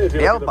 And if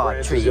you look at the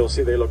branches, you'll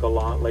see they look a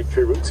lot like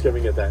tree roots,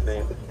 giving it that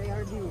name.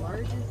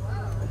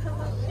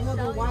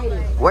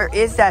 Where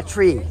is that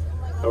tree?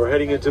 Now we're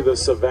heading into the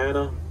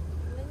savannah.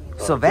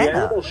 Savannah? The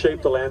animals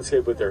shape the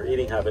landscape with their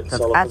eating habits.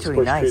 That's Elephants actually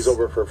push nice. trees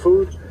over for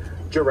food.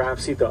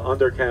 Giraffes eat the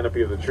under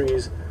canopy of the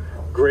trees.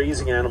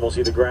 Grazing animals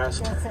eat the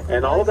grass.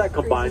 And all of that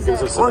combined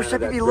gives us a Oh, savannah Chef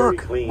Pee that's Pee, very look.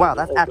 clean. Wow,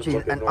 that's open actually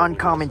looking an normal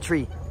uncommon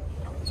tree.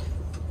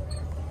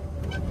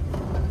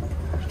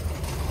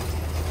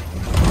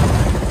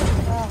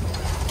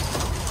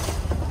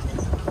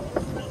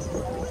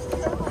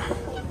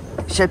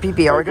 Chef Pee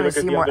Pee, are we going to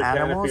see more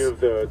animals?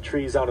 Of the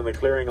trees out in the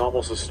clearing,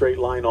 almost a straight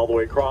line all the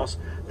way across.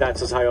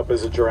 That's as high up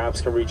as the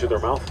giraffes can reach with their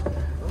mouth.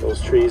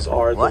 Those trees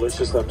are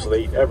delicious to them, so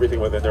they eat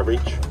everything within their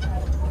reach.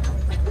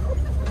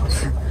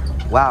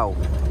 Wow.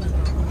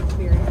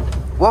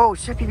 Whoa,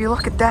 Chef Pee Pee,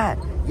 look at that.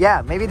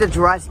 Yeah, maybe the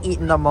giraffe's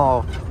eating them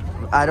all.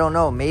 I don't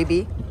know,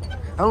 maybe.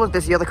 Oh, look,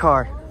 there's the other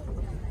car.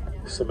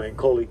 Some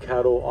Ankoli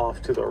cattle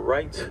off to the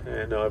right,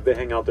 and if they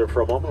hang out there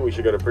for a moment, we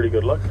should get a pretty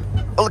good look.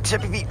 Oh, look,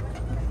 Chef Pee Pee.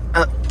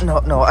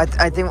 No,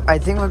 I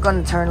think we're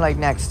gonna turn like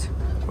next.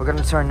 We're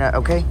gonna turn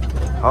okay?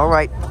 All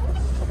right.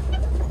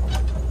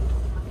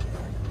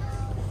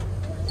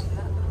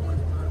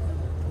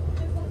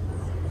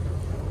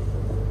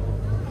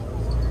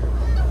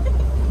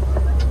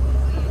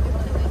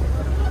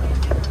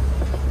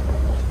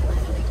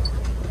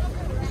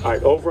 All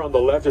right, over on the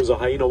left, there's a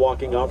hyena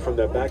walking out from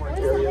that back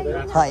area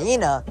there.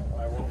 Hyena?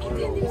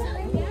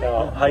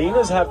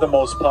 Hyenas have the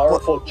most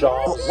powerful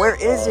jaws. Where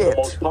is it? The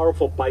most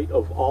powerful bite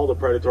of all the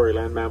predatory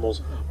land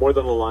mammals, more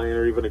than a lion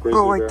or even a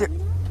grizzly bear.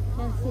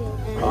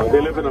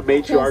 They live in a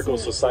matriarchal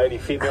society.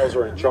 Females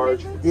are in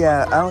charge.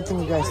 Yeah, I don't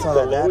think you guys saw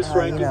The that. lowest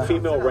ranking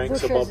female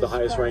ranks above the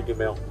highest ranking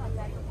male.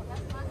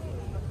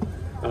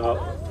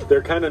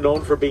 They're kind of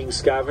known for being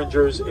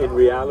scavengers. In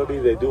reality,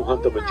 they do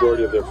hunt the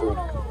majority of their food.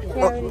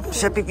 Oh,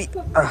 Chef Pee Pee.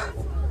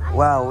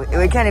 Wow,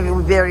 we can't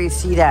even barely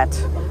see that.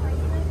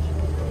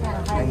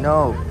 I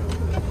know.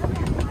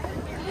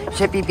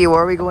 Chef Pee Pee,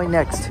 where are we going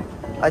next?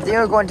 I think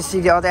we're going to see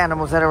the other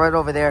animals that are right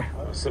over there.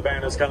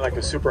 Savannah is kind of like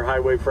a super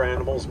highway for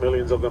animals.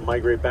 Millions of them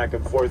migrate back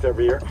and forth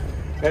every year.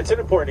 And it's an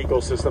important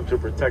ecosystem to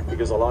protect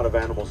because a lot of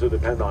animals do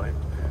depend on it.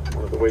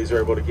 One of the ways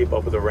they're able to keep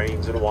up with the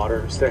rains and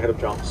water, stay ahead of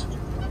jumps.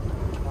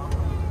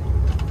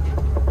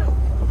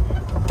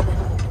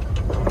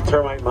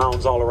 Termite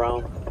mounds all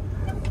around.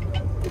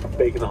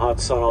 Bake in the hot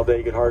sun all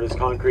day, get hard as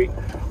concrete.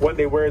 When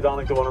they wear down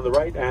like the one on the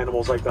right,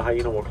 animals like the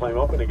hyena will climb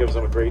up and it gives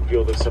them a great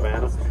view of the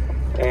savannah.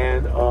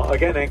 And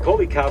again,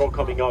 Ankoli cattle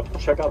coming up.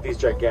 Check out these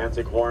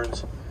gigantic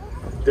horns.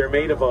 They're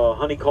made of a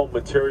honeycomb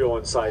material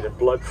inside and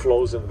blood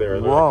flows in there.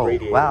 Whoa,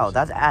 like wow,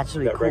 that's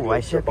actually cool.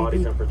 Right, Chef Pee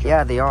Pee? temperature.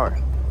 Yeah, they are.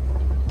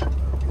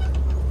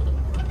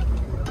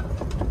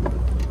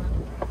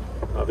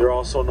 They're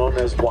also known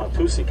as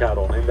Watusi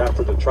cattle, named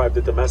after the tribe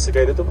that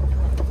domesticated them.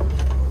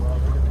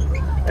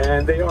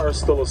 And they are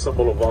still a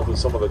symbol of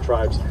some of the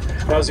tribes.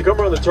 Now, as you come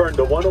around the turn,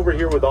 the one over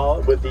here with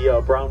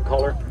the brown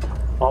color,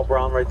 all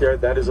brown right there,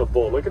 that is a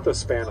bull. Look at the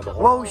span of the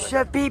horn. Whoa,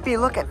 Chef Pee Pee,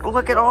 look at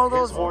all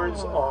those. His horns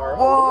are.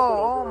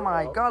 Whoa, oh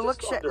my God,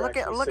 look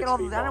at all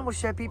those animals,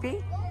 Chef Pee Pee.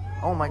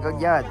 Oh my God,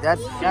 yeah,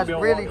 that's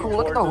really cool.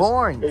 Look at the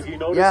horns. If you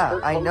notice, yeah,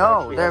 I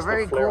know, they're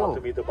very cool.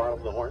 To meet the bottom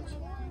of the horns.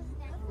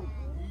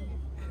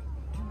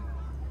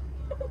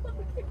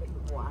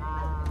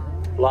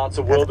 Lots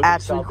of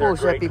wildebeest out there,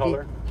 gray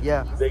color.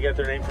 Yeah. They get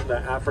their name from the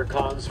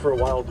Afrikaans for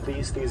wild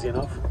beast, easy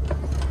enough.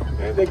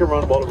 And they can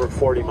run well over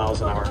 40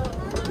 miles an hour.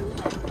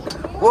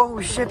 Whoa,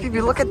 Chef Pee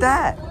Pee, look at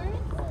that.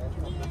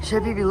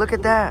 Chef Pee Pee, look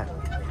at that.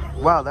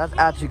 Wow, that's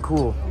actually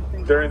cool.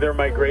 During their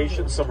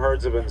migration, some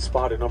herds have been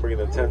spotted, numbering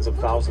in the tens of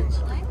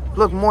thousands.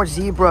 Look, more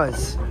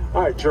zebras.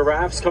 All right,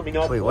 giraffes coming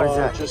up. Wait, what is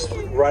that? Just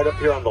right up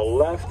here on the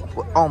left.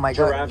 Oh my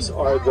God. Giraffes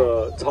are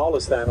the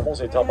tallest animals.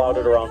 They top out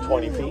at around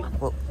 20 feet.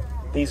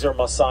 These are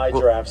Maasai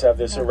giraffes. Have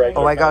this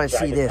irregular. Oh, I gotta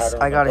see this.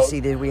 I gotta see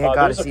this. We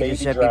gotta see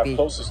this, Chef Pee Pee.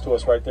 Closest to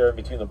us, right there in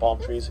between the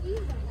palm trees.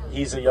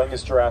 He's the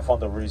youngest giraffe on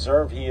the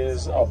reserve. He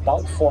is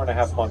about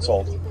 4.5 months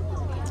old.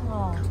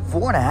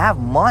 4.5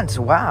 months.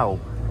 Wow.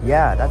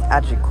 Yeah, that's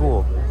actually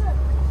cool.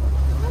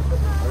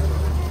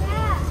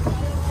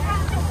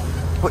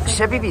 But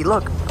Chef Pee Pee,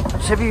 look.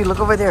 Chef Pee Pee, look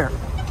over there.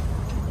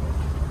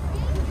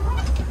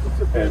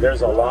 And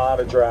there's a lot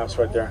of giraffes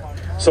right there.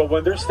 So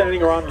when they're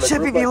standing around in a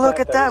Shippy, group like look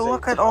at that. is a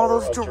Look at all tower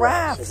those of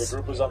giraffes. If the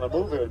group was on the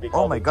move, it would be Oh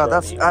called my a god,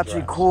 that's journey of actually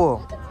giraffes.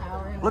 cool.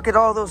 Look at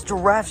all those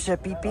giraffes,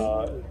 Shippy.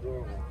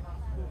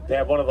 They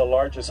have one of the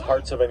largest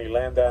hearts of any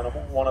land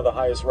animal, one of the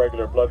highest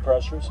regular blood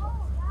pressures.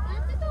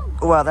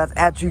 Wow, that's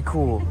actually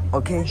cool.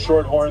 Okay.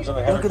 Short horns on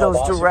the head. Look at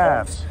those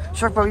giraffes.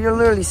 Shark Bro, you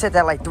literally said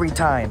that like 3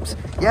 times.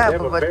 Yeah, They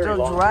have a but very those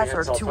long giraffes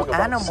hands. are I'll 2 talk about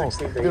animals.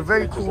 16 to They're 18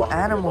 very inches cool long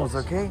animals,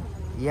 animals. okay?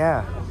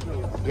 Yeah.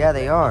 Yeah,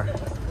 they are.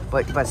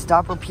 But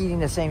stop repeating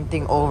the same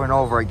thing over and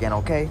over again,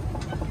 okay?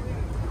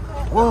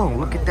 Whoa,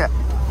 look at that.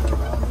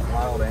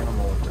 Wild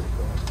animal.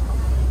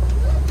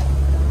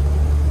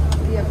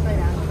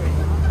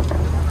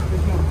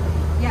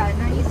 Yeah,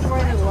 now you see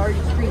why they're the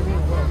largest trees in the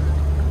world.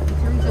 In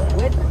terms of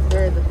width,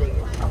 they're the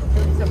biggest. In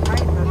terms of height,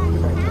 they're the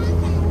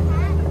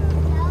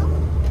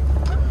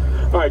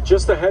biggest. All right,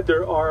 just ahead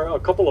there are a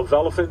couple of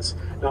elephants.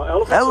 Now,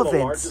 elephants are the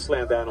largest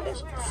land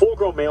animals.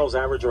 Full-grown males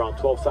average around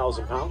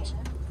 12,000 pounds.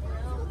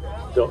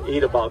 They'll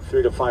eat about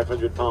 300 to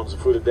 500 pounds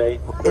of food a day.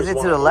 Is it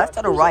to the left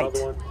or the right?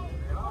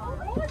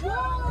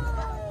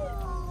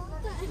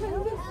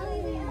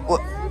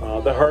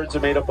 The herds are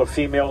made up of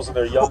females and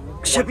they're young.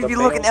 Shippy,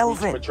 look, an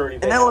elephant.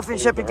 An elephant,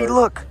 Shippy,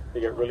 look.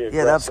 They get really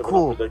Yeah, that's aggressive and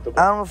cool. I unpredictable.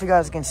 don't know if you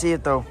guys can see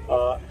it though.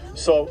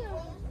 So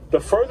the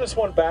furthest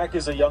one back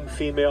is a young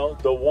female.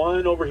 The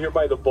one over here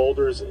by the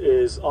boulders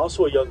is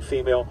also a young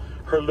female.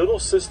 Her little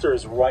sister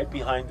is right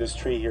behind this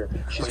tree here.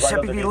 She's right Shippy,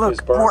 underneath look,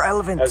 this berm. more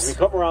elephants. As we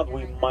come around,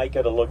 we might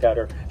get a look at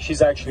her.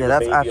 She's actually the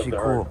baby of the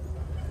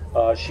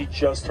herd. She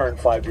just turned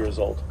 5 years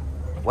old.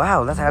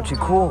 Wow, that's actually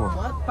cool.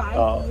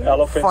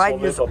 Elephants 5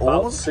 will years live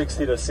about old?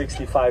 60 to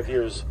 65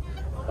 years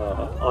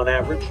on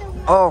average.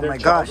 Oh Their my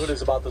gosh. childhood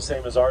is about the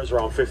same as ours,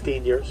 around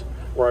 15 years,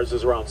 whereas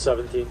is around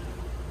 17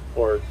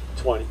 or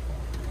 20,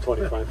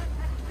 25.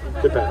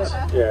 Depends.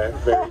 Yeah, it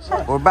varies.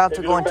 We're about If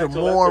to you go look into back to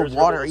the left, more there's her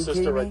water. little Are you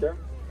sister kidding right me? there.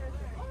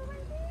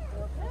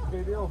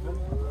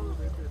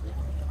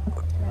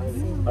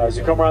 As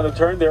you come around the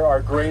turn, there are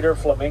greater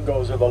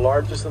flamingos. They're the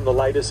largest and the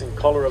lightest in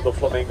color of the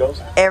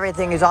flamingos.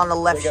 Everything is on the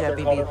left, They get their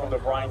Shippy. color from the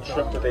brine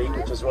shrimp that they eat,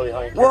 which is really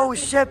high in Whoa,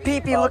 calcium.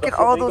 Shippy, look The at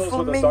all those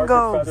flamingos with the darker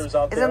flamingos. feathers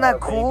out there Isn't that are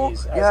cool?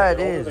 babies. As Yeah, they it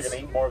get older, is. they're gonna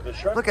eat more of the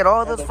shrimp, Look at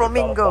all and those they'll develop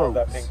more of flamingos.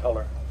 that pink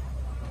color.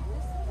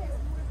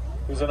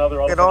 There's another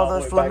Look at elephant all all the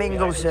those way back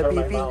flamingos, behind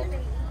the termite Shippy.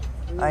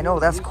 mound. I know,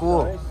 that's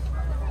cool.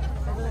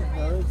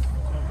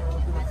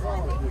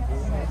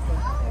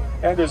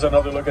 And there's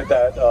another look at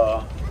that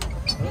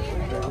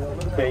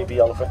baby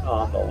elephant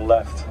on the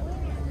left.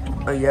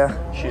 Oh, yeah.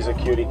 She's a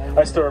cutie.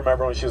 I still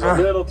remember when she was a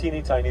little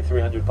teeny tiny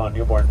 300-pound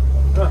newborn.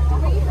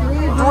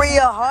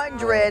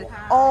 300?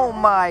 Oh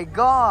my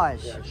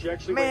gosh. She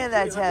actually Man, weighed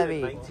that's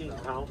heavy. 19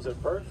 pounds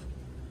at birth.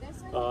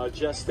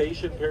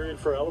 Gestation period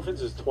for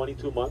elephants is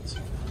 22 months.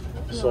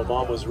 So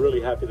mom was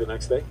really happy the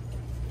next day.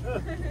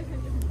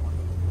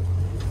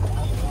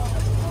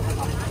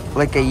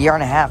 Like a year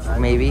and a half,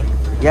 maybe.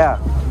 Yeah.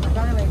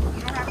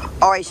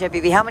 All right,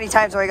 Shippy, how many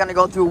times are we gonna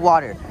go through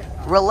water?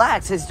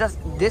 Relax. It's just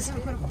this.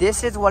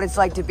 This is what it's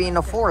like to be in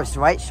the forest,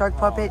 right, Shark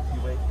Puppet?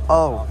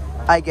 Oh,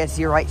 I guess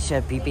you're right,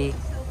 Shippy.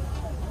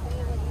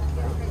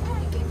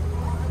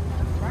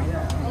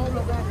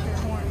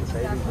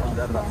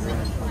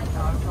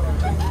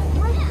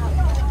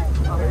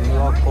 You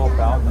lost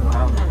 12,000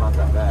 pounds, it's not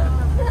that bad.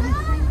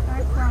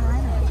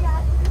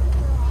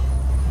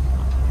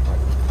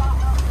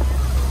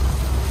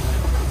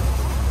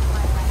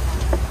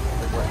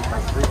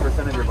 Like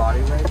 3% of your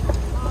body weight?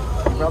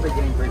 You're probably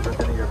getting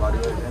 3% of your body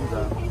weight in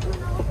zone.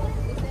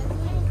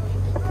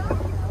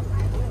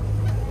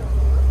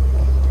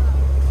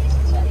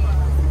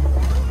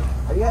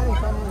 Are you having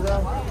fun in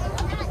zone?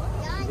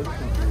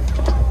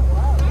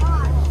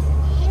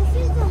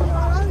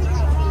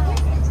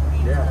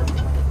 Yeah.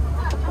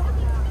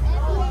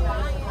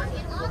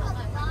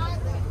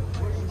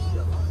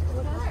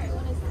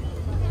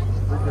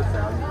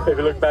 If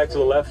you look back to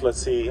the left,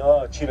 let's see.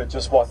 Oh, cheetah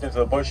just walked into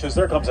the bushes.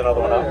 There comes another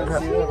one out.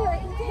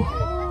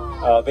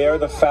 They are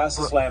the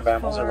fastest land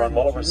mammals. They run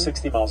well over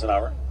 60 miles an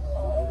hour.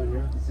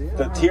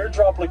 The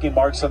teardrop-looking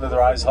marks under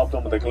their eyes help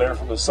them with the glare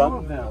from the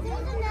sun.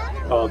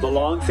 The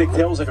long, thick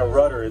tail is like a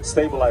rudder. It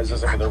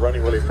stabilizes them when they're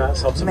running really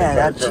fast. Helps them Man,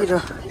 make that better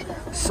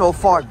cheetah so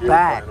far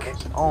back.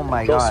 Oh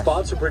my Those gosh.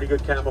 spots are pretty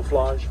good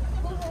camouflage.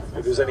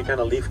 If there's any kind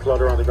of leaf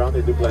clutter on the ground,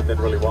 they do blend in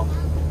really well.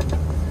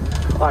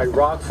 All right,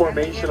 rock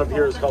formation up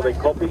here is called a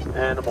kopi.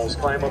 Animals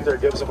climb up there,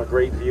 gives them a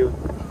great view.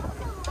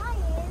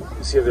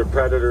 You see if their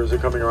predators are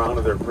coming around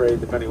or their prey,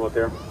 depending what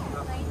they're.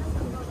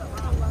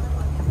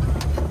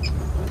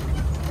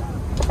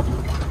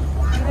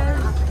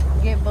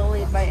 Get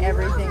bullied by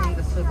everything in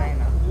the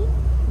savannah.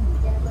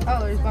 Oh,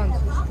 there's buns.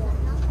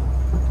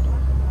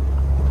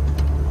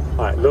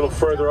 All right, a little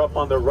further up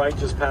on the right,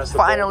 just past the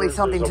Finally boulders,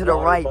 something there's a to the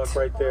water right. buck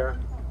right there.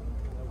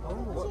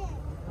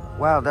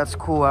 Wow, that's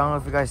cool. I don't know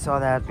if you guys saw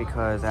that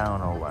because I don't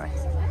know why.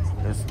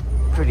 It's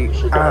pretty.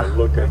 You gotta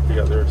look at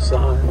the other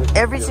side.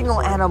 Every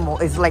single animal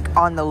is like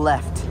on the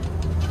left,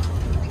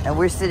 and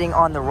we're sitting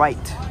on the right.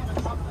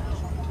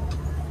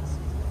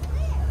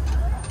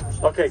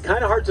 Okay,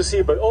 kind of hard to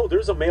see, but oh,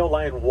 there's a male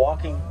lion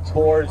walking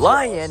towards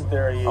Lion? us.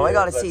 There he Oh, I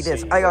gotta is. see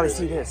Let's this. I gotta Where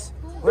see is he? this.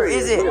 Where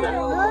is it? Look at that.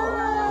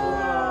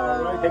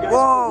 Right. Hey guys,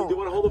 Whoa. we do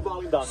want to hold the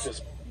volume down.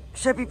 Just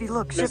Chef Pee Pee,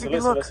 look. Chef Pee listen, Pee,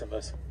 look.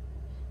 listen.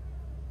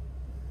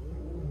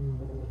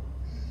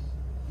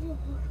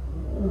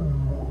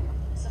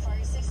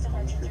 Safari 6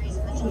 departure 3's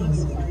in the chart.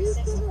 Safari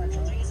 6 departure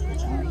 3's in the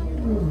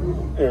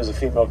chart. There's a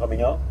female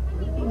coming out.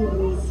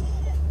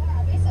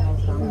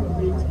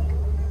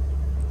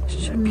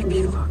 Chef Pee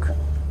Pee, look.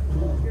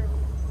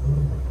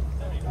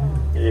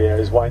 Yeah,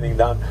 he's winding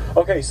down.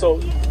 Okay, so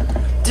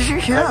Did you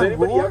hear has that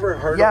anybody roar? ever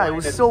heard Yeah, a it lion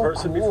was in so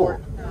person cool. before?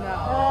 Did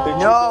you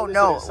No, notice that it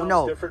no, sounds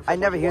no. different I from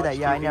never when you hear that. watch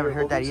Yeah, I TV never or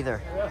heard that movies?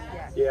 either.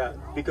 Yeah,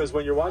 because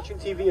when you're watching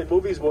TV and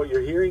movies, what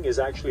you're hearing is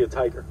actually a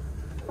tiger.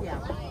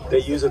 They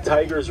use a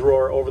tiger's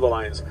roar over the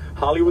lions.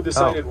 Hollywood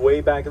decided way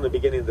back in the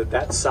beginning that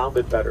that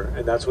sounded better,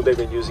 and that's what they've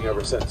been using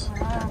ever since.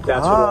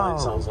 That's what a lion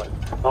sounds like.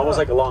 Almost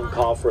like a long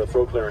cough or a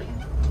throat clearing.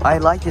 I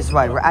like this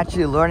ride. We're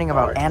actually learning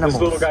about animals.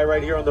 This little guy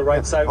right here on the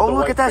right side. Oh, with the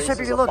look white at that, face Chef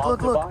Pee is Pee, a look.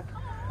 Bontebok.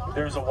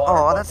 There's a water Oh,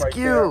 buck that's right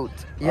cute.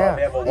 There. Yeah,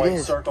 they have a it white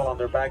is. circle on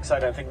their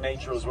backside. I think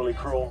nature was really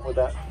cruel with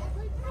that.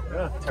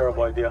 Yeah,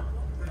 terrible idea.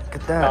 Look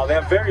at that. Now, they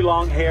have very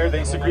long hair.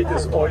 They secrete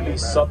this oily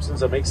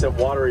substance that makes them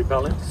water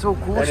repellent. So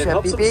cool, And it Chef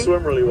helps Pee them Pee.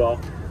 swim really well.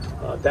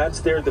 That's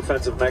their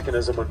defensive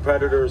mechanism. When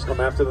predators come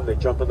after them, they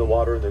jump in the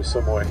water and they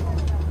swim away.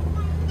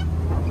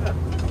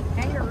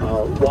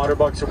 Water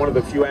bucks are one of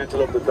the few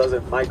antelope that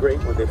doesn't migrate.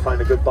 When they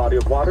find a good body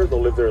of water,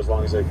 they'll live there as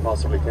long as they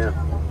possibly can.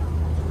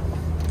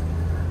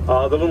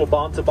 The little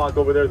Bontebok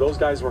over there, those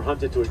guys were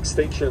hunted to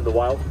extinction in the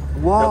wild.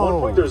 Whoa. At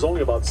one point, there's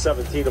only about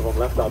 17 of them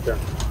left out there.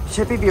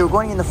 Chef Pee Pee, we're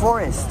going in the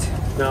forest.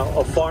 Now,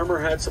 a farmer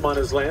had some on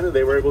his land, and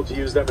they were able to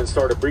use them and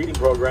start a breeding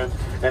program.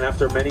 And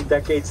after many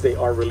decades, they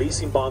are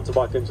releasing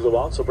Bontebok into the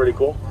wild, so pretty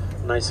cool.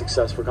 Nice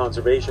success for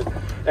conservation.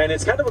 And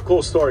it's kind of a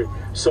cool story.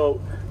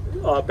 So,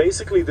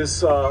 basically,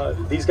 these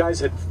guys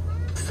had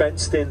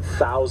fenced in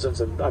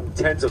thousands and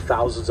tens of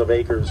thousands of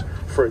acres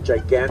for a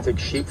gigantic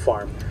sheep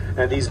farm.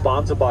 And these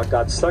Bontebok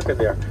got stuck in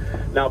there.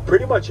 Now,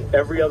 pretty much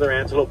every other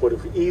antelope would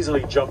have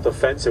easily jumped a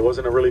fence. It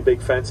wasn't a really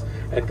big fence,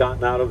 and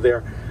gotten out of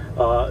there.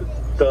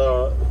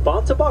 The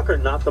Bontebok are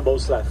not the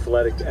most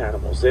athletic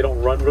animals. They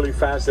don't run really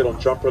fast. They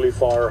don't jump really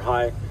far or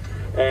high.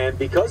 And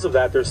because of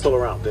that, they're still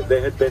around. If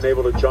they had been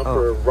able to jump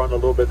or run a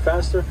little bit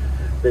faster,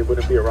 they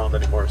wouldn't be around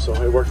anymore. So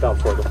it worked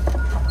out for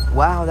them.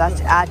 Wow, that's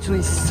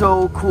actually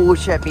so cool,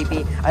 Chef Pee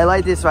Pee. I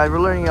like this ride. We're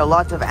learning a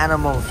lot of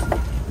animals.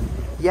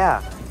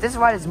 Yeah, this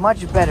ride is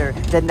much better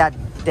than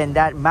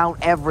that Mount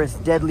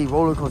Everest deadly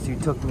roller coaster you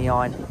took me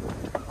on.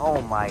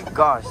 Oh my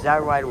gosh,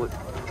 that ride was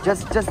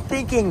just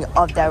thinking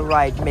of that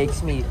ride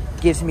gives me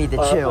the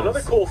chills.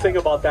 Another cool thing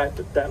about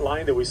that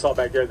lion that we saw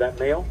back there, that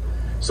male.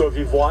 So if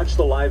you've watched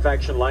the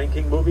live-action Lion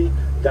King movie,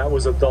 that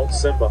was adult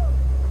Simba.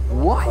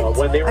 What?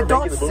 When they were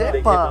Adult making the movie, they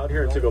came Simba? out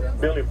here and took a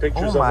million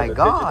pictures of my them and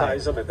God.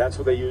 digitized them, and that's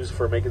what they used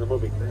for making the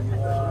movie.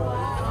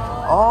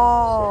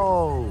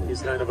 Oh. So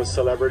he's kind of a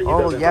celebrity. He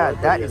Oh doesn't yeah, know it,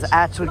 but that he is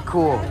actually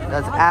cool.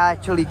 That's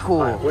actually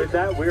cool. With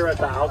that, we're at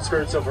the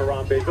outskirts of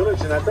Harambe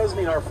Village, and that does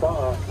mean our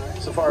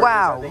safari.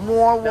 Wow,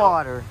 more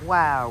water.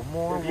 Wow,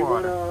 more If you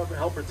water. want to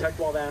help protect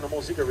wild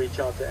animals, you can reach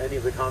out to any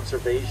of the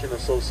conservation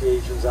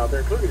associations out there,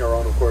 including our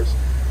own, of course.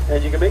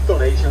 And you can make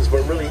donations,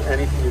 but really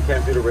anything you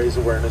can do to raise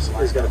awareness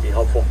is going to be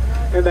helpful.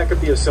 And that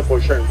could be as simple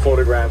as sharing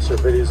photographs or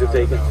videos you've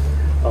taken.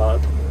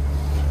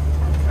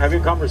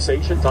 Having a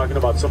conversation, talking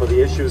about some of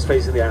the issues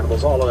facing the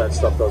animals, all of that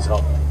stuff does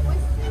help.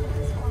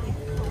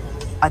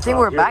 I think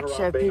we're Here back, in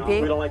Chef Harambe, Pee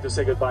Pee. We don't like to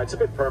say goodbye. It's a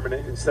bit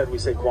permanent. Instead, we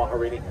say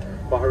Kwaharini.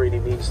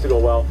 Kwaharini means to go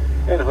well.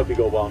 And I hope you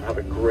go well and have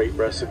a great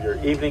rest of your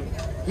evening.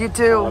 You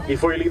too.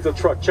 Before you leave the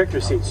truck, check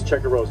your seats,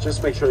 check your rows.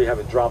 Just make sure you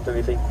haven't dropped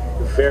anything.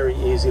 Very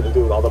easy to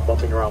do with all the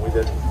bumping around we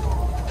did.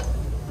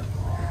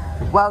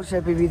 Wow,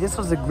 Chef Pee Pee, this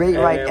was a great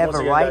ride And ever, once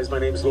again, right? guys, my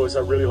name is Louis. I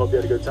really hope you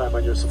had a good time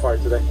on your safari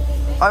today.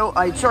 Oh,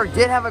 I sure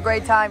did have a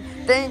great time.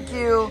 Thank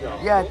you.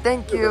 Yeah,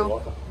 thank You're very you.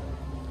 welcome.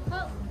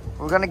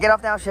 We're gonna get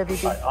off now, Chef Pee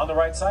Pee. All right, on the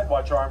right side,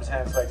 watch your arms,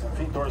 hands, legs, and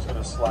feet. Doors going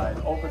to slide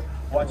open.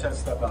 Watch that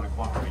step down and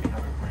Kwaharini. Have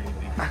a great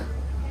evening.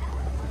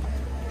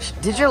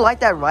 Did you like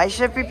that ride,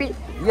 Chef Pee Pee?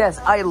 Yes,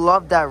 I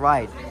loved that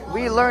ride.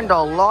 We learned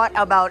a lot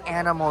about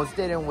animals,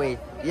 didn't we?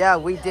 Yeah,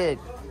 we did.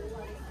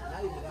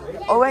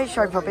 Oh wait,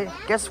 Shark Puppet,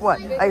 guess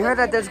what? I heard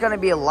that there's gonna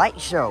be a light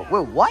show.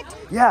 Wait, what?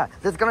 Yeah,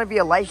 there's gonna be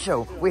a light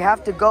show. We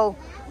have to go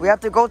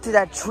to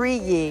that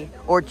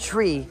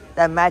tree,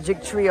 that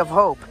magic tree of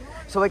hope,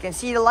 so we can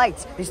see the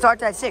lights. They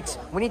start at 6.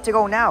 We need to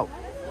go now.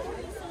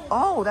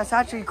 Oh, that's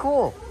actually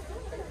cool.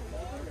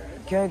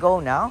 Can we go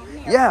now?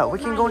 Yeah, we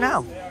can go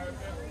now.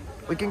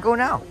 We can go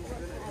now.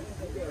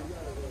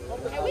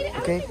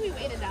 Okay.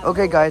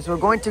 Okay, guys, we're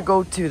going to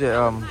go to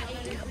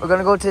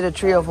the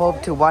Tree of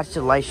Hope to watch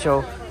the light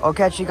show. I'll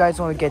catch you guys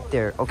when we get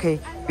there. Okay,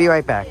 be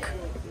right back.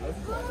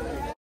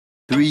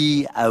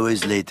 3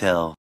 hours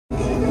later.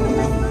 Good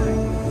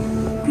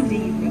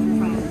evening,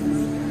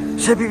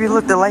 friends. Chef Pee Pee,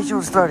 look, the light show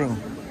is starting.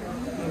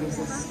 There is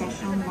a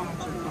special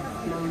magic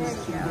that flows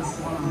through this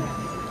land.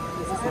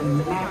 This is the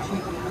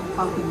magic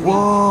of the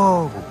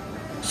Whoa!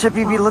 Chef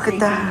Pee Pee, look at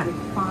that.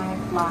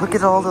 Look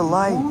at all the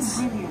lights.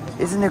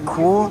 Isn't it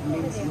cool?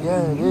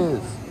 Yeah, it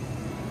is.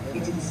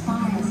 It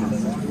inspires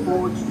us to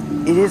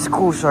forge, It is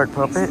cool, Shark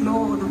Puppet.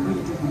 explore the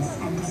wilderness,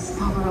 and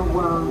discover a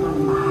world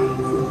alive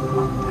with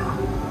wonder.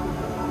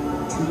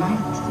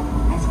 Tonight,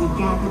 as we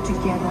gather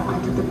together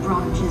under the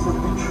branches of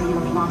the Tree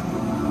of Life,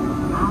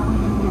 our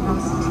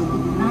luminosity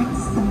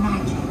ignites the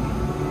magic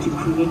to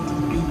create a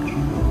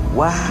beacon.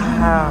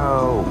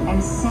 Wow.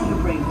 And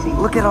celebrating.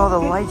 Look at all the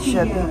lights,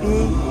 Chef Of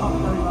the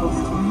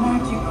most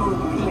magical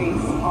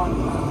place on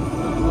earth.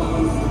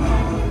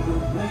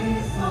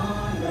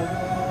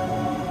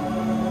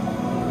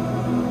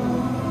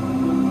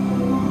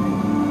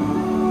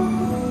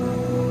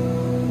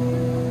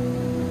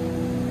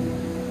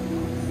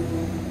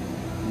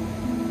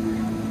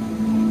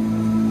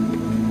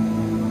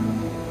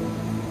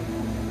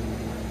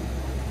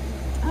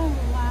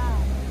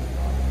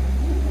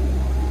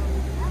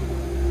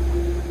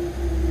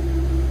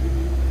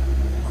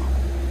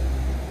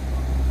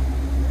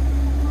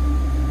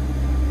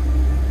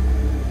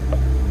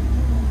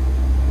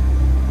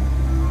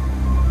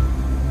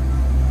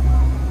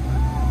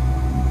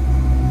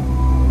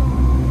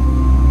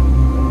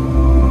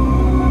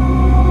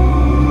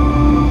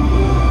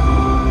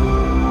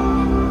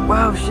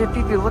 Chef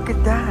Pee-Pee, look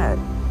at that.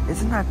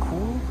 Isn't that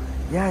cool?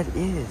 Yeah, it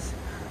is.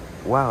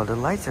 Wow, the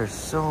lights are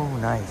so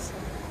nice,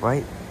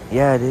 right?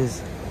 Yeah, it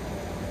is.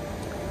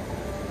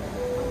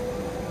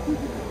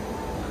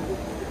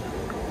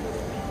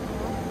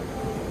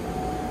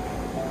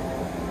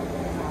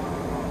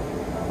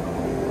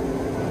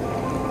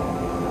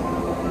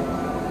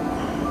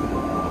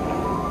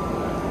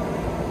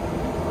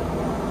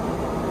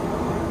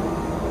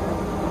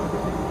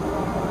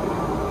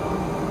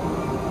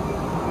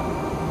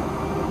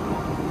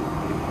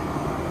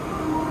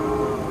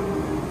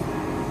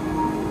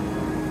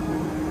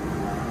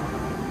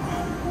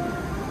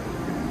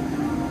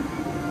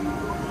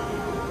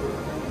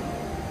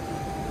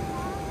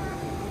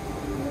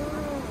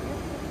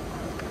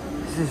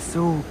 This is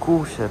so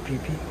cool, Chef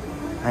Pee-Pee.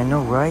 I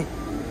know, right?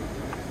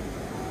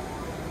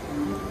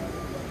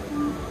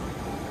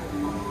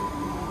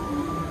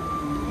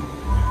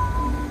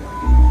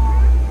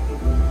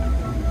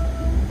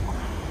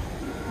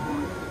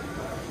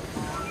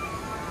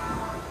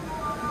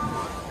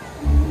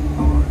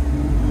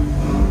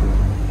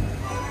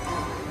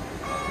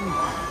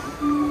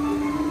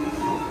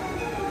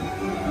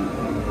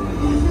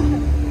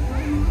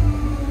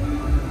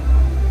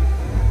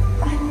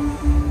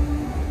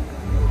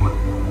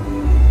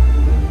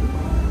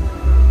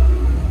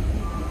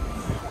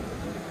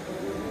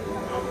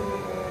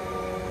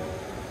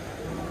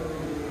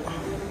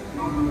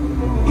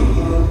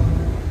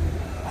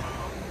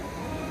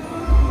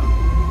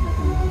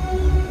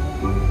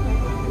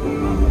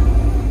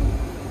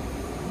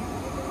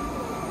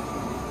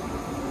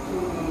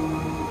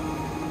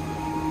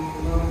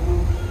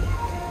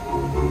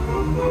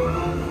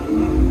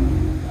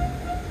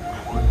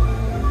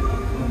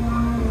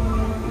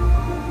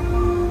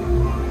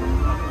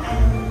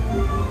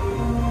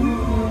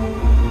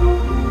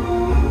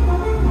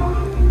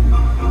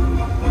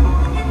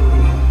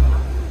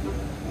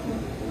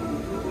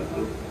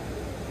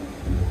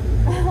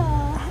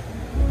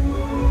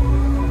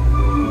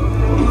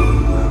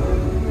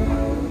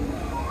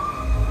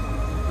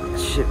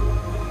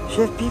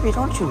 Chef Pee-Pee,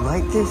 don't you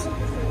like this?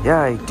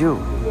 Yeah, I do.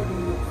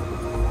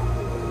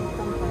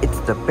 It's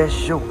the best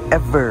show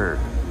ever.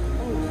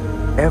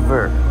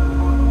 Ever.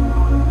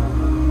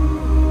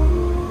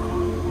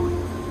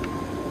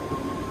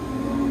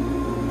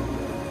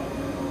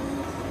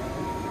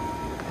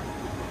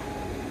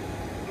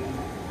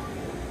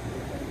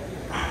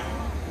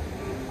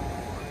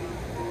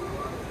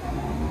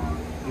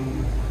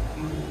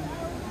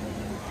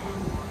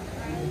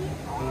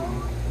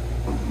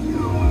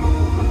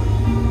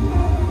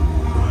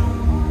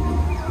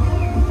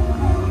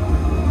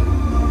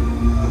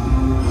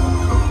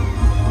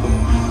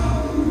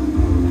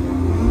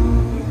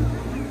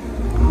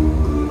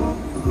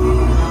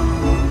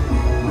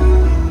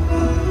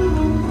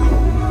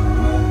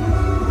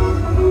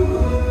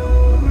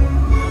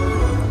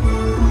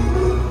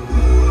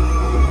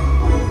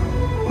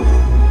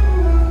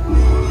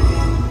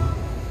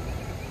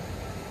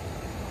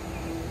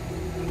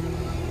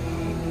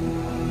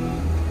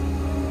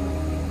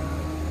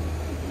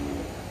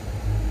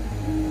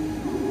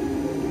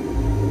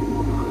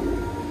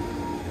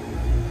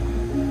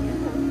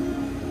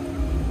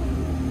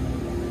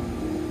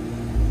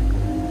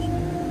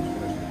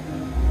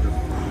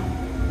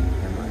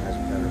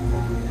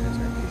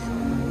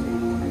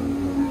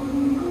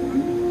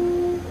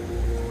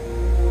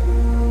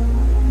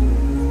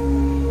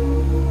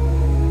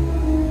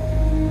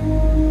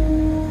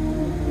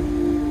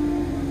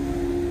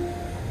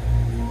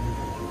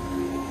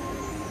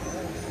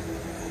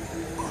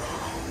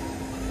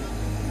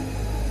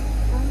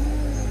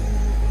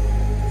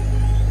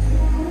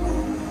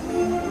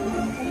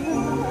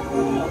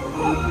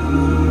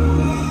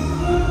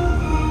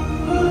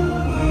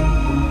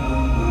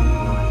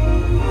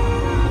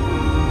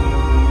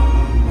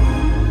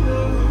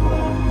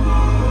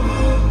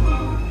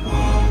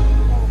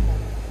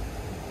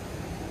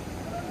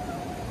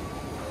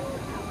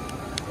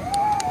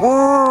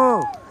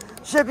 Whoa!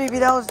 Shit, baby,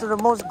 that was the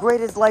most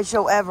greatest light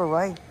show ever,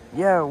 right?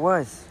 Yeah, it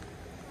was.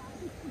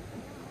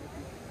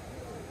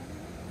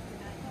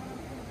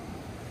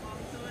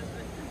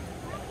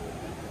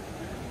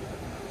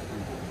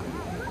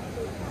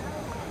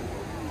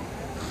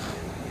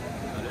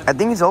 I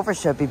think it's over,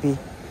 Chef PP.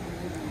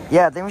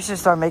 Yeah, I think we should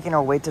start making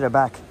our way to the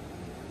back.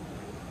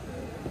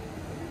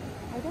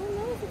 I don't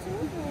know if it's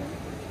over.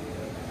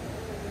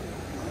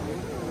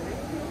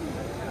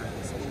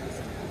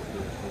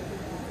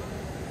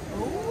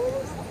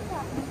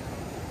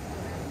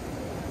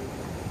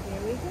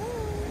 Here we go.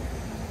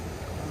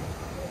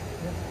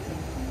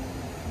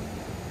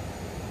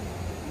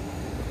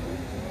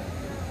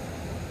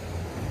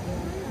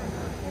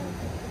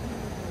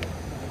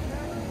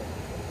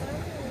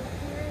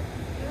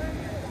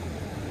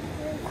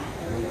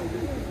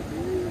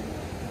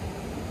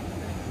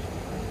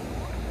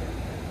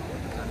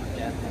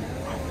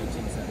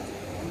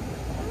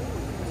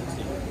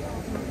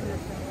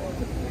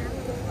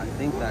 I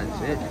think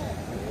that's it.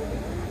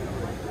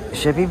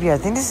 Chef PP, I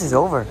think this is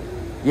over.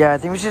 Yeah, I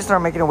think we should start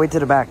making our way to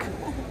the back.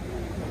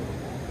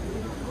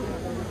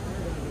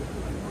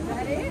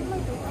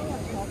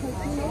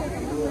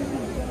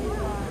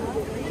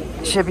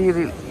 Chef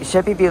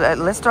PP,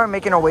 let's start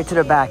making our way to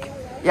the back.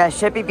 Yeah,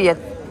 Chef PP,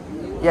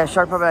 yeah,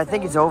 Shark Puppet, I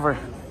think it's over.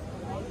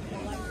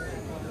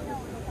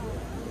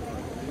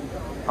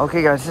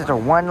 Okay, guys, just a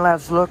one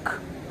last look.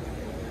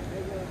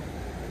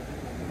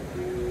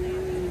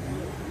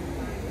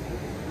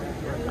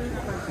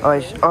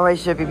 Alright,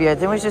 Chef PP, I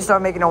think we should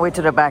start making our way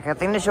to the back. I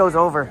think the show's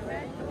over.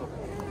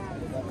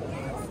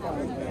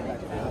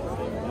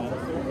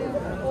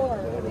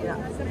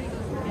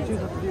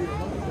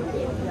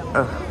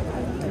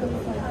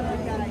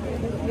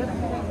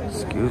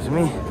 Excuse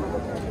me.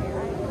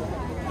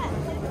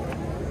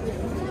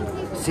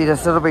 See, to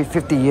celebrate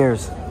 50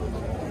 years.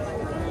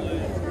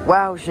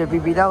 Wow, Chef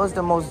PP, that was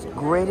the most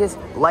greatest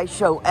light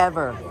show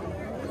ever.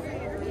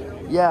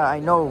 Yeah,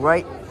 I know,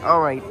 right?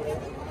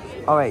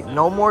 Alright,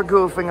 no more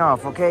goofing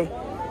off, okay?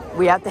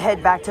 We have to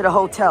head back to the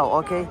hotel,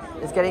 okay?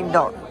 It's getting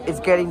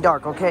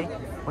dark, okay?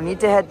 We need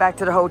to head back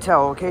to the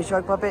hotel, okay,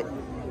 Shark Puppet?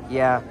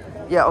 Yeah,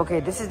 okay,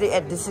 this is the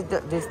end. This is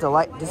the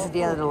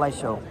end of the light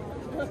show.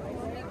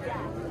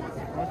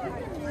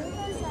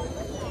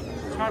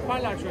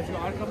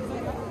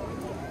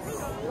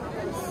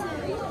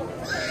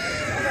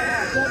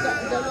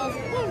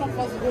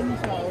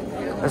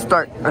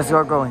 Let's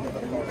start going.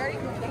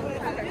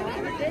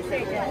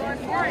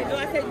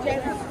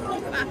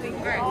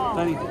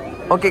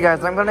 Okay,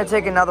 guys, I'm gonna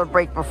take another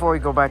break before we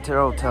go back to the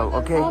hotel,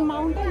 okay?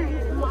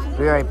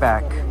 Be right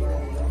back.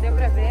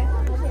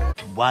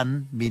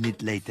 1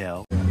 minute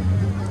later.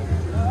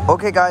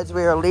 Okay, guys,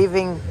 we are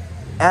leaving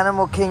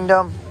Animal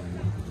Kingdom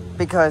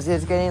because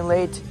it's getting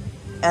late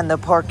and the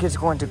park is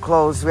going to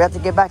close. We have to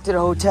get back to the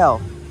hotel.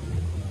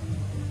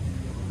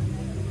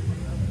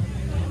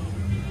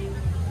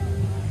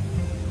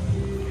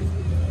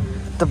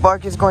 The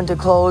park is going to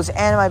close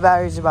and my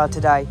battery's about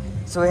to die.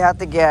 So we have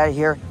to get out of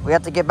here. We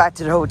have to get back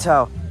to the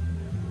hotel.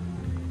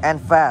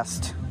 And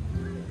fast.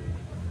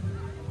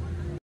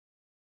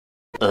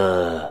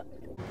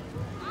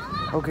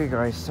 Okay,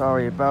 guys,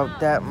 sorry about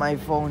that. My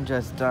phone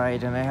just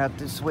died and I had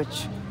to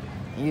switch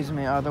and use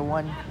my other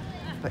one.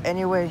 But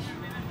anyway,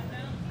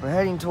 we're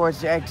heading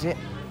towards the exit.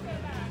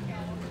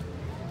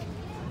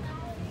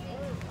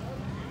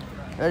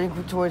 Heading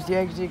towards the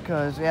exit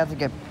because we have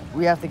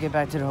to get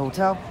back to the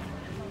hotel.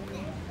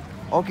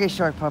 Okay,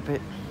 Shark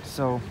Puppet.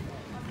 So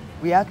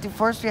we have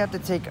to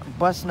take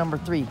bus number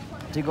 3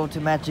 to go to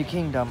Magic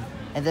Kingdom,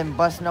 and then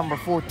bus number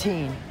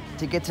 14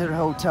 to get to the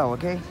hotel,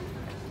 okay?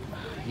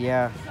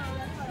 Yeah.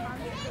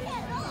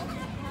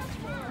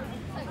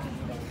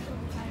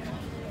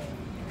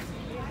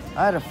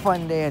 I had a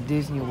fun day at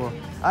Disney World.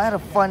 I had a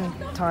fun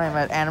time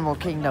at Animal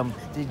Kingdom.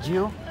 Did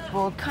you?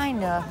 Well,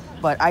 kinda,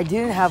 but I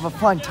didn't have a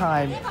fun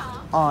time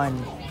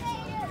on...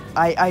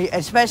 I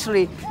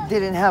especially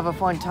didn't have a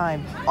fun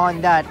time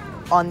on that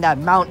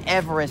Mount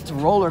Everest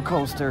roller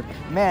coaster.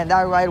 Man,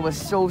 that ride was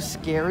so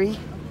scary.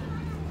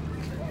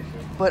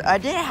 But I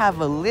did have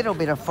a little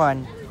bit of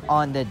fun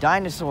on the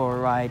dinosaur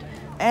ride,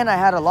 and I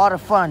had a lot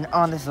of fun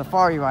on the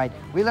safari ride.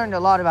 We learned a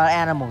lot about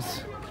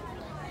animals.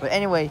 But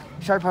anyway,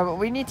 Shark Puppet,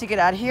 we need to get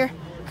out of here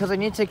because I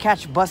need to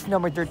catch bus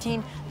number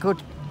 13.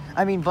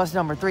 Bus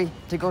number 3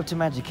 to go to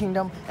Magic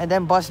Kingdom, and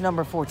then bus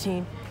number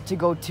 14 to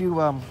go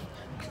to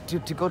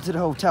the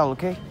hotel.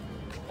 Okay?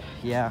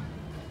 Yeah.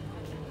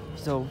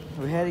 So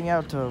we're heading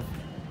out of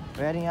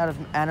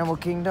Animal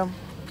Kingdom,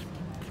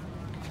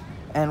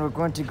 and we're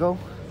going to go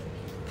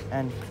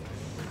and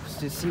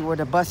to see where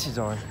the buses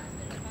are.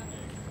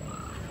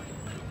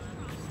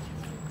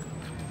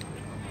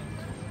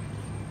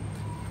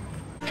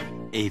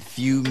 A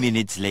few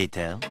minutes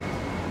later.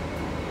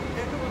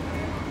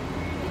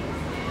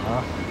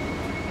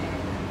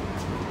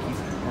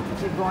 Have to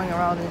keep going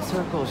around in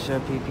circles,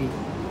 Chef PP.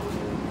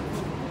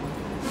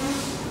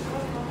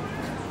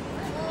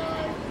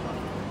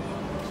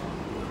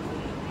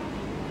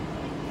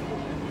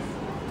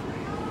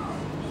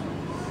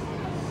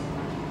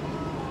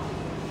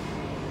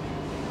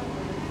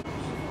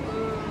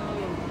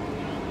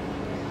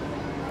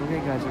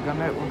 Okay, guys,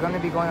 we're gonna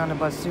be going on the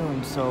bus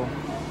soon, so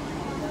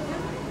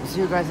I'll see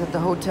you guys at the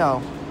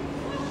hotel.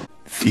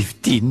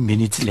 15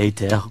 minutes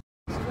later.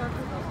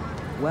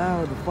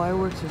 Wow, the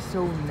fireworks are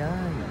so nice.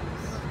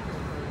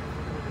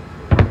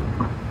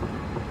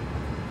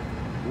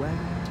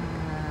 Wow.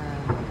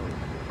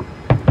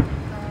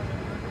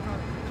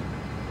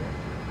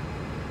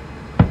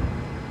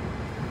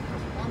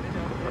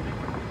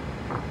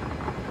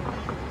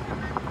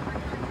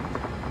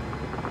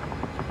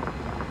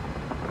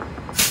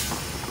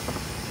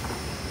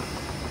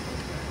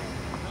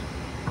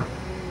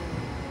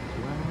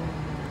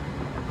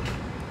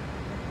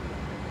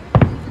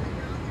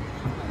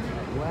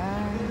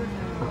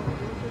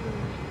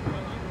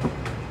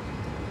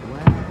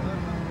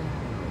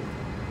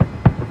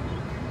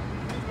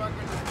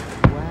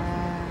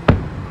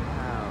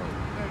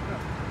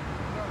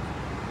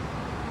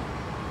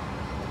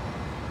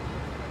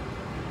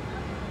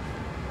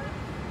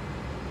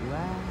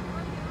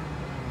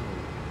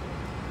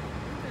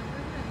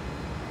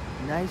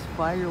 Nice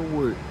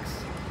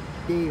fireworks.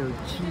 They are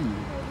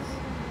cheese.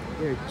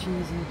 They're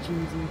cheesy,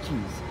 cheesy,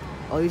 cheese.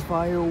 All these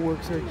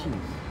fireworks are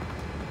cheese.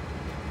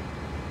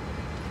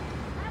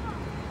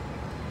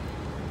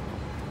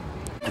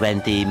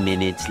 "20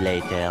 minutes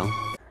later."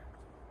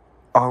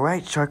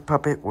 Alright, Shark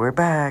Puppet, we're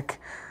back.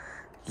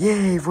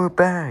 Yay, we're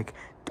back.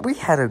 We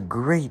had a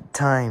great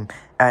time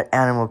at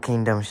Animal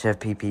Kingdom, Chef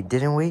PP,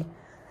 didn't we?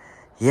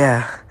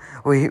 Yeah,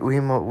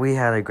 we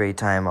had a great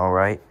time,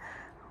 alright.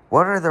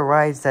 What are the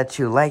rides that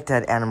you liked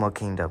at Animal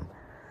Kingdom?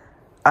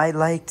 I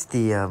liked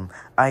the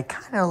I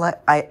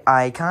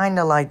kind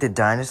of like the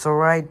dinosaur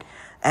ride,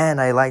 and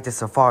I like the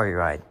safari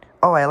ride.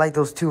 Oh, I like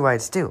those two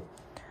rides too.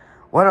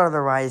 What are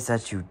the rides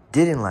that you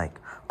didn't like?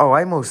 Oh,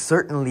 I most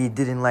certainly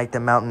didn't like the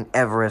Mountain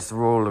Everest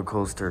roller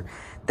coaster.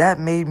 That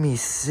made me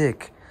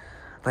sick.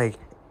 Like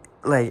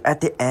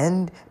at the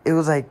end, it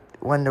was like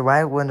when the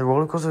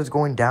roller coaster was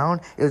going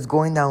down, it was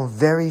going down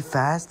very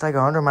fast, like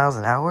 100 miles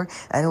an hour,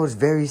 and it was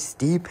very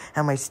steep,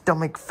 and my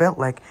stomach felt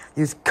like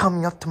it was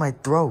coming up to my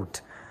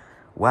throat.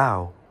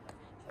 Wow.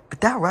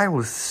 But that ride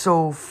was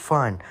so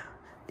fun.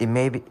 It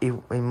may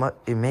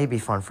be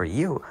fun for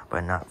you,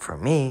 but not for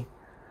me.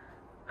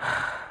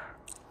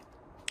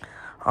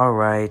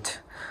 Alright.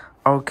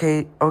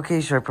 Okay,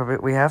 Shark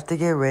Puppet, we have to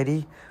get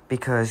ready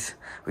because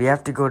we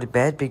have to go to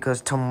bed because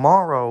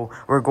tomorrow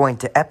we're going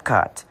to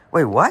Epcot.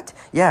 Wait, what?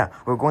 Yeah,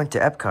 we're going to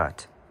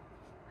Epcot.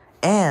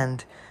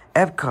 And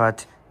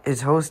Epcot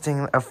is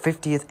hosting a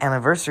 50th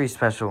anniversary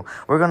special.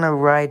 We're gonna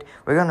ride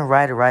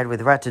a ride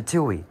with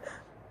Ratatouille.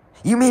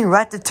 You mean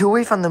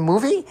Ratatouille from the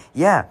movie?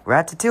 Yeah,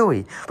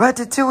 Ratatouille.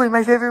 Ratatouille,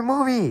 my favorite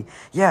movie.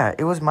 Yeah,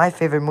 it was my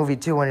favorite movie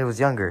too when I was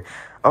younger.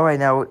 Alright,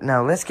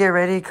 now let's get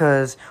ready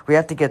because we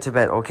have to get to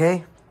bed,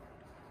 okay?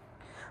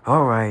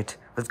 Alright,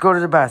 let's go to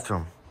the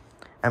bathroom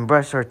and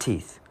brush our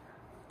teeth.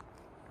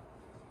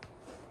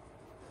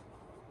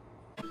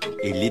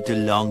 A little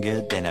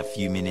longer than a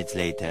few minutes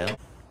later.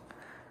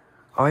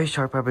 Alright,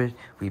 Shark Puppet,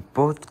 we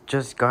both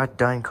just got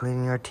done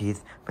cleaning our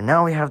teeth, but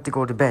now we have to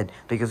go to bed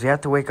because we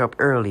have to wake up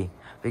early.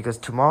 Because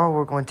tomorrow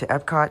we're going to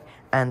Epcot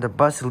and the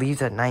bus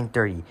leaves at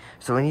 9:30.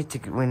 So we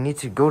need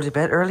to go to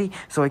bed early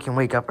so we can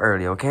wake up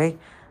early, okay?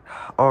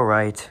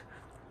 Alright.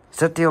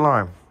 Set the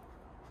alarm.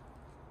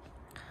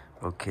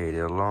 Okay,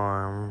 the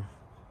alarm.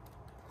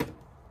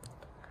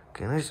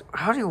 Okay,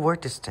 how do you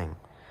work this thing?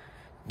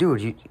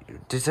 Dude,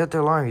 to set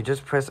the alarm, you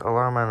just press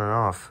alarm on and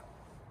off.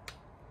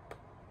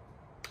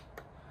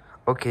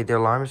 Okay, the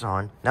alarm is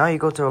on. Now you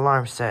go to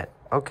alarm set.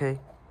 Okay.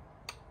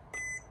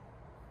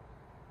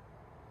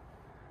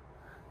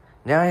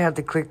 Now I have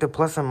to click the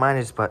plus and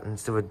minus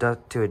buttons to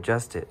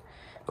adjust it.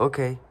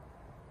 Okay.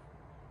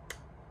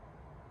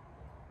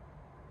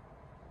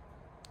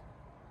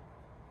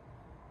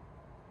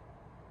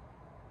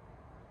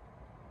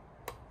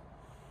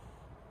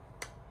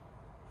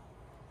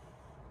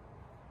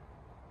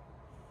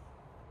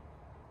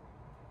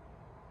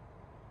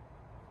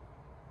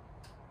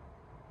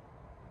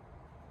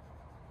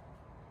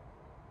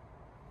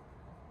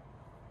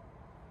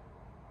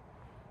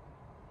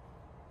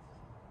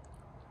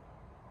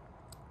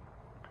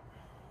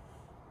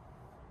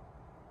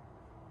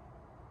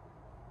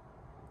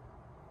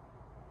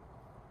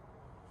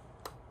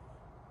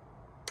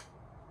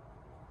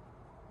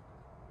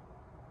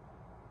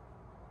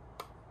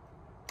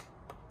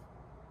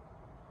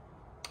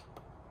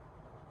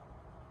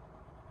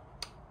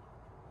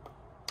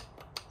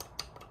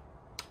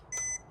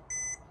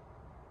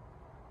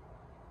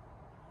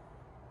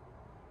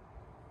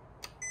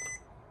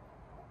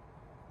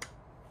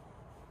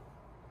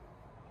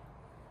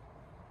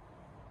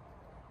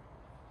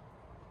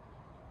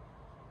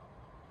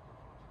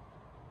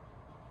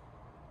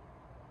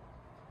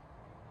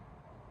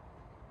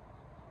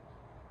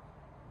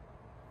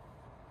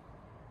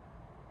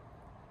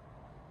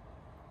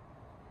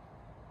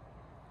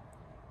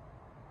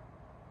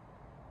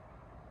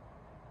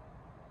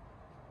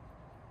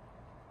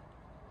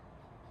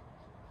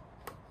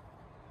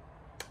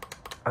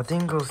 I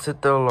think I'll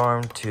set the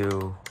alarm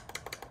to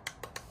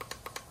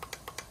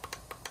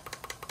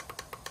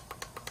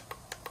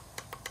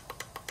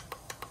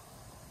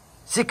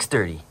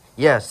 6:30.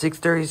 Yeah,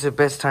 6:30 is the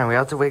best time. We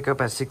have to wake up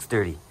at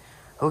 6:30.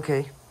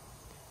 Okay.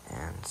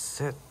 And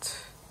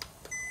set.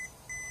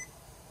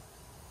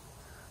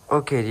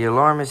 Okay, the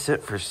alarm is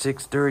set for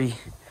 6:30.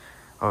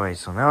 Alright,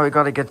 so now we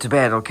gotta get to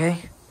bed,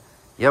 okay?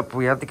 Yep,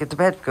 we have to get to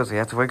bed because we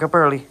have to wake up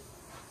early.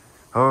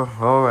 Oh,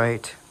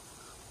 alright.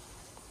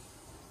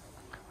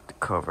 The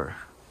cover.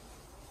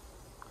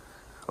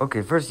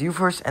 Okay, first you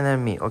first and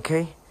then me,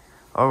 okay?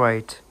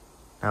 Alright.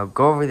 Now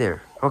go over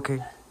there,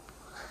 okay?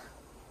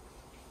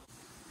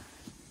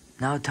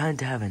 Now time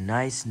to have a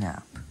nice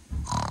nap.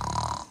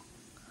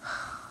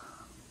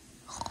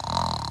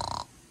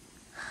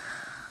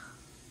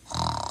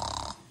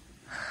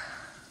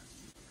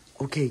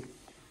 Okay.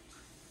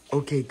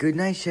 Okay, good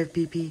night, Chef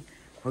Pee-Pee.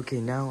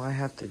 Okay, now I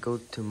have to go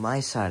to my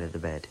side of the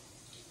bed.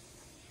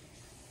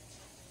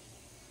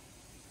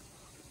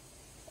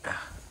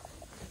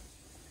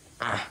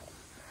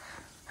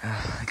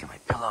 Look at my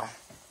pillow.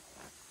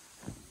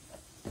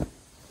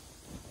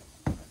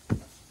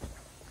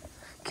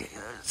 Okay,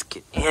 let's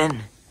get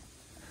in.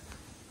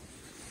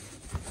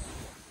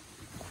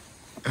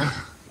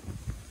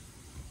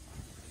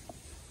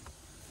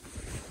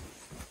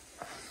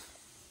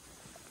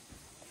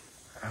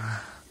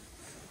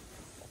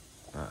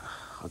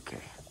 Okay.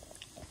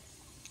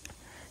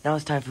 Now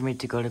it's time for me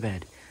to go to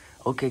bed.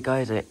 Okay,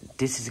 guys,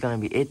 this is gonna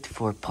be it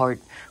for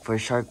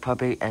Shark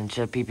Puppet and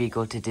Chef Pee-Pee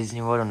go to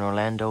Disney World in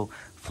Orlando,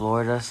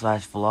 Florida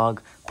 /vlog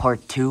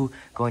part 2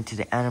 going to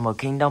the Animal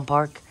Kingdom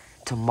Park.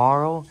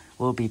 Tomorrow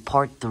will be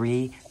part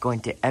 3 going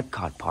to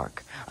Epcot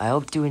Park. I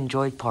hope you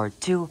enjoyed part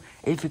 2.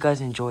 If you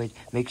guys enjoyed,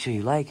 make sure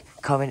you like,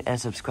 comment, and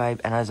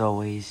subscribe. And as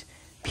always,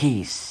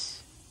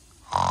 peace.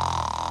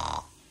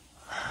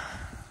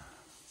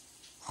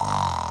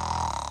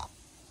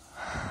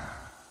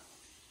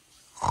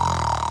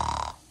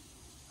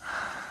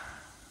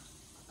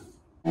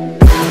 We'll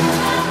be right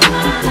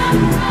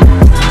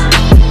back.